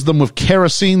douses them with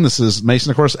kerosene. This is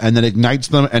Mason, of course, and then ignites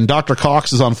them. And Dr.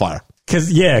 Cox is on fire.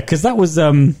 Because that was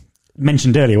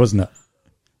mentioned earlier, wasn't it?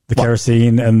 The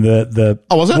kerosene and the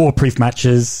was it? war-proof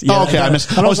matches. Yeah, Oh, okay. I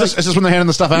missed. and Is this when they're handing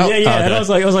the stuff out? Yeah, yeah. Oh, okay. And I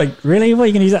was like, really? What are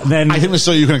you going to use that? And then I think this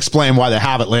so you can explain why they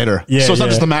have it later. Yeah, So it's not yeah.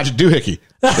 just the magic doohickey.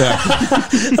 Yeah.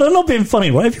 and I'm not being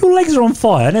funny. Right? If your legs are on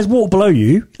fire and there's water below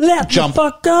you, let Jump. the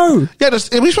fuck go. Yeah,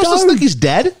 are we supposed to think he's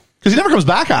dead? Because he never comes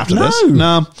back after this.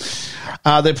 No.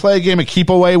 They play a game of keep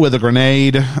away with a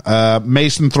grenade.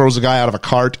 Mason throws a guy out of a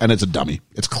cart, and it's a dummy.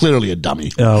 It's clearly a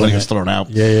dummy when he gets thrown out.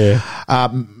 Yeah.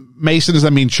 Mason is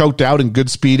then being choked out, and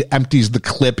Goodspeed empties the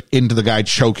clip into the guy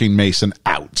choking Mason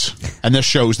out. And this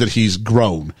shows that he's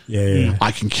grown. Yeah.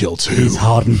 I can kill too. He's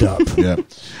hardened up. Yeah.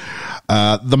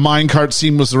 The minecart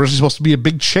scene was originally supposed to be a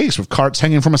big chase with carts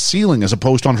hanging from a ceiling as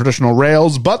opposed to on traditional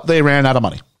rails, but they ran out of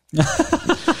money.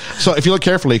 So if you look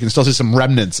carefully, you can still see some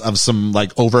remnants of some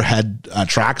like overhead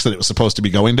tracks that it was supposed to be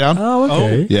going down. Oh,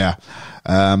 okay. Yeah.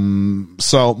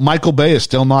 So Michael Bay is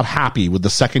still not happy with the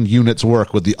second unit's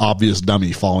work with the obvious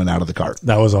dummy falling out of the cart.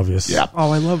 That was obvious. Yeah.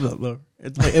 Oh, I love that though.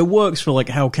 It works for like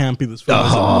how campy this film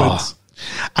is.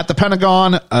 At the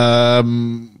Pentagon,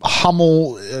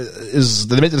 Hummel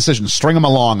they made the decision to string him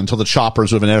along until the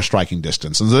choppers within airstriking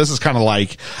distance. And so this is kind of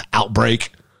like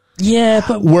Outbreak. Yeah,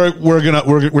 but We're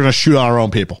gonna shoot our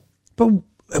own people. But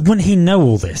wouldn't he know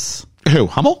all this? Who,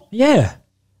 Hummel? Yeah.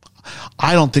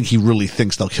 I don't think he really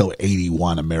thinks they'll kill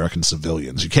 81 American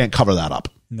civilians. You can't cover that up.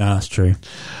 No, that's true.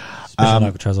 Especially on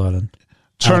Alcatraz Island.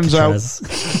 Turns Alcatraz.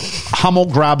 out Hummel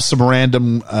grabs some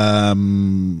random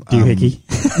doohickey.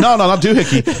 No, not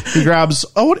doohickey. He grabs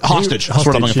hostage. That's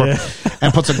what I'm looking for.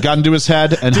 And puts a gun to his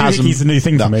head and has him. Doohickey's a new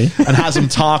thing for me. And has him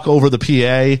talk over the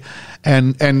PA.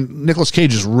 And Nicolas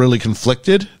Cage is really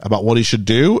conflicted about what he should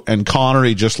do. And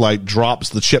Connery just like drops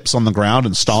the chips on the ground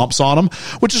and stomps on him,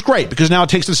 which is great because now it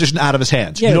takes the decision out of his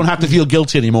hands. Yeah. You don't have to feel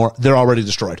guilty anymore. They're already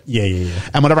destroyed. Yeah.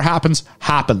 And whatever happens,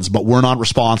 but we're not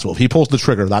responsible. If he pulls the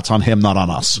trigger, that's on him, not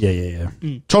on us. Yeah.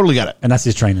 Totally get it. And that's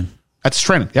his training. That's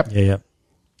training. Yep. Yeah.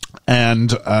 And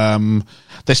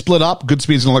they split up.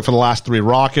 Goodspeed's going to look for the last 3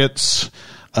 rockets.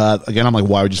 Again, I'm like,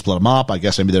 why would you split them up? I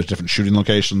guess maybe there's different shooting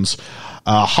locations.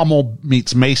 Hummel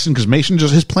meets Mason because Mason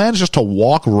his plan is just to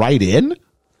walk right in.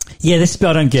 Yeah, this bit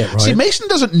I don't get, right? See, Mason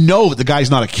doesn't know that the guy's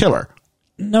not a killer.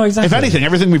 No, exactly. If anything,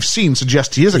 everything we've seen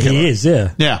suggests he is a killer. He is,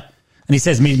 yeah. Yeah. And he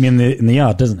says, meet me in the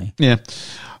yard, doesn't he? Yeah.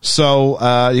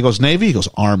 So he goes Navy, he goes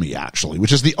Army, actually,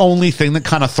 which is the only thing that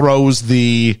kind of throws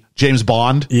the James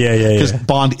Bond. Yeah. Because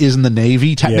Bond is in the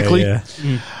Navy, technically.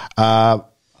 Yeah.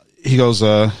 He goes,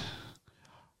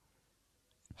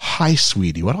 hi,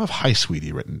 sweetie. Why do I have hi,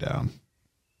 sweetie written down?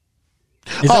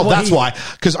 That's why.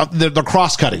 Because they're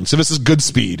cross-cutting. So this is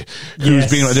Goodspeed. Who's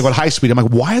being, they go high speed. I'm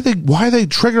like, why are they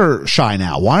trigger shy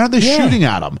now? Why aren't they shooting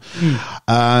at him?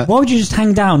 Why would you just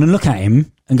hang down and look at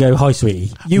him and go, hi,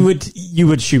 sweetie? You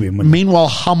would shoot him. Meanwhile,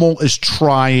 Hummel is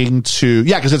trying to,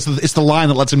 because it's the line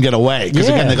that lets him get away. Because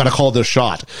again, they got to call their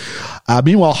shot.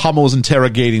 Meanwhile, Hummel is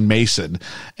interrogating Mason,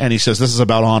 and he says, this is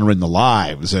about honoring the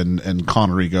lives. And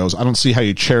Connery goes, I don't see how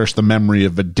you cherish the memory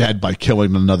of the dead by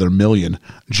killing another million.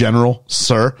 General,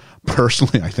 sir,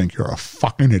 personally, I think you're a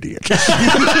fucking idiot.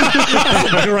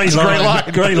 Great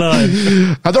line.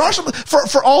 There are some,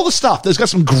 for all the stuff, there's got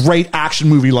some great action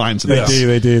movie lines in this.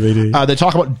 They do. They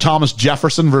talk about Thomas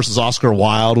Jefferson versus Oscar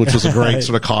Wilde, which was a great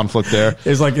sort of conflict there.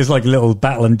 It's like a little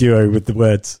battle and duo with the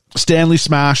words. Stanley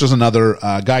smashes another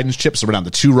guidance chip, so we're down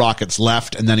to 2 rockets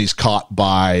left, and then he's caught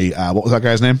by, what was that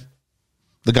guy's name?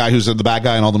 The guy who's the bad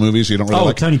guy in all the movies you don't really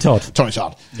like. Tony Todd. Tony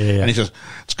Todd. Yeah. And he says,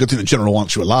 it's a good thing the general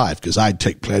wants you alive, because I'd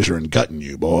take pleasure in gutting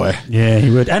you, boy. Yeah,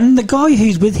 he would. And the guy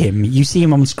who's with him, you see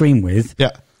him on screen with, Yeah.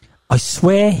 I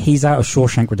swear he's out of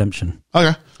Shawshank Redemption.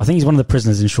 Okay. I think he's one of the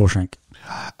prisoners in Shawshank.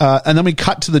 And then we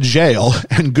cut to the jail,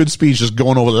 and Goodspeed's just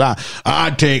going over the line. I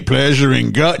take pleasure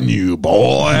in gutting you,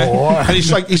 boy. And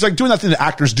he's like doing that thing that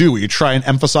actors do, where you try and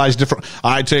emphasize different.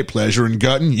 I take pleasure in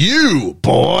gutting you,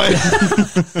 boy.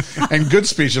 And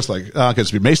Goodspeed's just like,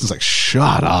 Goodspeed. Mason's like,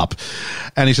 shut up.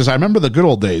 And he says, I remember the good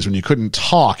old days when you couldn't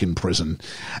talk in prison,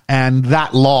 and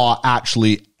that law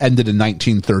actually ended in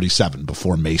 1937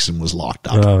 before Mason was locked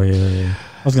up. Oh yeah.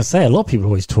 I was going to say, a lot of people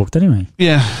always talked anyway.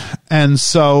 Yeah. And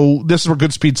so this is where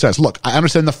Goodspeed says, look, I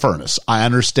understand the furnace. I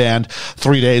understand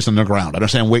 3 days underground. I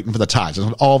understand waiting for the tides. I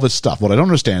understand all this stuff. What I don't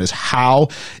understand is how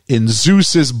in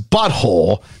Zeus's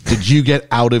butthole did you get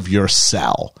out of your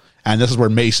cell? And this is where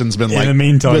Mason's been In the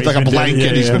meantime, with like a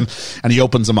blanket. And he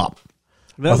opens them up.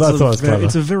 I thought it was clever.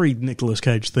 It's a very Nicolas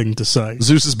Cage thing to say.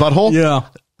 Zeus's butthole? Yeah.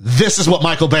 This is what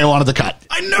Michael Bay wanted to cut.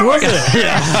 I know it.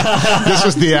 Yeah. This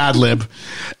was the ad lib.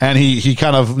 And he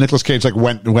kind of, Nicolas Cage like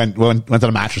went to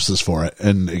the mattresses for it,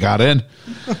 and he got in.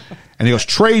 And he goes,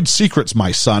 trade secrets,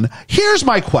 my son. Here's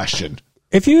my question.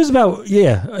 If he was are you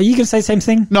going to say the same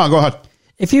thing? No, go ahead.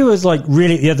 If he was like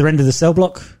really at the other end of the cell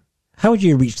block, how would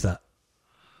you reach that?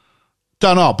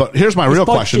 Don't know, but here's my real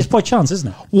question. It's by chance, isn't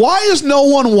it? Why is no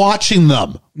one watching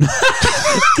them? Good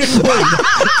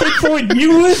point.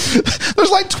 You would. There's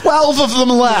like 12 of them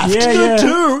left. Yeah.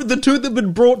 The two that have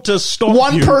been brought to stop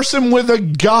One you. person with a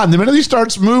gun. The minute he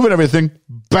starts moving everything,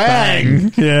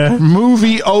 bang. Yeah.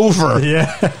 Movie over.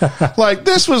 Yeah. Like,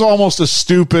 this was almost as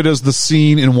stupid as the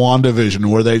scene in WandaVision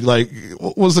where they, like,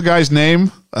 what was the guy's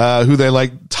name? Who they,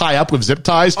 like, tie up with zip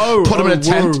ties, put him in a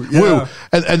tent, yeah.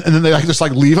 and then they, like, just,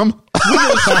 like, leave him.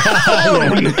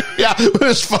 Yeah, with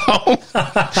his phone.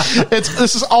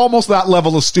 This is almost that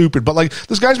level of stupid, but, like,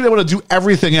 this guy's been able to do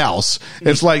everything else.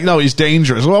 It's like, no, he's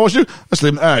dangerous. Well, what should you? Let's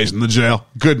leave him. He's in the jail.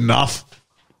 Good enough.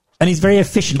 And he's very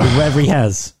efficient with whatever he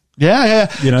has.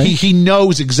 Yeah. You know? He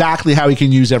knows exactly how he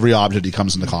can use every object he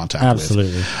comes into contact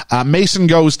Absolutely. with. Mason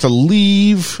goes to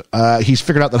leave. He's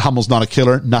figured out that Hummel's not a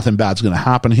killer. Nothing bad's going to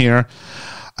happen here.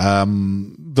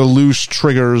 The loose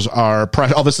triggers are...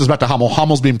 this is back to Hummel.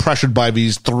 Hummel's being pressured by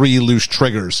these 3 loose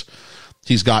triggers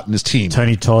he's got in his team.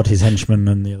 Tony Todd, his henchman,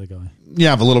 and the other guy.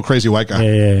 Yeah, the little crazy white guy.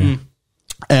 Yeah.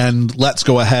 And let's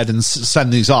go ahead and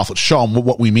send these off. Let's show them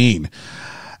what we mean.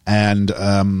 And...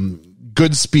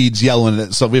 Goodspeed's yelling at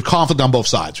it. So we have conflict on both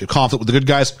sides. We have conflict with the good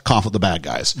guys, conflict with the bad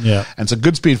guys. Yeah. And so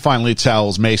Goodspeed finally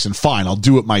tells Mason, fine, I'll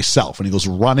do it myself. And he goes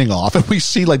running off. And we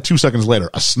see like 2 seconds later,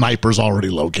 a sniper's already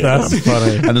located That's him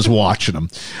funny. and is watching him.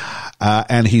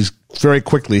 And he's very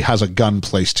quickly has a gun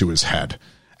placed to his head.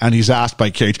 And he's asked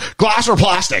by Cage, glass or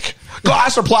plastic?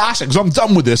 Glass or plastic? Because I'm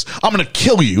done with this. I'm going to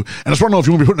kill you. And I just want to know if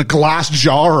you want to be put in a glass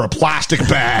jar or a plastic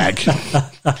bag.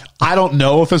 I don't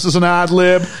know if this is an ad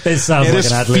lib. It sounds like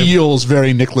an ad lib. Feels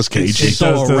very Nicolas Cage. It's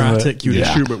so does, doesn't it? erratic you'd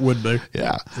Yeah. assume it would be.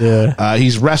 Yeah.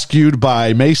 He's rescued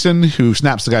by Mason, who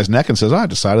snaps the guy's neck and says, I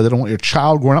decided I don't want your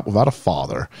child growing up without a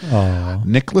father.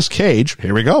 Nicolas Cage,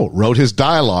 here we go, wrote his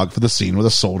dialogue for the scene where the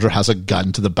soldier has a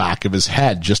gun to the back of his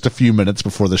head just a few minutes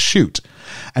before the shoot.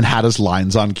 and had his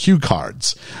lines on cue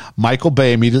cards. Michael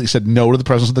Bay immediately said no to the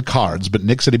presence of the cards, but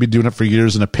Nick said he'd been doing it for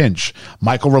years in a pinch.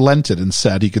 Michael relented and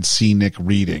said he could see Nick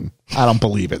reading. I don't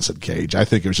believe it, said Cage. I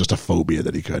think it was just a phobia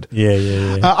that he could.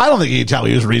 Yeah. I don't think he could tell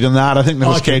he was reading that. I think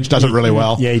Nicolas Cage does it really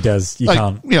well. Yeah, he does. You Like,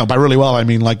 can't. you know, by really well, I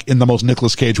mean like in the most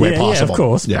Nicolas Cage way Yeah, possible. yeah, of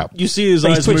course. Yeah. You see his But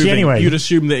he's eyes twitchy moving, anyway. you'd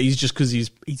assume that he's just because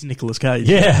he's Nicolas Cage.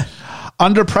 Yeah.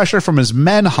 Under pressure from his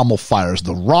men, Hummel fires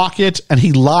the rocket and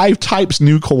he live types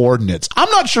new coordinates. I'm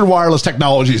not sure wireless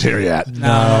technology is here yet.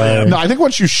 No, I think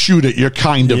once you shoot it, you're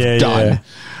kind of done.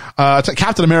 Yeah.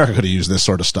 Captain America could have used this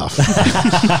sort of stuff.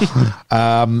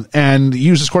 And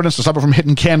uses coordinates to stop it from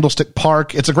hitting Candlestick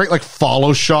Park. It's a great like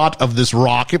follow shot of this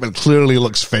rocket, but it clearly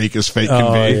looks fake as fake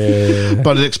can be. Yeah.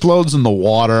 But it explodes in the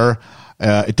water.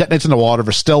 It detonates in the water.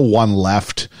 There's still one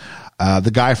left.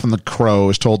 The guy from The Crow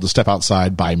is told to step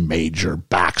outside by Major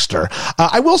Baxter.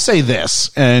 I will say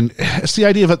this, and it's the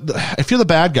idea of it. If you're the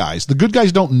bad guys, the good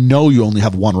guys don't know you only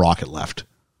have one rocket left.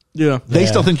 Yeah. They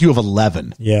still think you have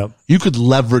 11. Yeah. You could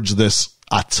leverage this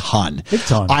a ton. Big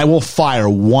time. I will fire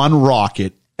one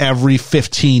rocket every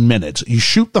 15 minutes. You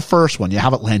shoot the first one, you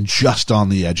have it land just on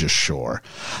the edge of shore.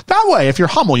 That way, if you're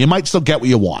Hummel, you might still get what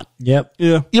you want. Yep.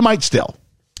 Yeah. You might still.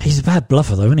 He's a bad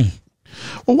bluffer, though, isn't he?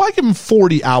 Well, why give him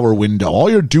 40-hour window? All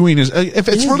you're doing is, if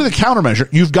it's really the countermeasure,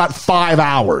 you've got 5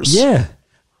 hours. Yeah.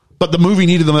 But the movie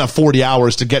needed them to have 40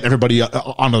 hours to get everybody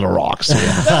onto the rocks.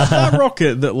 That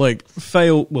rocket that like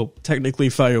failed, well, technically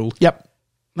failed. Yep.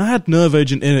 That had Nerve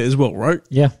Agent in it as well, right?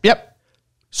 Yeah. Yep.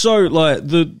 So like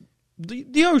the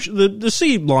ocean, the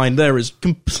sea line there is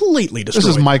completely destroyed.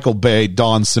 This is Michael Bay,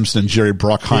 Don Simpson, and Jerry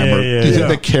Bruckheimer. Yeah, Do you think yeah.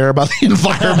 they care about the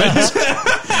environment?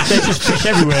 They just fish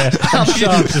everywhere. And sharks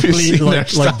just You've bleed, seen like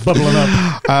their bubbling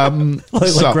up. like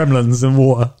so- gremlins in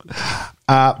water.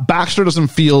 Baxter doesn't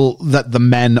feel that the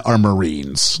men are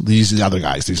Marines. These are the other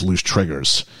guys, these loose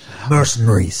triggers.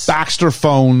 Mercenaries. Baxter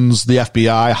phones the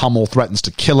FBI. Hummel threatens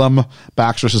to kill him.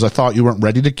 Baxter says, I thought you weren't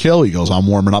ready to kill. He goes, I'm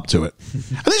warming up to it.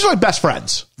 And these are like best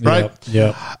friends, right?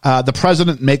 Yep. The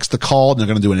president makes the call and they're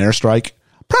going to do an airstrike.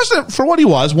 President, for what he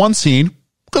was, one scene,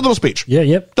 good little speech. Yeah,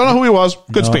 yep. Don't know who he was.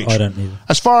 Good No, speech. I don't either.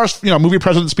 As far as, movie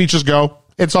president speeches go,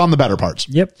 it's on the better parts.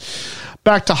 Yep.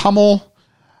 Back to Hummel.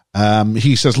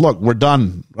 He says, look, we're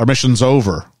done. Our mission's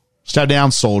over. Stand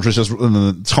down, soldiers. Says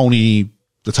Tony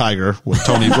the Tiger.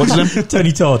 Tony, what's his name?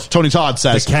 Tony Todd. Tony Todd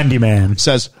says, The Candyman.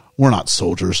 says, we're not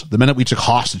soldiers. The minute we took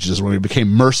hostages is when we became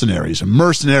mercenaries, and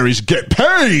mercenaries get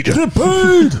paid. Get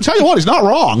paid. Tell you what, he's not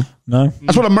wrong. No.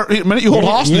 That's what the minute you hold Yeah,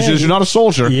 hostages, yeah. you're not a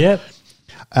soldier. Yep.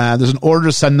 There's an order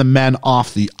to send the men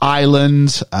off the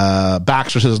island.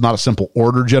 Baxter says it's not a simple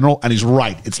order, General, and he's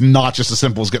right. It's not just as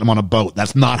simple as getting them on a boat.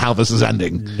 That's not how this is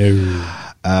ending. No.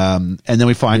 And then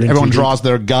we find everyone draws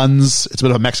their guns. It's a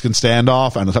bit of a Mexican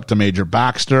standoff, and it's up to Major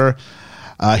Baxter.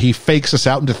 He fakes us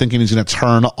out into thinking he's going to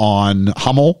turn on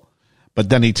Hummel, but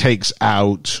then he takes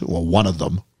out, one of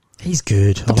them. He's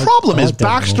good. The problem is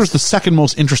Baxter's the second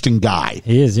most interesting guy,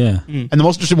 He is, yeah. and the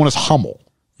most interesting one is Hummel.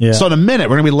 Yeah. So in a minute,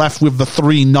 we're going to be left with the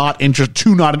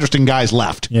two not interesting guys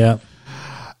left. Yeah.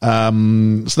 So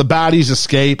the baddies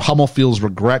escape. Hummel feels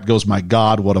regret, goes, my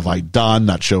God, what have I done?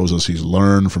 That shows us he's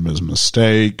learned from his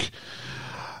mistake.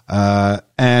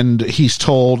 And he's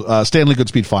told, Stanley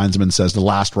Goodspeed finds him and says the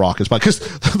last rock is by, because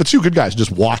the two good guys are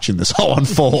just watching this all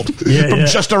unfold from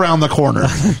just around the corner.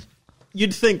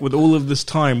 You'd think with all of this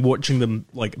time watching them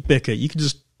like bicker, you could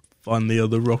just find the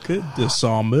other rocket,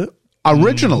 disarm it.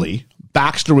 Originally,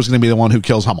 Baxter was going to be the one who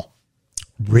kills Hummel.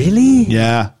 Really?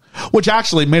 Yeah. Which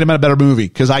actually made him a better movie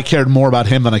because I cared more about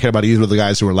him than I cared about either of the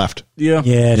guys who were left. Yeah.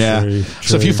 Yeah, Yeah. true.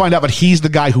 So if you find out that he's the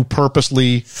guy who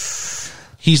purposely,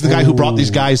 he's the guy who brought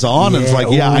these guys on, and it's like,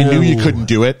 I knew you couldn't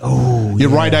do it. You're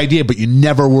right idea, but you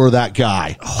never were that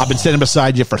guy. I've been standing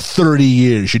beside you for 30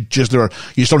 years. You just don't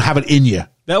have it in you.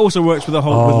 That also works with the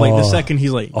whole, with like the second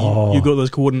he's like, you got those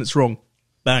coordinates wrong.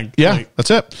 Bang. Yeah, Like, that's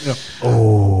it. Yeah.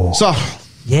 So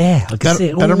Yeah, I can see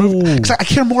it. better movie. Ooh. 'Cause I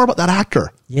care more about that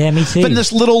actor Yeah, me too. than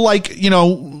this little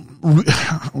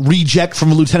reject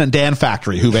from Lieutenant Dan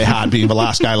Factory who they had being the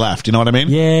last guy left. You know what I mean?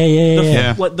 Yeah.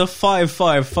 Yeah. Like the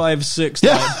 5'5", 5'6",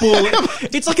 Yeah. like, bull.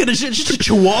 It's like it's just a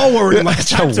chihuahua in like a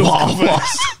Chihuahua.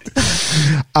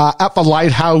 At the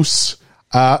lighthouse,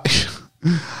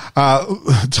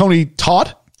 Tony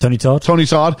Todd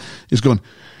is going,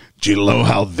 do you know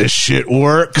how this shit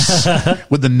works?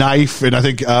 With the knife, and I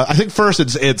think first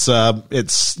it's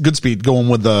Goodspeed going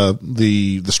with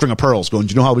the string of pearls, going,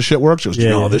 do you know how this shit works? He goes, do you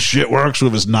know how this shit works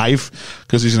with his knife?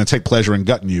 Because he's going to take pleasure in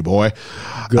gutting you, boy.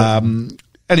 And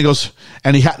he goes,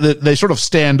 and they sort of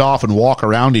stand off and walk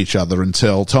around each other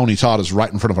until Tony Todd is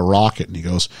right in front of a rocket, and he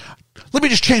goes, let me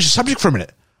just change the subject for a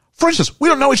minute. For instance, we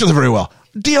don't know each other very well.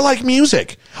 Do you like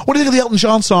music? What do you think of the Elton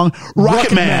John song,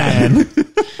 Rocket Man?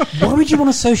 Why would you want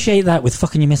to associate that with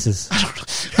fucking your missus?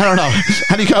 I don't know.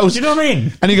 And he goes, You know what I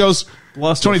mean? and he goes,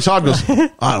 Tony Todd goes,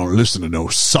 I don't listen to no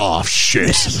soft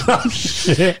shit.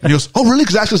 And he goes, oh, really?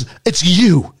 Because that's because it's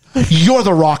you. You're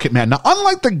the Rocket Man. Now,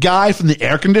 unlike the guy from the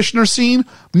air conditioner scene,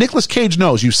 Nicolas Cage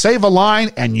knows you save a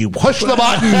line and you push the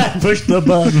button. Push the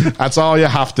button. That's all you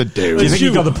have to do. Do you think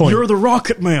you got the point? You're the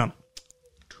Rocket Man.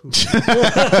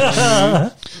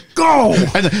 Go!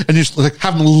 And you just like,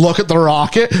 have him look at the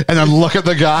rocket, and then look at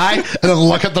the guy, and then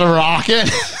look at the rocket.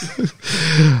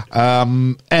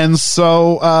 And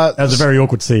so... that was a very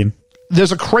awkward scene.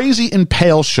 There's a crazy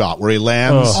impale shot where he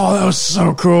lands. Oh, that was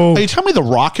so cool. Are you telling me the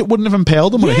rocket wouldn't have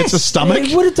impaled him when it hits his stomach?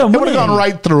 It would have done. It would have gone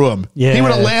right through him. Yeah. He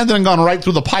would have landed and gone right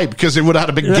through the pipe because it would have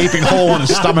had a big gaping hole in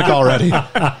his stomach already.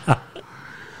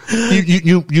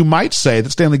 You might say that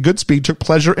Stanley Goodspeed took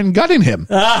pleasure in gutting him.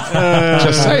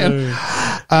 Just saying.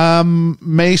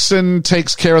 Mason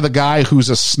takes care of the guy who's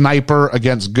a sniper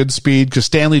against Goodspeed because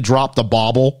Stanley dropped the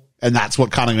bauble. And that's what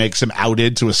kind of makes him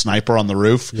outed to a sniper on the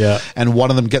roof. Yeah. And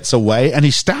one of them gets away, and he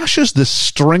stashes this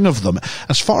string of them.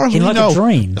 As far as we like know, a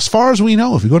drain. as far as we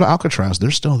know, if you go to Alcatraz,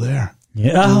 they're still there.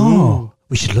 Yeah. Oh,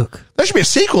 we should look. There should be a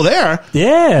sequel there.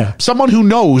 Yeah. Someone who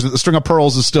knows that the string of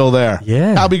pearls is still there.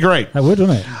 Yeah. That'd be great. That would,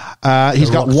 wouldn't it? He's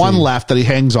got rock one scene. left that he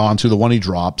hangs on to, the one he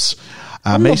drops.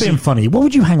 I'm not being funny. What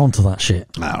would you hang on to that shit?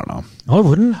 I don't know. I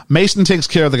wouldn't. Mason takes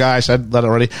care of the guy. I said that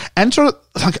already. Enter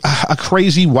like a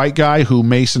crazy white guy who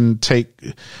Mason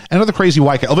another crazy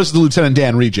white guy. Oh, this is the Lieutenant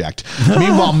Dan reject.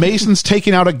 Meanwhile, Mason's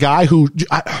taking out a guy who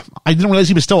I didn't realize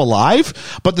he was still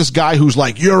alive, but this guy who's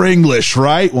like, you're English,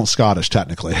 right? Well, Scottish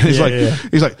technically. He's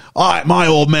he's like, my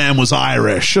old man was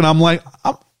Irish. And I'm like,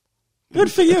 Good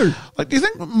for you. like, do you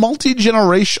think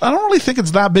multi-generation? I don't really think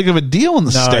it's that big of a deal in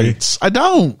the States. I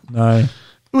don't. No. It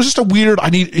was just a weird,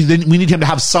 we need him to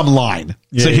have some line.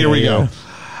 So here we go.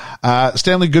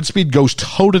 Stanley Goodspeed goes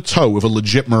toe to toe with a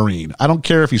legit Marine. I don't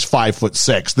care if he's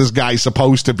 5'6". This guy's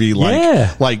supposed to be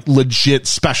like legit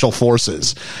special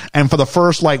forces. And for the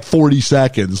first 40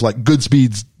 seconds,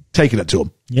 Goodspeed's taking it to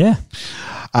him. Yeah.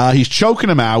 He's choking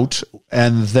him out,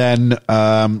 and then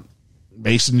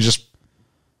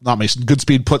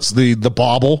Goodspeed puts the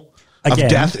bauble of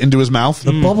death into his mouth.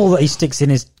 The bubble that he sticks in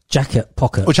his jacket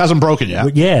pocket. Which hasn't broken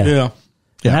yet. Yeah. Yeah.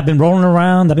 And I've been rolling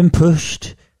around, I've been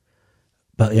pushed.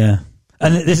 But yeah.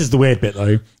 And this is the weird bit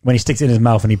though, when he sticks it in his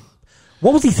mouth and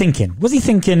what was he thinking? Was he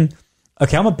thinking,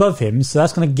 okay, I'm above him, so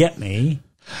that's going to get me?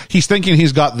 He's thinking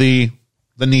he's got the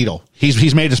needle.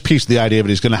 He's made his peace with the idea, but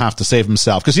he's going to have to save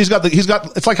himself because he's got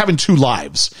it's like having two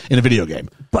lives in a video game.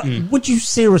 But would you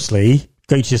seriously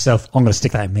go to yourself, I'm going to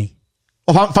stick that in me?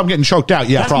 Well, if I'm getting choked out,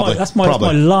 yeah, probably. That's my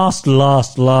last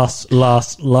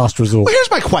resort. Well,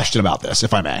 here's my question about this,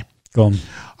 if I may. Go on.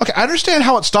 Okay, I understand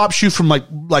how it stops you from like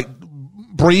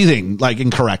breathing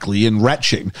incorrectly and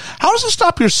retching. How does it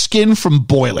stop your skin from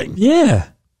boiling? Yeah.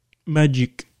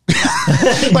 Magic.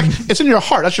 It's in your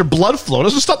heart. That's your blood flow. It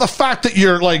doesn't stop the fact that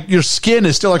your skin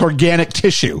is still organic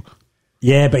tissue.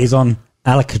 Yeah, but he's on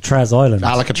Alcatraz Island.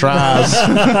 Alcatraz.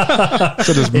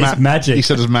 It's magic. He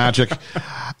said it's magic.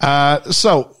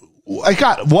 So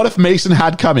what if Mason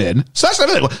had come in? So that's the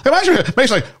thing. Imagine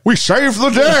Mason's like, we saved the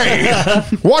day.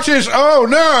 What is, oh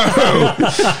no.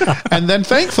 And then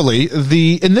thankfully,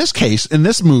 in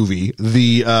this movie,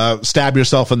 the stab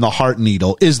yourself in the heart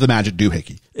needle is the magic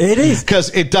doohickey. It is.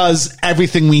 Because it does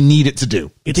everything we need it to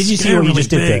do. Did you see what you just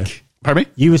did there? Pardon me?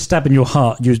 You were stabbing your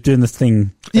heart. You was doing this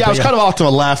thing. Yeah, I was kind of off to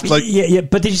the left. Yeah.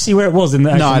 But did you see where it was in the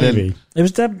actual No, I movie? didn't. It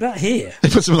was about here. They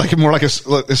put something more like a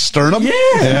sternum.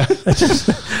 Yeah.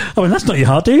 That's not your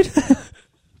heart, dude.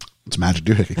 It's magic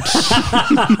doohickey.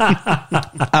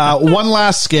 One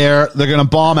last scare. They're going to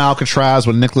bomb Alcatraz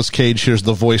when Nicolas Cage hears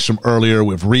the voice from earlier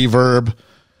with reverb.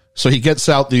 So he gets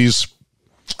out these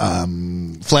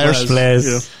flares.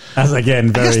 Yeah. As again,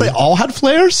 I guess they all had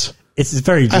flares. It's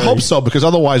very. I hope so, because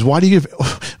otherwise, why do you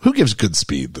who gives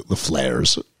Goodspeed the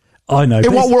flares? I know.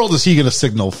 In what world is he going to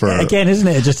signal for? Again, isn't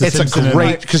it just it's a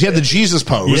great, because he had the Jesus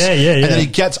pose. Yeah. And then he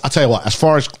gets, I'll tell you what, as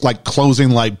far as closing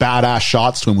badass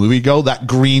shots to a movie go, that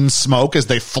green smoke as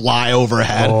they fly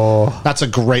overhead. Oh. That's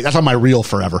on my reel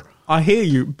forever. I hear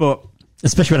you, but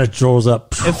especially when it draws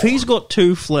up. If he's got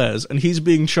two flares and he's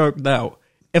being choked out,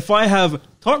 if I have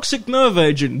toxic nerve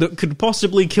agent that could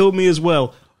possibly kill me as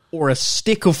well, or a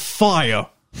stick of fire,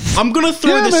 I'm going to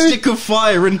throw stick of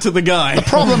fire into the guy. The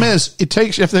problem is, it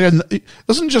takes, it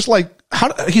doesn't just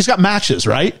he's got matches,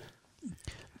 right?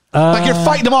 You're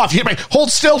fighting him off. You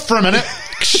hold still for a minute.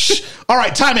 All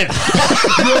right, time in.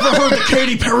 You ever heard the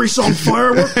Katy Perry song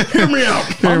Firework? Hear me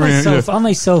out. Aren't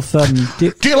they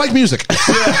Do you like music?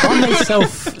 aren't they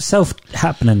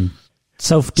self-happening?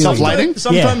 Self-doing? Self-lighting?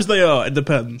 Sometimes they are. It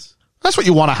depends. That's what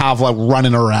you want to have, like,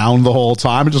 running around the whole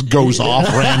time. It just goes off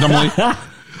randomly.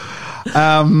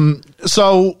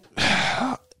 So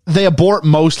they abort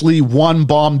mostly. One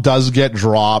bomb does get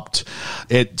dropped.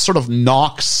 It sort of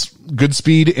knocks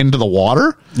Goodspeed into the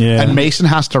water, and Mason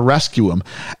has to rescue him.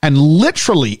 And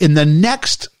literally in the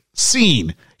next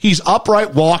scene, he's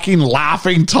upright, walking,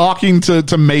 laughing, talking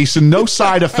to Mason. No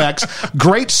side effects.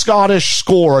 Great Scottish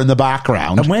score in the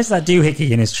background. And where's that doohickey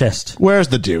in his chest? Where's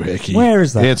the doohickey? Where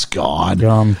is that? It's gone.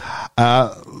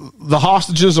 The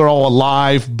hostages are all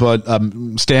alive, but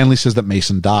Stanley says that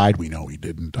Mason died. We know he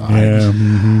didn't die.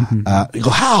 You go,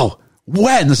 how?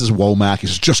 When? This is Womack. He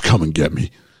says, just come and get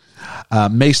me.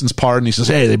 Mason's pardon. He says,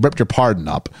 hey, they ripped your pardon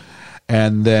up.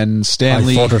 And then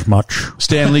Stanley, I thought as much.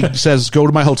 Stanley says, go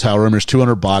to my hotel room. There's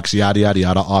 $200, yada, yada,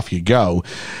 yada. Off you go.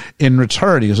 In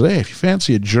return, he goes, hey, if you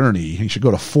fancy a journey, you should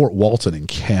go to Fort Walton in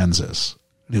Kansas.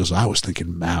 And he goes, I was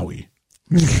thinking Maui.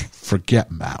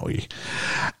 Forget Maui.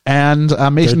 And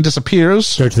Mason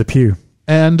disappears. Go to the pew.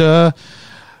 And the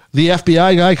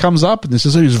FBI guy comes up and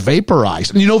says he's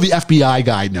vaporized. And you know the FBI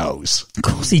guy knows. Of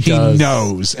course he does. He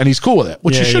knows. And he's cool with it,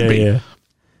 which he should be. Yeah.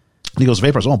 And he goes,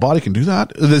 vaporized. Oh, a body can do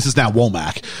that? This is now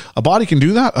Womack. A body can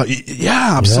do that?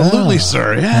 Yeah, absolutely,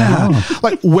 sir. Yeah.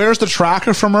 Like, where's the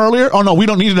tracker from earlier? Oh, no, we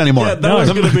don't need it anymore. Yeah, that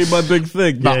was going to be my big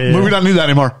thing. We don't need that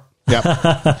anymore.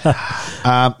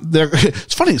 Yeah.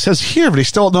 It's funny. It says here, but he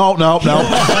still, no. He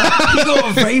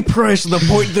got vaporized to the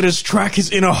point that his track is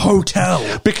in a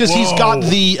hotel. Because he's got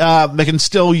the, they can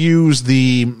still use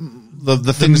the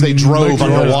things they drove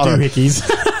underwater.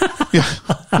 Yeah.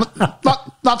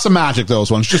 Not some magic,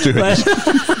 those ones. Just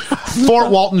doohickeys. Fort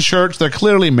Walton Church, they're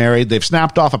clearly married. They've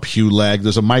snapped off a pew leg.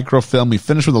 There's a microfilm. We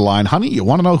finish with the line, honey, you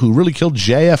want to know who really killed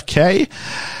JFK?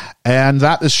 And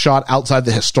that is shot outside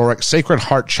the historic Sacred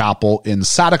Heart Chapel in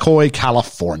Satakoy,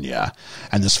 California.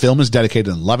 And this film is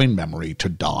dedicated in loving memory to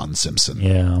Don Simpson.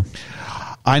 Yeah.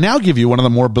 I now give you one of the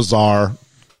more bizarre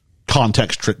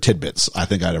context tidbits I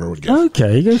think I'd ever would give.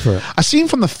 Okay, go for it. A scene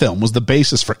from the film was the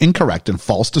basis for incorrect and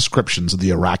false descriptions of the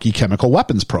Iraqi chemical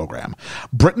weapons program.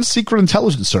 Britain's Secret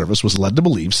Intelligence Service was led to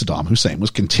believe Saddam Hussein was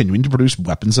continuing to produce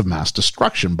weapons of mass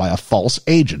destruction by a false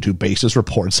agent who based his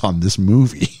reports on this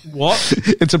movie. What?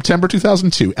 In September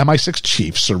 2002, MI6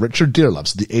 chief Sir Richard Dearlove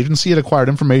said the agency had acquired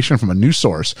information from a new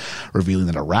source revealing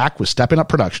that Iraq was stepping up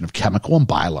production of chemical and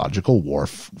biological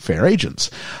warfare agents.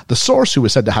 The source, who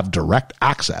was said to have direct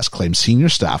access, claimed senior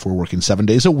staff were working 7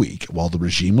 days a week while the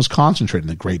regime was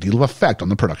concentrating a great deal of effect on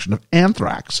the production of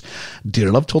anthrax.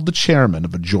 Dearlove told the chairman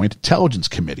of a joint intelligence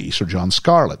committee, Sir John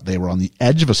Scarlett, they were on the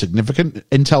edge of a significant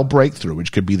intel breakthrough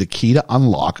which could be the key to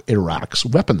unlock Iraq's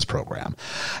weapons program.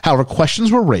 However,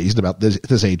 questions were raised about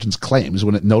this agent's claims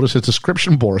when it noticed his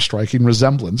description bore a striking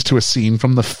resemblance to a scene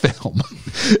from the film.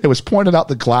 It was pointed out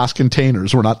that glass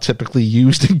containers were not typically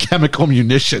used in chemical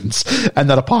munitions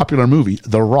and that a popular movie,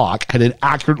 The Rock, had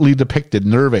inaccurately depicted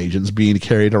nerve agents being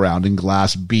carried around in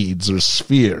glass beads or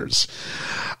spheres.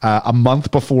 A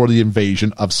month before the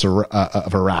invasion of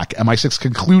Iraq, MI6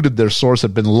 concluded their source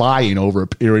had been lying over a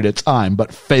period of time,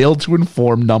 but failed to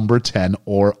inform Number 10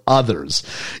 or others,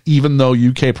 even though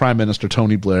UK Prime Minister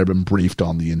Tony Blair had been briefed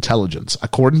on the intelligence.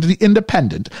 According to The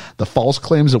Independent, the false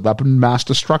claims of weapon mass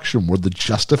destruction were the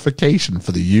justification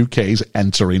for the UK's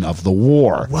entering of the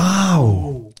war.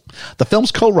 Wow. The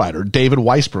film's co-writer, David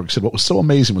Weisberg, said what was so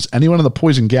amazing was anyone in the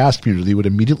poison gas community would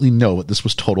immediately know that this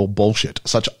was total bullshit.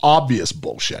 Such obvious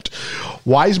bullshit.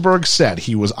 Weisberg said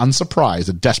he was unsurprised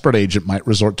a desperate agent might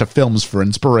resort to films for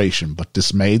inspiration, but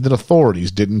dismayed that authorities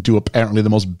didn't do apparently the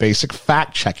most basic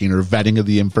fact-checking or vetting of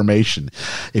the information.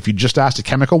 If you just asked a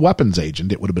chemical weapons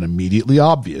agent, it would have been immediately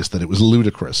obvious that it was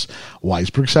ludicrous.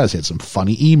 Weisberg says he had some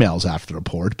funny emails after the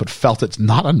report, but felt it's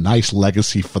not a nice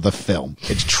legacy for the film.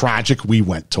 It's tragic we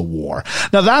went to war.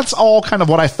 Now that's all kind of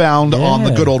what I found on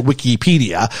the good old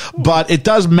Wikipedia, but it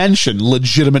does mention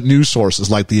legitimate news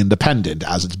sources like The Independent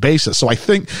as its basis. So I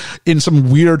think in some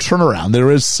weird turnaround,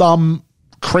 there is some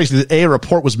crazy that A, a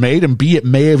report was made, and B, it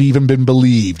may have even been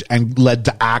believed and led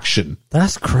to action.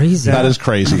 That's crazy. That is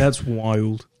crazy. That's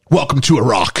wild. Welcome to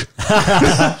Iraq.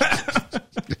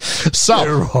 So,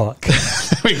 Iraq.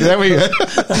 there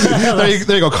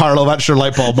you go, Carlo. That's your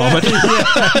light bulb moment.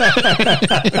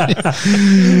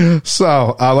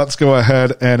 So, let's go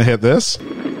ahead and hit this.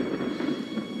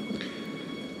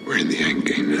 We're in the end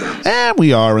game now. And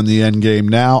we are in the end game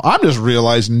now. I'm just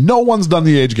realizing no one's done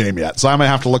the age game yet, so I might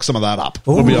have to look some of that up.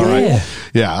 It'll be all right.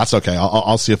 Yeah, that's okay.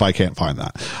 I'll see if I can't find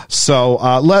that. So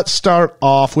let's start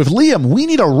off with Liam. We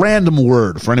need a random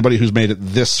word for anybody who's made it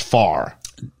this far.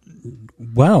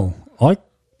 Well,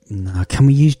 can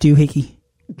we use doohickey?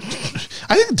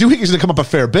 I think doohickey's going to come up a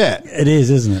fair bit. It is,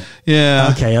 isn't it?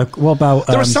 Yeah. Okay, what about...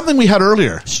 There was something we had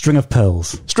earlier. String of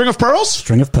pearls. String of pearls?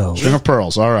 String of pearls. String of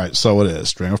pearls. All right, so it is.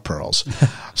 String of pearls.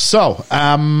 So,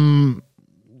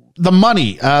 the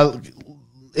money,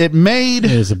 it made...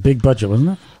 It was a big budget, wasn't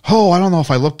it? Oh, I don't know if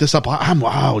I looked this up.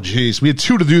 Wow, geez. We had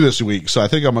 2 to do this week, so I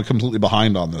think I'm completely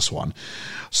behind on this one.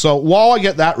 So while I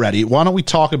get that ready, why don't we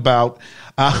talk about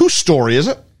whose story is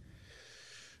it?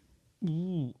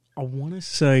 I want to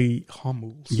say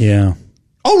Hummel's. Yeah.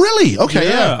 Oh, really? Okay,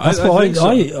 yeah. That's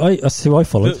that's who I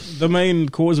followed. The main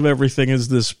cause of everything is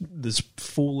this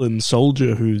fallen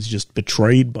soldier who's just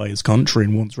betrayed by his country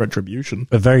and wants retribution.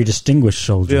 A very distinguished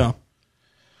soldier. Yeah.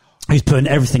 He's putting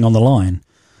everything on the line.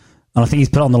 And I think he's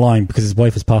put it on the line because his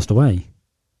wife has passed away.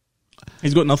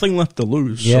 He's got nothing left to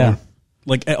lose. Yeah. So,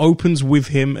 like, it opens with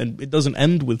him and it doesn't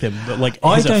end with him. But, like,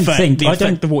 I his don't effect, think- the I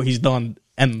effect don't- of what he's done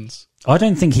ends. I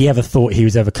don't think he ever thought he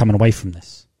was ever coming away from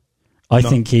this. I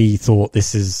think he thought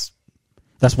that's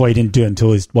why he didn't do it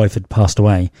until his wife had passed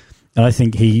away. And I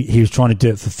think he was trying to do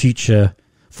it for future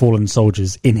fallen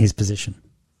soldiers in his position.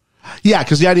 Yeah,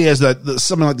 because the idea is that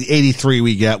something like the 83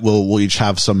 we get, we'll each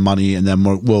have some money, and then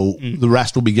the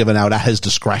rest will be given out at his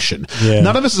discretion. Yeah.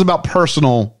 None of this is about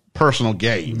personal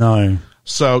gain. No.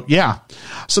 So, yeah.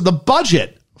 So the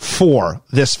budget for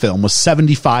this film was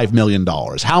 $75 million.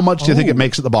 How much do you think it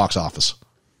makes at the box office?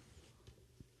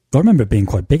 I remember it being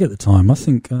quite big at the time. I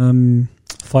think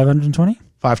 520?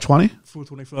 520?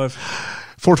 425.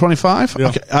 425? Yeah.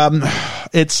 Okay.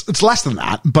 It's less than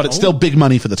that, but it's still big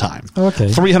money for the time. Okay.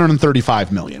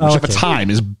 $335 million, which at the Okay.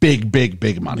 time is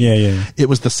big money. Yeah. It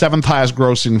was the 7th highest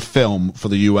grossing film for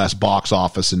the U.S. box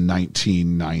office in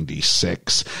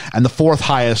 1996 and the 4th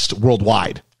highest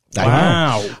worldwide. that year.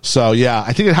 Wow. So, yeah,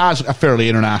 I think it has a fairly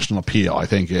international appeal. I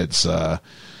think it's a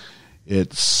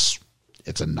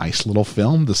nice little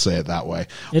film, to say it that way.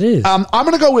 It is. I'm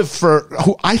going to go with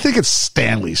who I think it's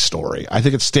Stanley's story. I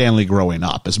think it's Stanley growing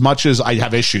up. As much as I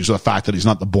have issues with the fact that he's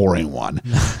not the boring one,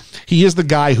 he is the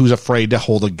guy who's afraid to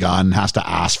hold a gun, has to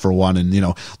ask for one, and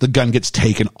the gun gets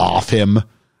taken off him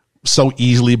so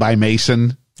easily by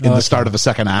Mason in the start of the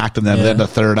second act, and then the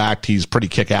third act he's pretty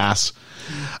kick-ass,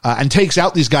 and takes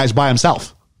out these guys by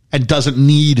himself and doesn't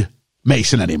need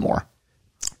Mason anymore.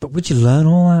 But would you learn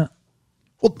all that?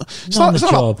 Well, it's not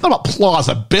about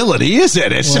plausibility, is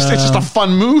it? It's just a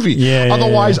fun movie. Yeah,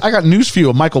 Otherwise, I got news for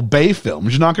you of Michael Bay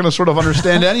films. You're not going to sort of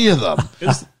understand any of them.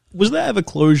 Was there ever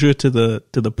closure to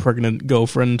the pregnant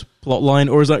girlfriend plot line,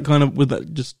 or is that was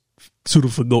that just sort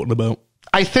of forgotten about?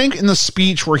 I think in the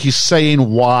speech where he's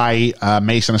saying why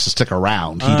Mason has to stick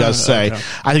around, he does say, okay.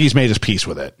 I think he's made his peace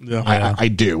with it. Yeah. I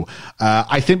do.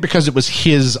 I think because it was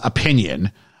his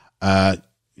opinion,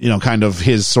 kind of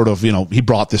his sort of, he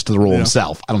brought this to the role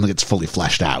himself. I don't think it's fully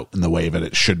fleshed out in the way that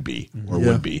it should be or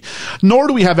would be. Nor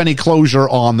do we have any closure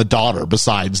on the daughter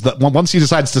besides that once he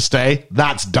decides to stay,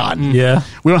 that's done. Yeah.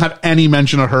 We don't have any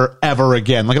mention of her ever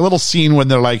again. Like a little scene when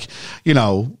they're like,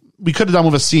 we could have done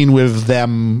with a scene with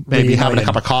them maybe having a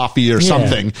cup of coffee or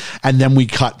something, and then we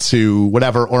cut to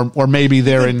whatever, or maybe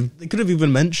they're in. They could have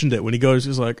even mentioned it when he goes,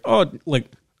 he's like, oh, like,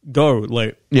 go,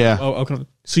 like, I'll kind of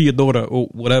see your daughter or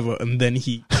whatever, and then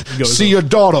he goes, see your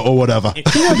daughter or whatever. Do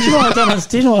you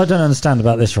know what I don't understand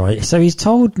about this, right? So he's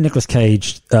told Nicolas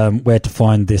Cage where to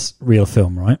find this real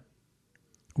film, right?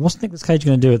 What's Nicolas Cage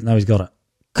going to do with it now he's got it?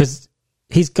 Because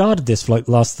he's guarded this for like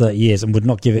the last 30 years and would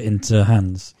not give it into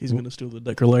hands. He's going to steal the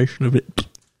declaration of it.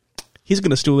 He's going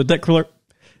to steal the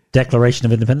Declaration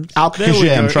of Independence?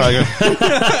 Alcatraz, try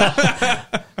again.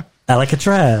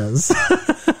 Alcatraz.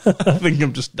 I think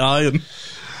I'm just dying.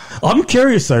 I'm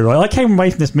curious though, right? I came away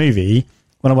from this movie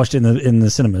when I watched it in the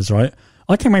cinemas, right?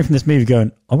 I came away from this movie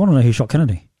going, I want to know who shot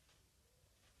Kennedy.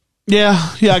 Yeah,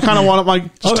 I kind of want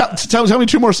it. Tell me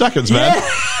 2 more seconds, man. Yeah.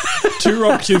 Too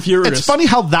Rock, Too Furious. It's funny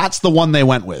how that's the one they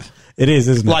went with. It is,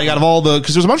 isn't it? Like out of all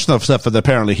because there's a bunch of stuff that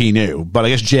apparently he knew, but I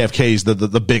guess JFK's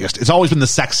the biggest. It's always been the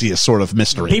sexiest sort of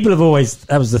mystery. People have always,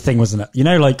 that was the thing, wasn't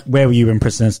it? Like, where were you when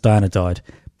Princess Diana died?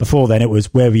 Before then, it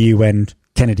was, where were you when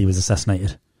Kennedy was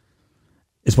assassinated?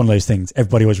 It's one of those things.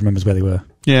 Everybody always remembers where they were.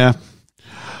 Yeah.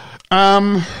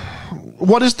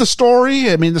 What is the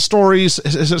story? I mean, the story is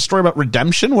it a story about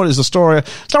redemption? What is the story?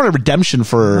 It's not really redemption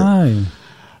for... No.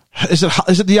 Is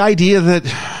it the idea that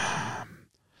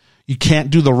you can't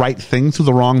do the right thing through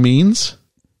the wrong means?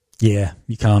 Yeah,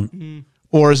 you can't.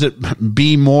 Or is it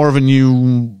B, more than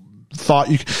you thought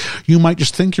you might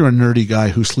just think you're a nerdy guy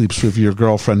who sleeps with your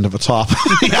girlfriend of a top.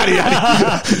 Yada,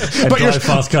 yada. But you're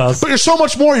fast cars. But you're so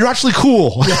much more. You're actually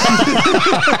cool.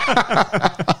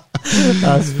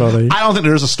 That's funny. I don't think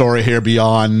there's a story here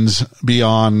beyond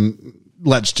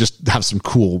let's just have some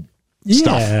cool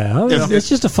stuff. Yeah, it's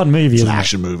just a fun movie. It's an isn't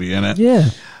action movie in it.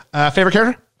 it? Yeah. Favorite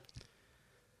character?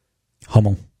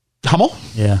 Hummel. Hummel?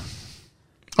 Yeah.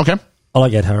 Okay. I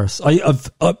like Ed Harris.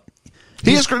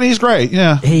 He's great.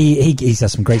 Yeah. He's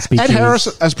had some great speeches. Ed Harris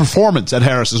as performance. Ed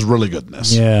Harris is really good in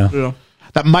this. Yeah.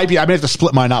 That might be. I may have to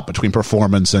split mine up between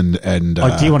performance and.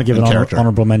 I do want to give an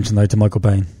honorable mention though to Michael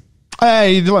Biehn.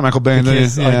 Hey, you do like Michael Biehn?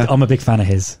 Because Yeah. I'm a big fan of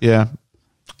his. Yeah.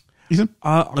 Ethan?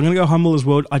 I'm going to go Hummel as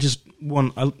well. I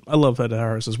love Ed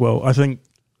Harris as well. I think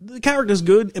the character's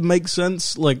good. It makes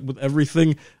sense, like, with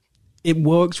everything. It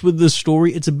works with the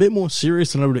story. It's a bit more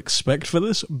serious than I would expect for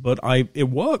this, but it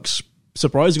works,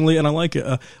 surprisingly, and I like it.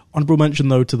 Honorable mention,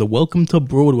 though, to the Welcome to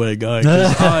Broadway guy,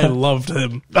 'cause I loved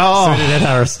him. So did Ed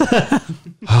Harris.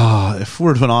 If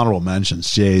we're doing honorable mentions,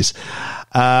 jeez.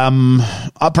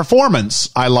 Performance,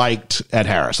 I liked Ed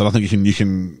Harris. I don't think you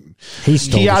can.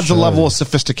 He adds a level of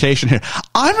sophistication here.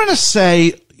 I'm going to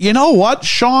say, you know what?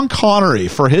 Sean Connery,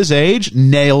 for his age,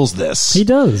 nails this. He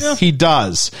does. Yeah. He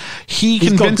does. He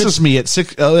convinces me at his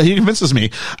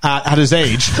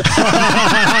age.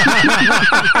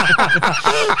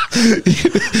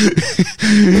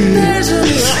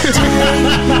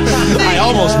 I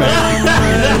almost made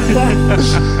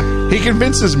it. He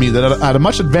convinces me that at a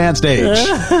much advanced age,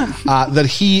 that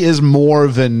he is more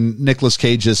than Nicolas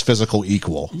Cage's physical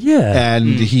equal. Yeah. And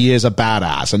he is a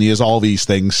badass, and he is all these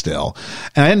things still.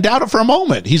 And I didn't doubt it for a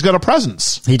moment.'s got a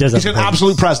presence. He does. He's got an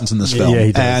absolute presence in this film. Yeah,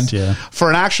 he does. And for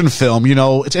an action film,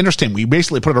 it's interesting. We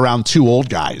basically put it around two old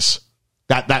guys.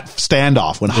 That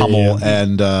standoff when Hummel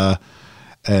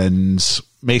and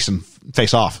Mason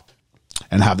face off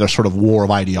and have their sort of war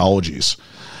of ideologies.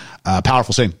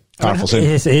 Powerful scene.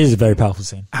 It is a very powerful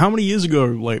scene. How many years ago,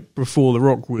 like, before The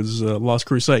Rock was Last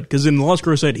Crusade? Because in The Last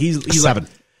Crusade, he's 7.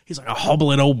 He's like a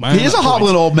hobbling old man. He is a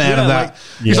hobbling old man in that.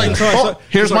 He's like,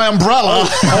 here's my umbrella.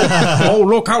 Oh,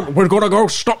 look out. We're going to go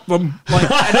stop them. Like,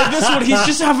 and then this one, he's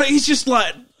just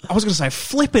like, I was going to say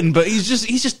flipping, but he's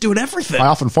just doing everything. I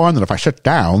often find that if I sit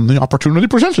down, the opportunity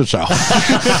presents itself.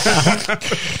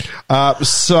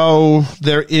 So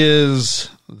there is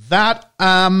that.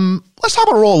 Let's talk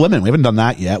about Role of Women. We haven't done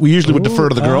that yet. We usually would defer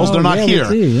to the girls. They're not here.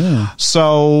 We do, yeah.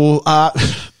 So,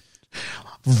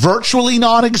 virtually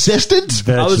non-existent.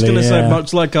 I was going to say,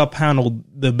 much like our panel,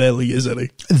 there barely is any.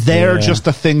 They're just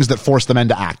the things that force the men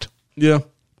to act. Yeah.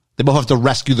 They both have to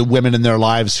rescue the women in their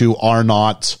lives who are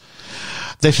not.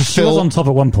 They fulfill. She was on top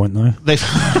at one point, though.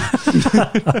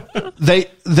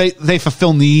 They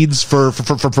fulfill needs for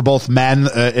both men.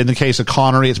 In the case of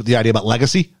Connery, it's with the idea about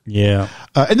legacy. Yeah.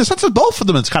 In the sense of both of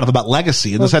them, it's kind of about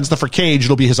legacy. In the sense that for Cage,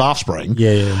 it'll be his offspring.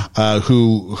 Yeah.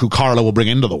 Who Carla will bring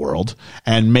into the world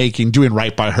and doing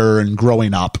right by her and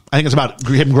growing up. I think it's about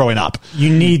him growing up.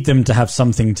 You need them to have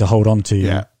something to hold on to.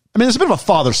 Yeah. I mean, there's a bit of a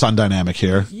father-son dynamic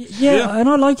here. Yeah, and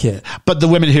I like it. But the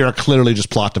women here are clearly just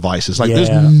plot devices. Like, Yeah. there's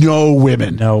no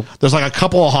women. No. There's like a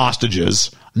couple of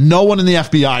hostages. No one in the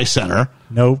FBI center.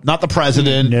 No. Not the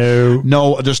president. No.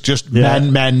 No, just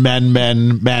men, manly men.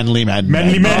 Manly men.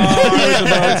 I was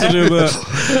about to do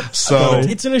that. So,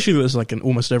 It's an issue that's like in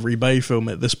almost every Bay film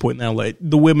at this point now. Like,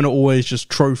 the women are always just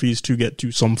trophies to get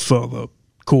to some further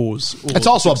cause. it's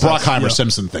also a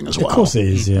Brockheimer-Simpson thing as well. Of course it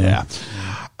is, yeah.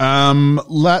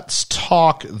 Let's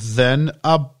talk then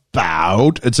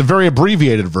about, it's a very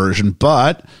abbreviated version,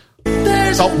 but,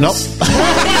 nope.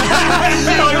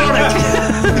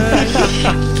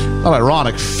 Not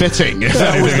ironic, fitting, if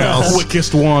anything else.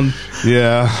 Quickest one.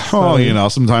 Yeah.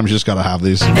 Sometimes you just gotta have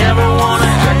these. Never wanna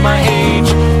act my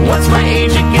age. What's my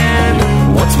age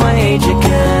again? What's my age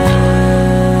again?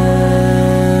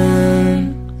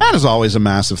 And as always, a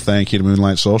massive thank you to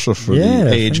Moonlight Social for Yeah,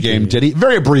 the age thank game you. ditty.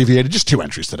 Very abbreviated, just 2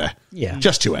 entries today. Yeah.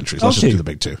 Just 2 entries. Oh, Let's just 2. do the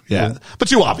big 2. Yeah. But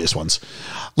 2 obvious ones.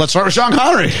 Let's start with Sean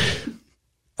Connery.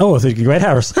 Oh, I think you Ed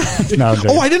Harris. No, I'm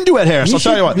joking. Oh, I didn't do Ed Harris. You I'll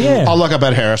tell you what. should- yeah. I'll look up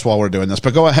Ed Harris while we're doing this.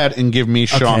 But go ahead and give me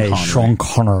Sean Connery. Sean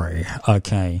Connery.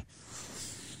 Okay.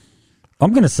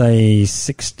 I'm going to say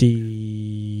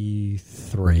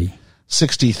 63.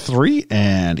 63.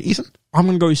 And Ethan? I'm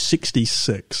going to go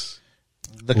 66.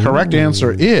 The correct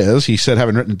answer is, he said,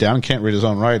 having written it down, can't read his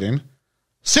own writing,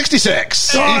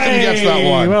 66. Ethan gets that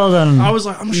one. Well done. I was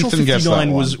like, I'm sure Ethan gets that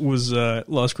 59 one. was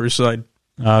Last Crusade.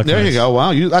 Okay. There you go.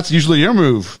 Wow, that's usually your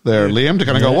move there, Liam, to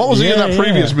kind of go, what was he in that Yeah,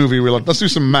 previous yeah. movie? We're like, let's do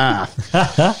some math.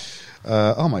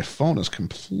 My phone is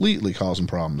completely causing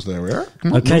problems. There we are.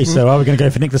 Come on. Okay, so are we going to go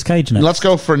for Nicolas Cage next? Let's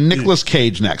go for Nicolas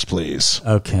Cage next, please.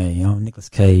 Okay, Nicolas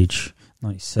Cage,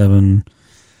 97.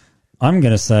 I'm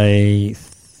going to say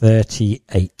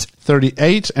 38.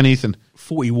 38, and Ethan.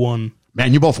 41.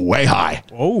 Man, you're both way high.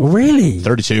 Oh, really?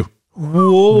 32.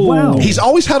 Whoa. Wow. He's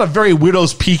always had a very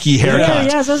widow's peaky haircut. Yeah, he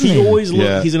has, hasn't He he? always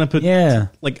Yeah. look. He's in Yeah.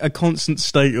 like a constant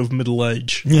state of middle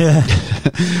age. Yeah.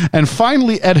 And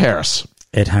finally, Ed Harris.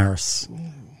 Ed Harris.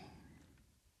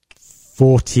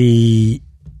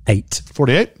 48.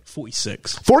 48.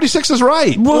 46. 46 is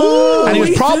right. Whoa! And he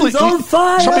was probably on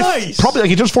fire. probably like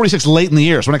he turns 46 late in the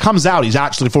year. So when it comes out, he's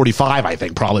actually 45, I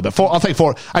think, probably. But I'll take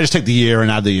 4. I just take the year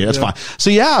and add the year. That's fine. So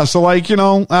yeah, so like,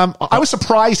 I was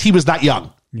surprised he was that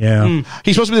young. Yeah.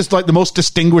 He's supposed to be this like the most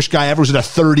distinguished guy ever who's in a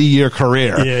 30-year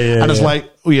career. Yeah, and it's yeah. like,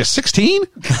 were you 16?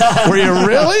 Were you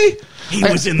really? He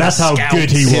was in That's the how Scouts. good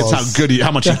he was. It's how good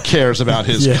how much he cares about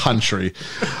his Yeah. country.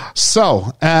 So,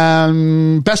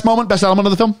 best moment, best element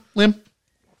of the film, Liam?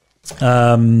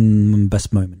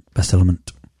 Best moment, best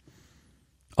element.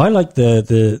 I like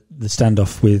the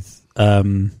standoff with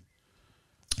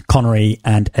Connery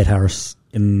and Ed Harris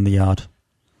in the yard.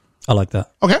 I like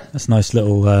that. Okay. That's a nice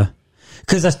little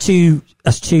because that's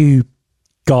two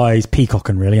guys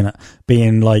peacocking, really, isn't it?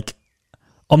 Being like,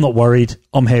 I'm not worried.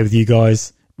 I'm here with you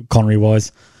guys, Connery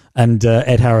wise, and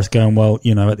Ed Harris going, well, at the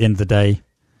end of the day,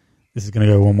 this is going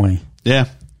to go one way, Yeah.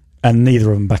 and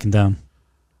neither of them backing down.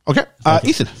 Okay.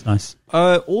 Ethan. It's nice.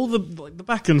 All the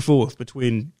back and forth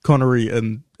between Connery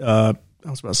and I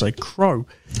was about to say Crow.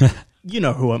 You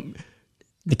know who I'm.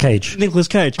 The Cage. Nicolas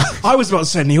Cage. I was about to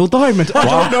say Neil Diamond. I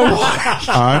don't know why.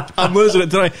 All right. I'm losing it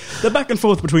today. The back and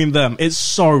forth between them is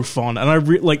so fun, and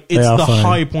it's are the fun.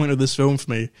 high point of this film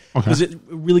for me because it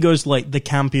really goes to like the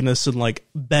campiness and like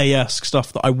Bay-esque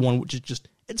stuff that I want, which is just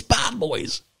it's Bad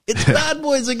Boys. It's Bad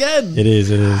Boys again. It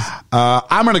is.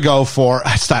 I'm going to go for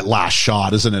it's that last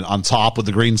shot, isn't it? On top with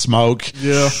the green smoke,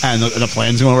 Yeah. and the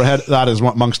planes going overhead. That is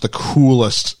one amongst the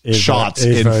coolest shots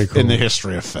it is very cool. in the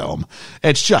history of film.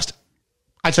 It's just,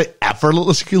 I'd say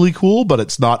effortlessly cool, but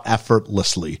it's not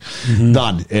effortlessly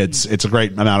done. It's a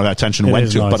great amount of attention went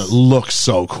is to it, nice. but it looks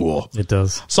so cool. It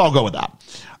does. So I'll go with that.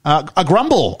 A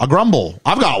grumble. I've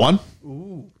got one.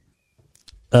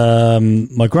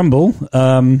 My grumble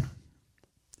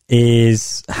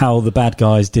is how the bad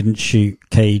guys didn't shoot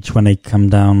Cage when they come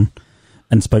down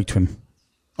and spoke to him.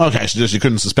 Okay, so just you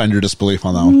couldn't suspend your disbelief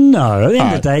on that one. No, at the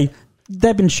end of the day,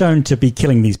 they've been shown to be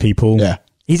killing these people. Yeah.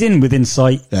 He's in within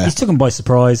sight. Yeah. He's took them by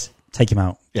surprise. Take him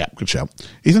out. Yeah, good shout.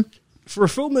 Ethan? For a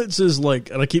film that's as like,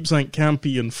 and I keep saying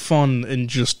campy and fun and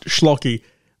just schlocky,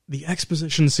 the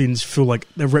exposition scenes feel like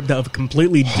they're ripped out of a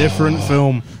completely different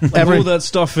film. Like all that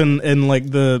stuff in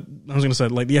like the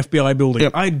FBI building.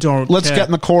 Yep. I don't. Let's care. get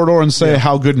in the corridor and say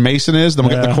how good Mason is. Then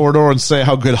we'll get in the corridor and say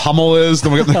how good Hummel is.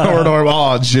 Then we'll get in the corridor.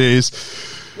 Oh, jeez.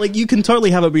 Like you can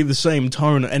totally have it be the same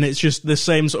tone, and it's just the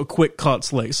same sort of quick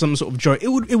cuts, like some sort of joke. It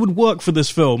would work for this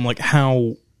film, like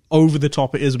how over the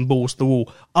top it is and balls to the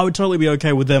wall. I would totally be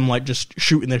okay with them like just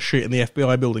shooting their shit in the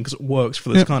FBI building because it works for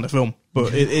this kind of film.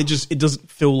 But it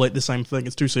doesn't feel like the same thing.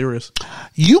 It's too serious.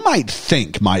 You might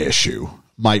think my issue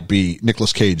might be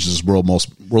Nicolas Cage's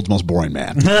world's most boring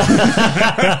man.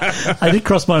 I did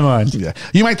cross my mind. Yeah.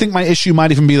 You might think my issue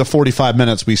might even be the 45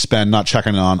 minutes we spend not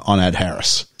checking on Ed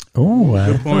Harris.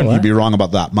 Oh, point. You'd be wrong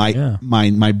about that. Yeah.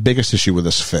 My biggest issue with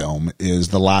this film is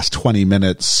the last 20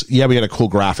 minutes. Yeah, we get a cool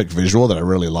graphic visual that I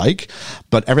really like,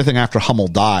 but everything after Hummel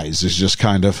dies is just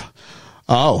kind of,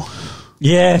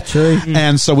 yeah, true.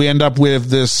 And so we end up with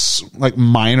this like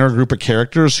minor group of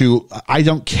characters who I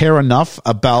don't care enough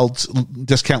about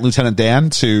Discount Lieutenant Dan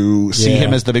to see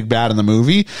him as the big bad in the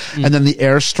movie. And then the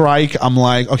airstrike, I'm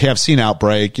like, okay, I've seen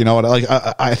Outbreak, you know what? Like,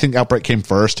 I think Outbreak came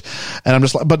first, and I'm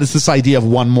just like, but it's this idea of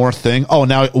one more thing. Oh,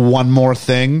 now one more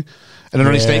thing. And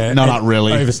understate? No, not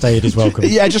really. Overstayed is welcome.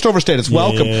 Yeah, just overstayed. It's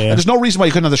welcome. Yeah. And there's no reason why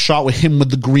you couldn't have the shot with him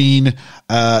with the green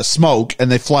smoke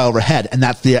and they fly overhead, and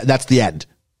that's the end.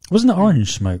 Wasn't it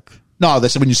orange smoke? No, they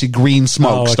said when you see green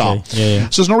smoke, okay. stop. Yeah.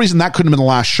 So there's no reason that couldn't have been the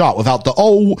last shot without the,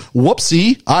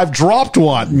 whoopsie, I've dropped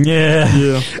one. Yeah.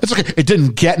 It's okay. It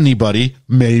didn't get anybody.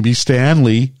 Maybe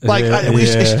Stanley. Like,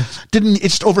 it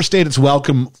just overstayed its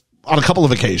welcome on a couple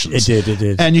of occasions. It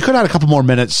did. And you could have had a couple more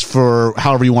minutes for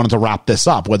however you wanted to wrap this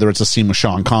up, whether it's a scene with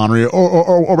Sean Connery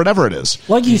or whatever it is.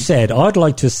 Like you said, I'd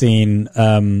like to have seen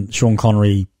Sean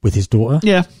Connery with his daughter.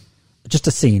 Yeah. Just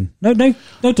a scene. No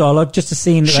dialogue, just a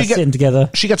scene that they're sitting together.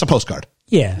 She gets a postcard.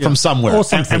 Yeah. From somewhere. Or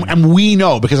something. And we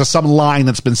know because of some line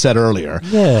that's been said earlier.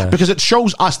 Yeah. Because it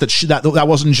shows us that that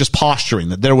wasn't just posturing,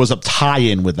 that there was a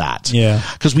tie-in with that. Yeah.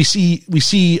 Because we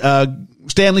see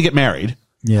Stanley get married.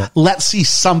 Yeah. Let's see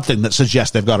something that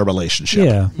suggests they've got a relationship.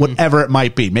 Yeah. Whatever it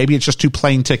might be. Maybe it's just 2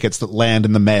 plane tickets that land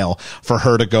in the mail for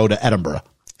her to go to Edinburgh.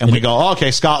 And we go, oh,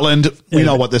 okay, Scotland, we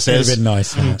know what this is. It'd be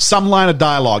nice. Wouldn't it? Some line of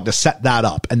dialogue to set that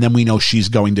up, and then we know she's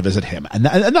going to visit him. And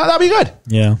that'd be good.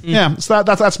 Yeah. Yeah, so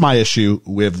that's my issue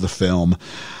with the film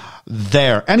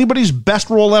there. Anybody's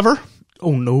best role ever?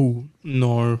 Oh,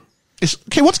 no.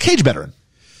 Okay, what's Cage better in?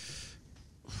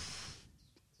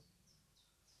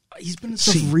 He's been in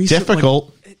stuff recent.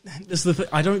 Difficult. This is the thing.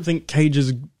 I don't think Cage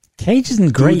is Cage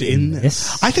isn't great good in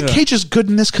this. I think Cage is good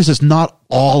in this because it's not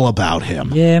all about him.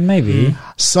 Yeah, maybe.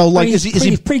 So, like, He's is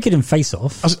he pretty good in Face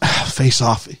Off? Face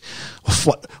Off?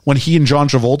 What, when he and John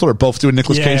Travolta are both doing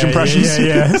Nicolas Cage impressions?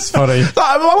 Yeah, it's funny.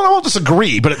 I won't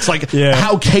disagree, but it's like,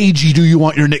 how cagey do you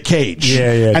want your Nick Cage?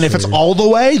 Yeah, and if it's all the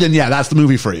way, then yeah, that's the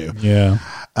movie for you. Yeah.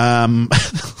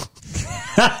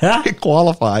 It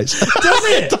qualifies. Does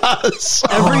it? It does.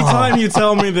 Every time you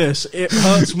tell me this, it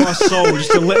hurts my soul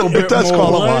just a little bit does more.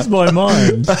 qualify. Blows my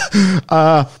mind.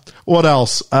 What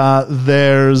else?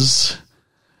 There's,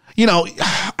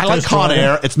 I like Con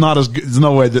Air. It's not as good. There's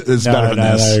no way that it's better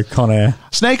than this. No, Con Air.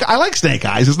 I like Snake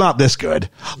Eyes. It's not this good.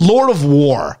 Lord of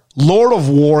War. Lord of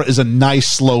War is a nice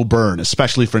slow burn,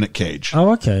 especially for Nick Cage.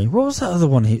 Oh, okay. What was that other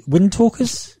one? Wind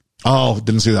Talkers? Oh,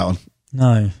 didn't see that one.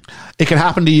 No. It Could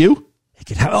Happen to You. It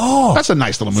could have. Oh, That's a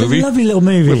nice little it's movie. a lovely little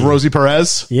movie With Rosie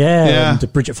Perez. Yeah.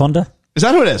 And Bridget Fonda. Is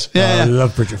that who it is? Yeah. I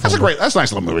love Bridget Fonda. That's a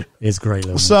nice little movie. It's great.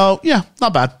 Little So, yeah,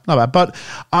 not bad. But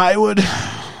I would,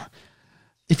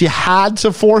 if you had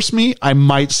to force me, I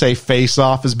might say Face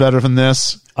Off is better than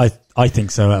this. I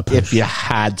think so. If you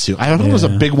had to. I don't know if there's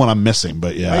a big one I'm missing,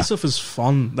 but yeah. Face Off is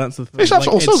fun. That's the thing. Face Off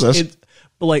also is.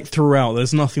 But like throughout,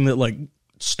 there's nothing that like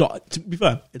start. To be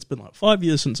fair, it's been like 5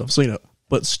 years since I've seen it,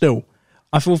 but still,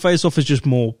 I feel Face Off is just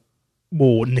more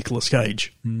Nicolas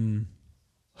Cage.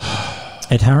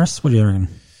 Ed Harris, what are you reckon?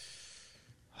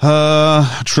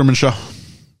 Truman Show.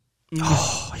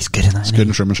 Oh, he's good in that. It's good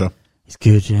in Truman Show. He's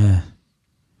good, yeah.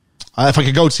 If I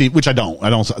could go to, which I don't,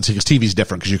 because TV's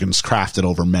different because you can craft it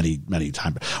over many, many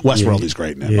times. Westworld is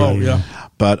great in it. Yeah.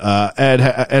 But Ed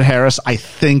Harris, I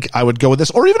think I would go with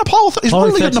this, or even Apollo. He's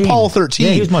really good in Apollo 13.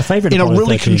 Yeah, he was my favorite. In Apollo a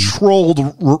really 13.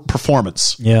 controlled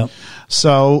performance. Yeah.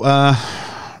 So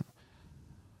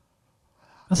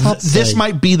That's hard to this say.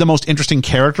 might be the most interesting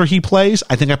character he plays.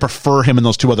 I think I prefer him in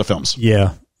those 2 other films.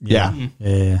 Yeah. Yeah.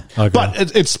 Yeah. I agree.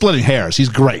 But it's splitting hairs. He's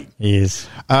great. he is.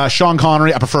 Sean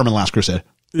Connery, I prefer him in Last Crusade.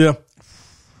 Yeah.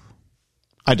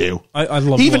 I do. I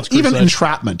love even Last Crusade.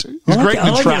 Entrapment. He's great in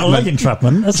Entrapment. I like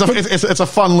Entrapment. That's good. It's a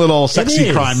fun little sexy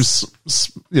is. crimes.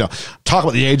 Talk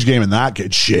about the age game in that.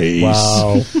 Jeez.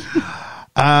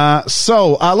 Wow.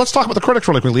 So let's talk about the critics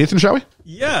really quickly, Ethan, shall we?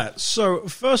 Yeah. So,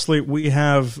 firstly, we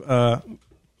have, the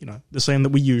same that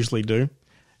we usually do,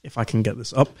 if I can get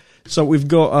this up. So, we've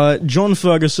got John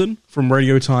Ferguson from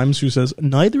Radio Times who says,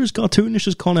 neither is cartoonish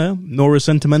as Con Air, nor as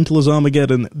sentimental as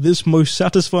Armageddon. This most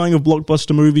satisfying of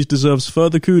blockbuster movies deserves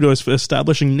further kudos for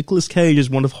establishing Nicolas Cage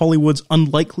as one of Hollywood's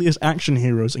unlikeliest action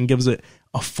heroes and gives it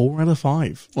a 4 out of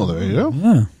 5. Well, there you go.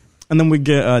 Yeah. And then we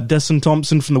get Desson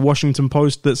Thompson from the Washington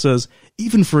Post that says,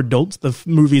 even for adults, the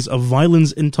movie's a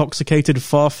violence-intoxicated,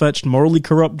 far-fetched, morally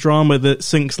corrupt drama that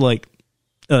sinks and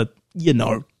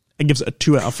gives it a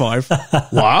 2 out of 5.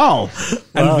 Wow.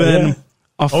 And then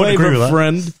our would agree with favorite that.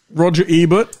 friend, Roger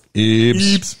Ebert,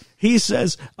 Eeps. he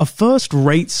says, a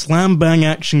first-rate slam-bang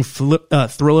action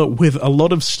thriller with a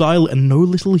lot of style and no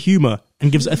little humor,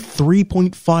 and gives it a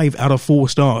 3.5 out of 4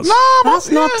 stars. That's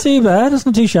not too bad. That's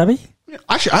not too shabby.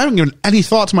 Actually, I haven't given any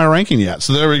thought to my ranking yet,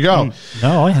 so there we go.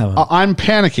 No, I haven't. I'm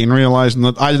panicking, realizing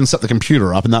that I didn't set the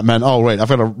computer up, and that meant, oh, wait, I've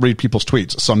got to read people's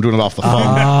tweets, so I'm doing it off the phone.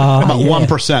 About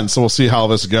 1%, so we'll see how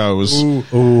this goes. Ooh.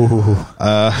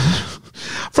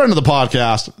 Friend of the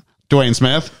podcast, Dwayne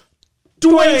Smith.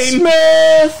 Dwayne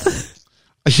Smith!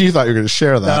 You thought you were going to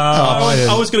share that.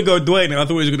 I was going to go Dwayne, and I thought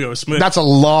he was going to go Smith. That's a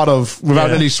lot of, without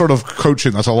any sort of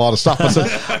coaching, that's a lot of stuff.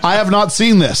 But I have not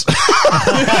seen this.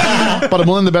 But I'm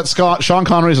willing to bet Sean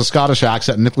Connery has a Scottish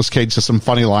accent and Nicolas Cage has some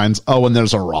funny lines. Oh, and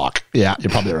there's a rock. Yeah, you're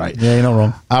probably right. Yeah, you're not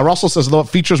wrong. Russell says, though it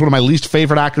features one of my least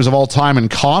favorite actors of all time in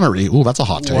Connery. Ooh, that's a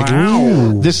hot take.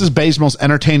 Wow. This is Bay's most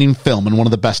entertaining film and one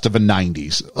of the best of the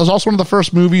 90s. It was also one of the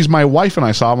first movies my wife and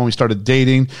I saw when we started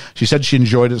dating. She said she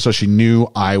enjoyed it, so she knew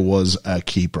I was a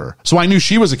keeper. So I knew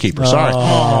she was a keeper. Sorry.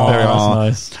 There we go.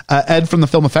 That's nice. Ed from the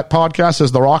Film Effect podcast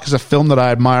says, The Rock is a film that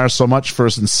I admire so much for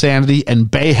its insanity and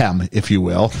bayhem. if you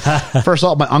will. First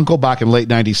off, my uncle back in late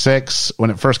 96 when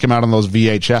it first came out on those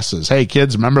VHSs. Hey,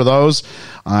 kids, remember those?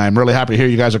 I'm really happy to hear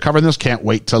you guys are covering this. Can't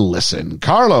wait to listen.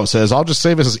 Carlo says, I'll just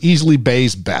say this is easily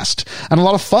Bay's best and a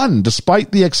lot of fun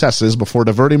despite the excesses before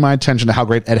diverting my attention to how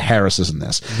great Ed Harris is in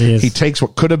this. Yes. He takes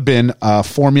what could have been a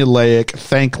formulaic,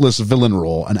 thankless villain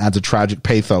role and adds a tragic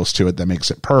pathos to it that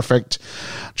makes it perfect.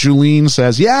 Julene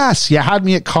says, yes, you had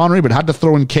me at Connery, but had to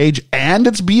throw in Cage and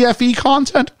its BFE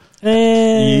content.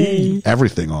 Hey.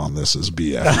 Everything on this is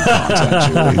BFE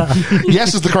content, Julie.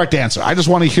 Yes is the correct answer. I just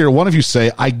want to hear one of you say,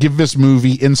 I give this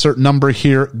movie, insert number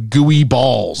here, gooey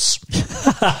balls.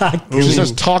 She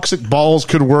says toxic balls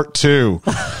could work too.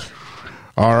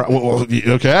 All right, well,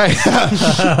 okay.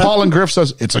 Paul and Griff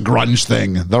says, it's a grunge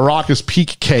thing. The Rock is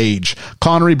peak Cage.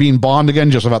 Connery being Bond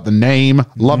again, just about the name.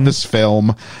 Love this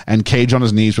film. And Cage on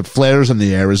his knees with flares in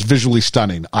the air is visually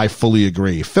stunning. I fully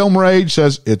agree. Film Rage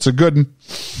says, it's a good one.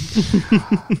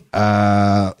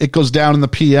 It goes down in the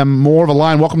PM. More of a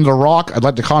line, welcome to The Rock. I'd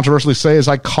like to controversially say is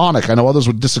iconic. I know others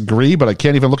would disagree, but I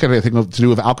can't even look at anything to do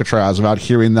with Alcatraz without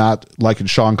hearing that, like in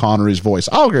Sean Connery's voice.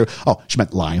 I'll agree. Oh, she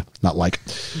meant line, not like.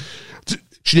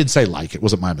 She did say like. It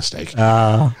wasn't my mistake.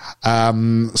 Salt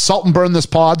and Burn This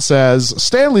Pod says,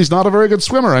 Stanley's not a very good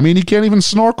swimmer. I mean, he can't even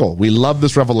snorkel. We love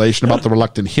this revelation about the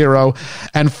reluctant hero.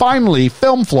 And finally,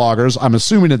 Film Floggers, I'm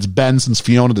assuming it's Ben since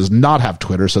Fiona does not have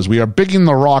Twitter, says, we are bigging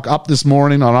The Rock up this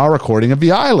morning on our recording of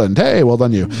The Island. Hey, well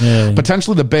done you. Yeah.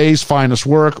 Potentially the Bay's finest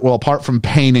work. Well, apart from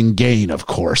Pain and Gain, of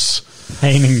course.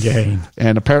 Pain and Gain.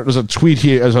 And apparently there's a tweet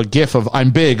here as a gif of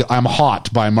I'm big, I'm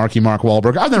hot by Mark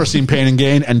Wahlberg. I've never seen Pain and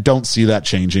Gain and don't see that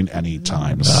changing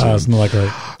anytime soon. It's not like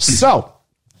great. So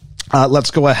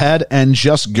let's go ahead and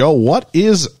just go. What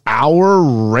is our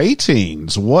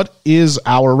ratings? What is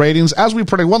our ratings? As we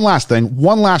predict, one last thing,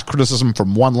 one last criticism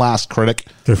from one last critic.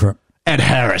 Go for it. Ed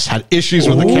Harris had issues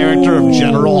with the character of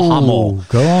General Hummel.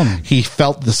 Go on. He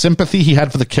felt the sympathy he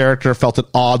had for the character felt at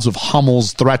odds with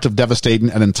Hummel's threat of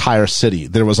devastating an entire city.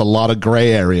 There was a lot of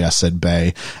gray area, said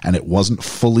Bay, and it wasn't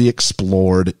fully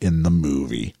explored in the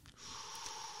movie.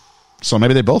 So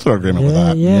maybe they both are in agreement with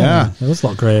that. Yeah. There was a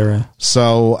lot of grey area.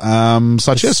 So,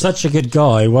 He's such a good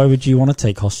guy. Why would you want to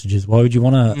take hostages? Why would you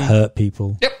want to hurt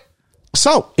people? Yep.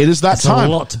 So, it is that That's time.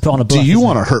 a lot to put on a bluff, Do you isn't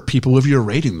want to it? hurt people with your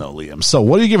rating, though, Liam? So,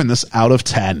 what are you giving this out of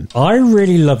 10? I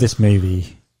really love this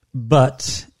movie,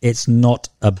 but it's not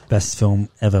a best film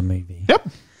ever movie. Yep.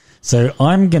 So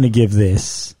I'm going to give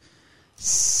this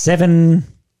 7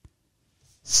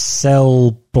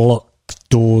 cell block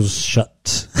doors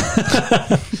shut.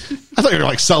 I thought you were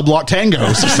like cell block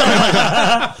tangos or something like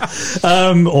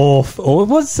that. Or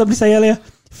what did somebody say earlier?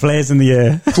 Flares in the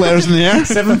air. Flares in the air?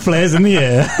 7 flares in the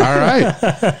air. All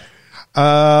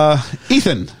right.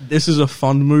 Ethan. This is a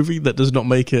fun movie that does not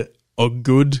make it a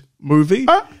good movie.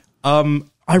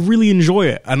 I really enjoy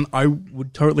it, and I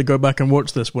would totally go back and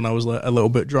watch this when I was a little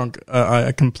bit drunk.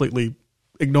 I completely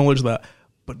acknowledge that.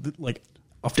 But like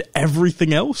after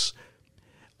everything else,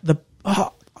 I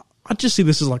just see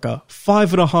this as like a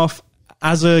 5.5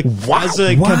 as a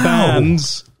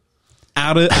Cabans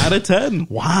out of 10.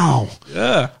 Wow.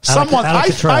 Yeah. Someone, I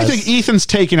Alcatraz. think Ethan's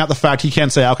taking out the fact he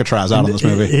can't say Alcatraz out of this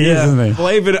movie. He is, isn't he?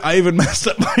 Well, I even messed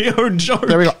up my own joke.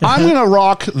 There we go. I'm going to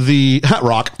rock the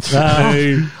I'm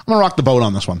Hey. going to rock the boat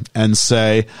on this one and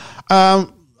say, I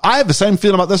have the same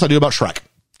feeling about this I do about Shrek.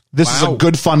 This is a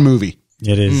good, fun movie.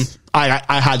 It is.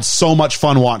 I had so much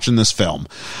fun watching this film.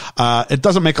 It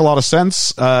doesn't make a lot of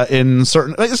sense in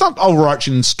certain. It's not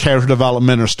overarching character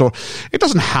development or story. It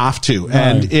doesn't have to,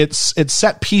 and it's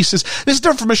set pieces. This is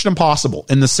different from Mission Impossible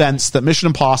in the sense that Mission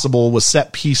Impossible was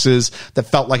set pieces that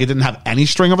felt like it didn't have any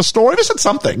string of a story. It had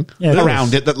something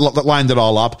around it that lined it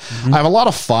all up. I have a lot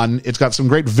of fun. It's got some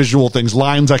great visual things,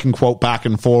 lines I can quote back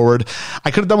and forward.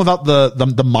 I could have done without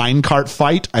the minecart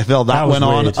fight. I felt that went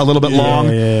on weird. a little bit long,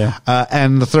 Yeah.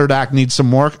 and the third act needs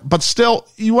some work, but still,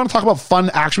 you want to talk about fun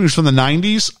action movies from the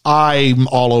 90s? I'm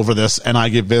all over this, and I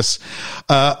give this,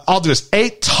 I'll do this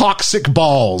 8 toxic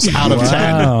balls out of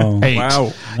 10. 8.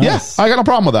 Wow. Yeah, Nice. I got no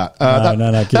problem with that.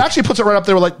 Good. That actually puts it right up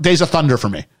there with like Days of Thunder for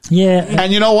me. Yeah.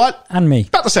 And you know what? And me.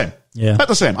 About the same. Yeah. About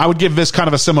the same. I would give this kind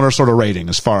of a similar sort of rating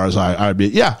as far as I'd be.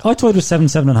 Yeah. I toyed with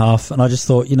 7.5, and I just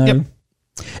thought,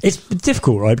 it's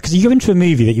difficult, right? Because you go into a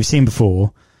movie that you've seen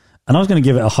before, and I was going to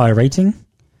give it a higher rating.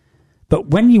 But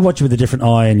when you watch it with a different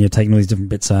eye and you're taking all these different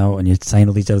bits out and you're saying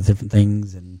all these other different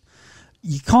things, and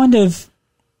you kind of,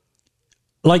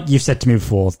 like you've said to me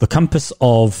before, the compass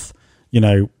of,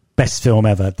 best film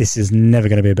ever, this is never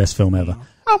going to be a best film ever.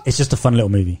 It's just a fun little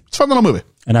movie, It's a fun little movie.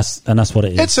 and that's what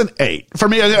it is. It's an 8 for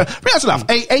me. That's enough.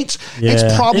 Eight. Yeah.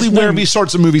 It's probably It's where no- these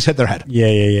sorts of movies hit their head. yeah.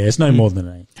 It's no more than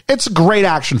an 8. It's a great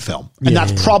action film, and Yeah,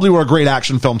 that's yeah. probably where a great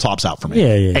action film tops out for me.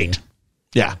 Yeah. 8.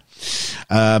 Yeah.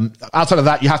 Outside of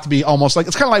that, you have to be almost like,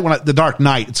 it's kind of like when The Dark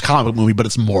Knight, it's a comic book movie, but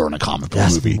it's more than a comic book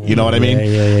That's movie. more- You know what I mean?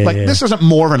 yeah, Like yeah. this isn't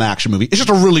more of an action movie. It's just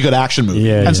a really good action movie.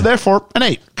 Yeah, and so yeah. therefore an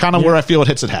 8, kind of where I feel it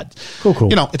hits its head. Cool.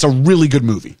 You know, it's a really good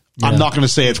movie. I'm Yeah. not going to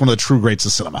say it's one of the true greats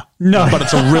of cinema. No. But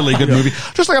it's a really good movie.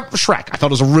 Just like Shrek. I thought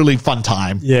it was a really fun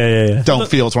time. Yeah. Don't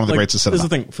feel it's one of the Like, greats of cinema. Here's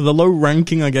the thing: for the low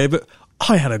ranking I gave it,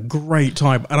 I had a great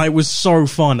time, and I was so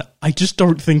fun. I just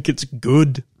don't think it's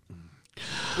good.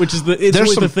 Which is it's There's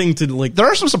always some- the thing to like. There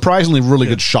are some surprisingly really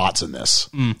good shots in this.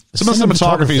 Some of the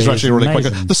cinematography is cinematography actually is really quite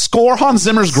good. amazing. The score, Hans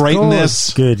Zimmer's great in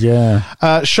this. Good,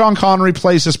 yeah. Sean Connery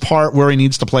plays his part where he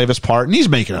needs to play his part, and he's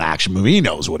making an action movie. He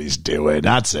knows what he's doing.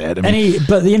 That's it. I mean,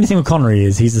 But the only thing with Connery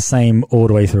is he's the same all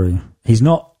the way through. He's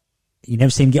not. You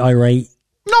never see him get irate.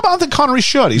 no, but I don't think Connery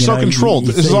should. He's You so know, controlled.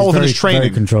 he's This is all within his very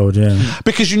training. controlled, yeah.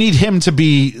 Because you need him to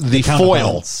be the foil,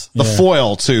 counterbalance. the Yeah.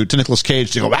 foil to Nicolas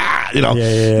Cage to go, you know.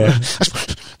 Yeah.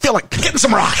 I feel like getting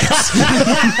some rockets.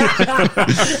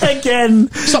 Again.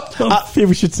 So,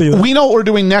 People should see that. we know what we're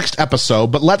doing next episode,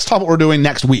 but let's talk what we're doing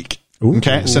next week.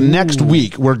 Okay, so next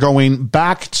week we're going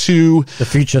back to The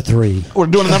Future 3. we're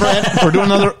doing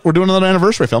another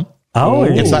anniversary film. Oh.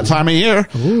 It's that time of year.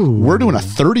 We're doing a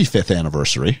 35th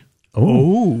anniversary.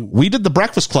 Oh. We did The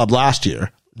Breakfast Club last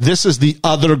year. This is the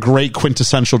other great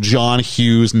quintessential John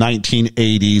Hughes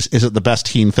 1980s. Is it the best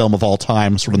teen film of all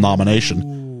time? Sort of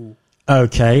nomination.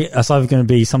 Okay. That's either going to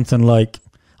be something like.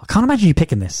 I can't imagine you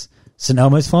picking this. St.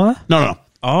 Elmo's Fire? No.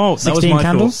 Oh, that was 16 my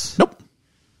Candles? Nope.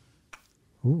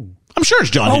 I'm sure it's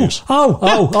John Hughes.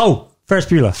 Ferris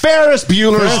Bueller. Ferris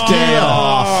Bueller's Day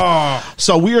Off.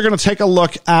 So we are going to take a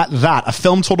look at that. A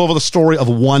film told over the story of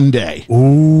one day.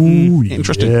 Ooh.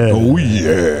 Interesting. Yeah. Oh,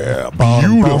 yeah.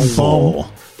 Beautiful.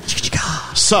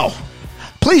 So,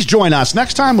 please join us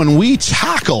next time when we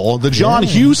tackle the John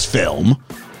Hughes film,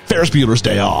 Ferris Bueller's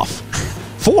Day Off.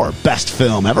 For Best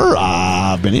Film Ever,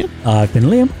 I've been Ian. I've been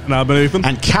Liam. And I've been Ethan.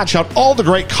 And catch out all the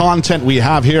great content we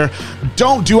have here.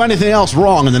 Don't do anything else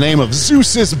wrong in the name of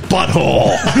Zeus's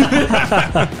butthole.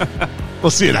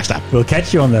 We'll see you next time. We'll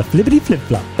catch you on the flippity flip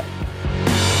flop.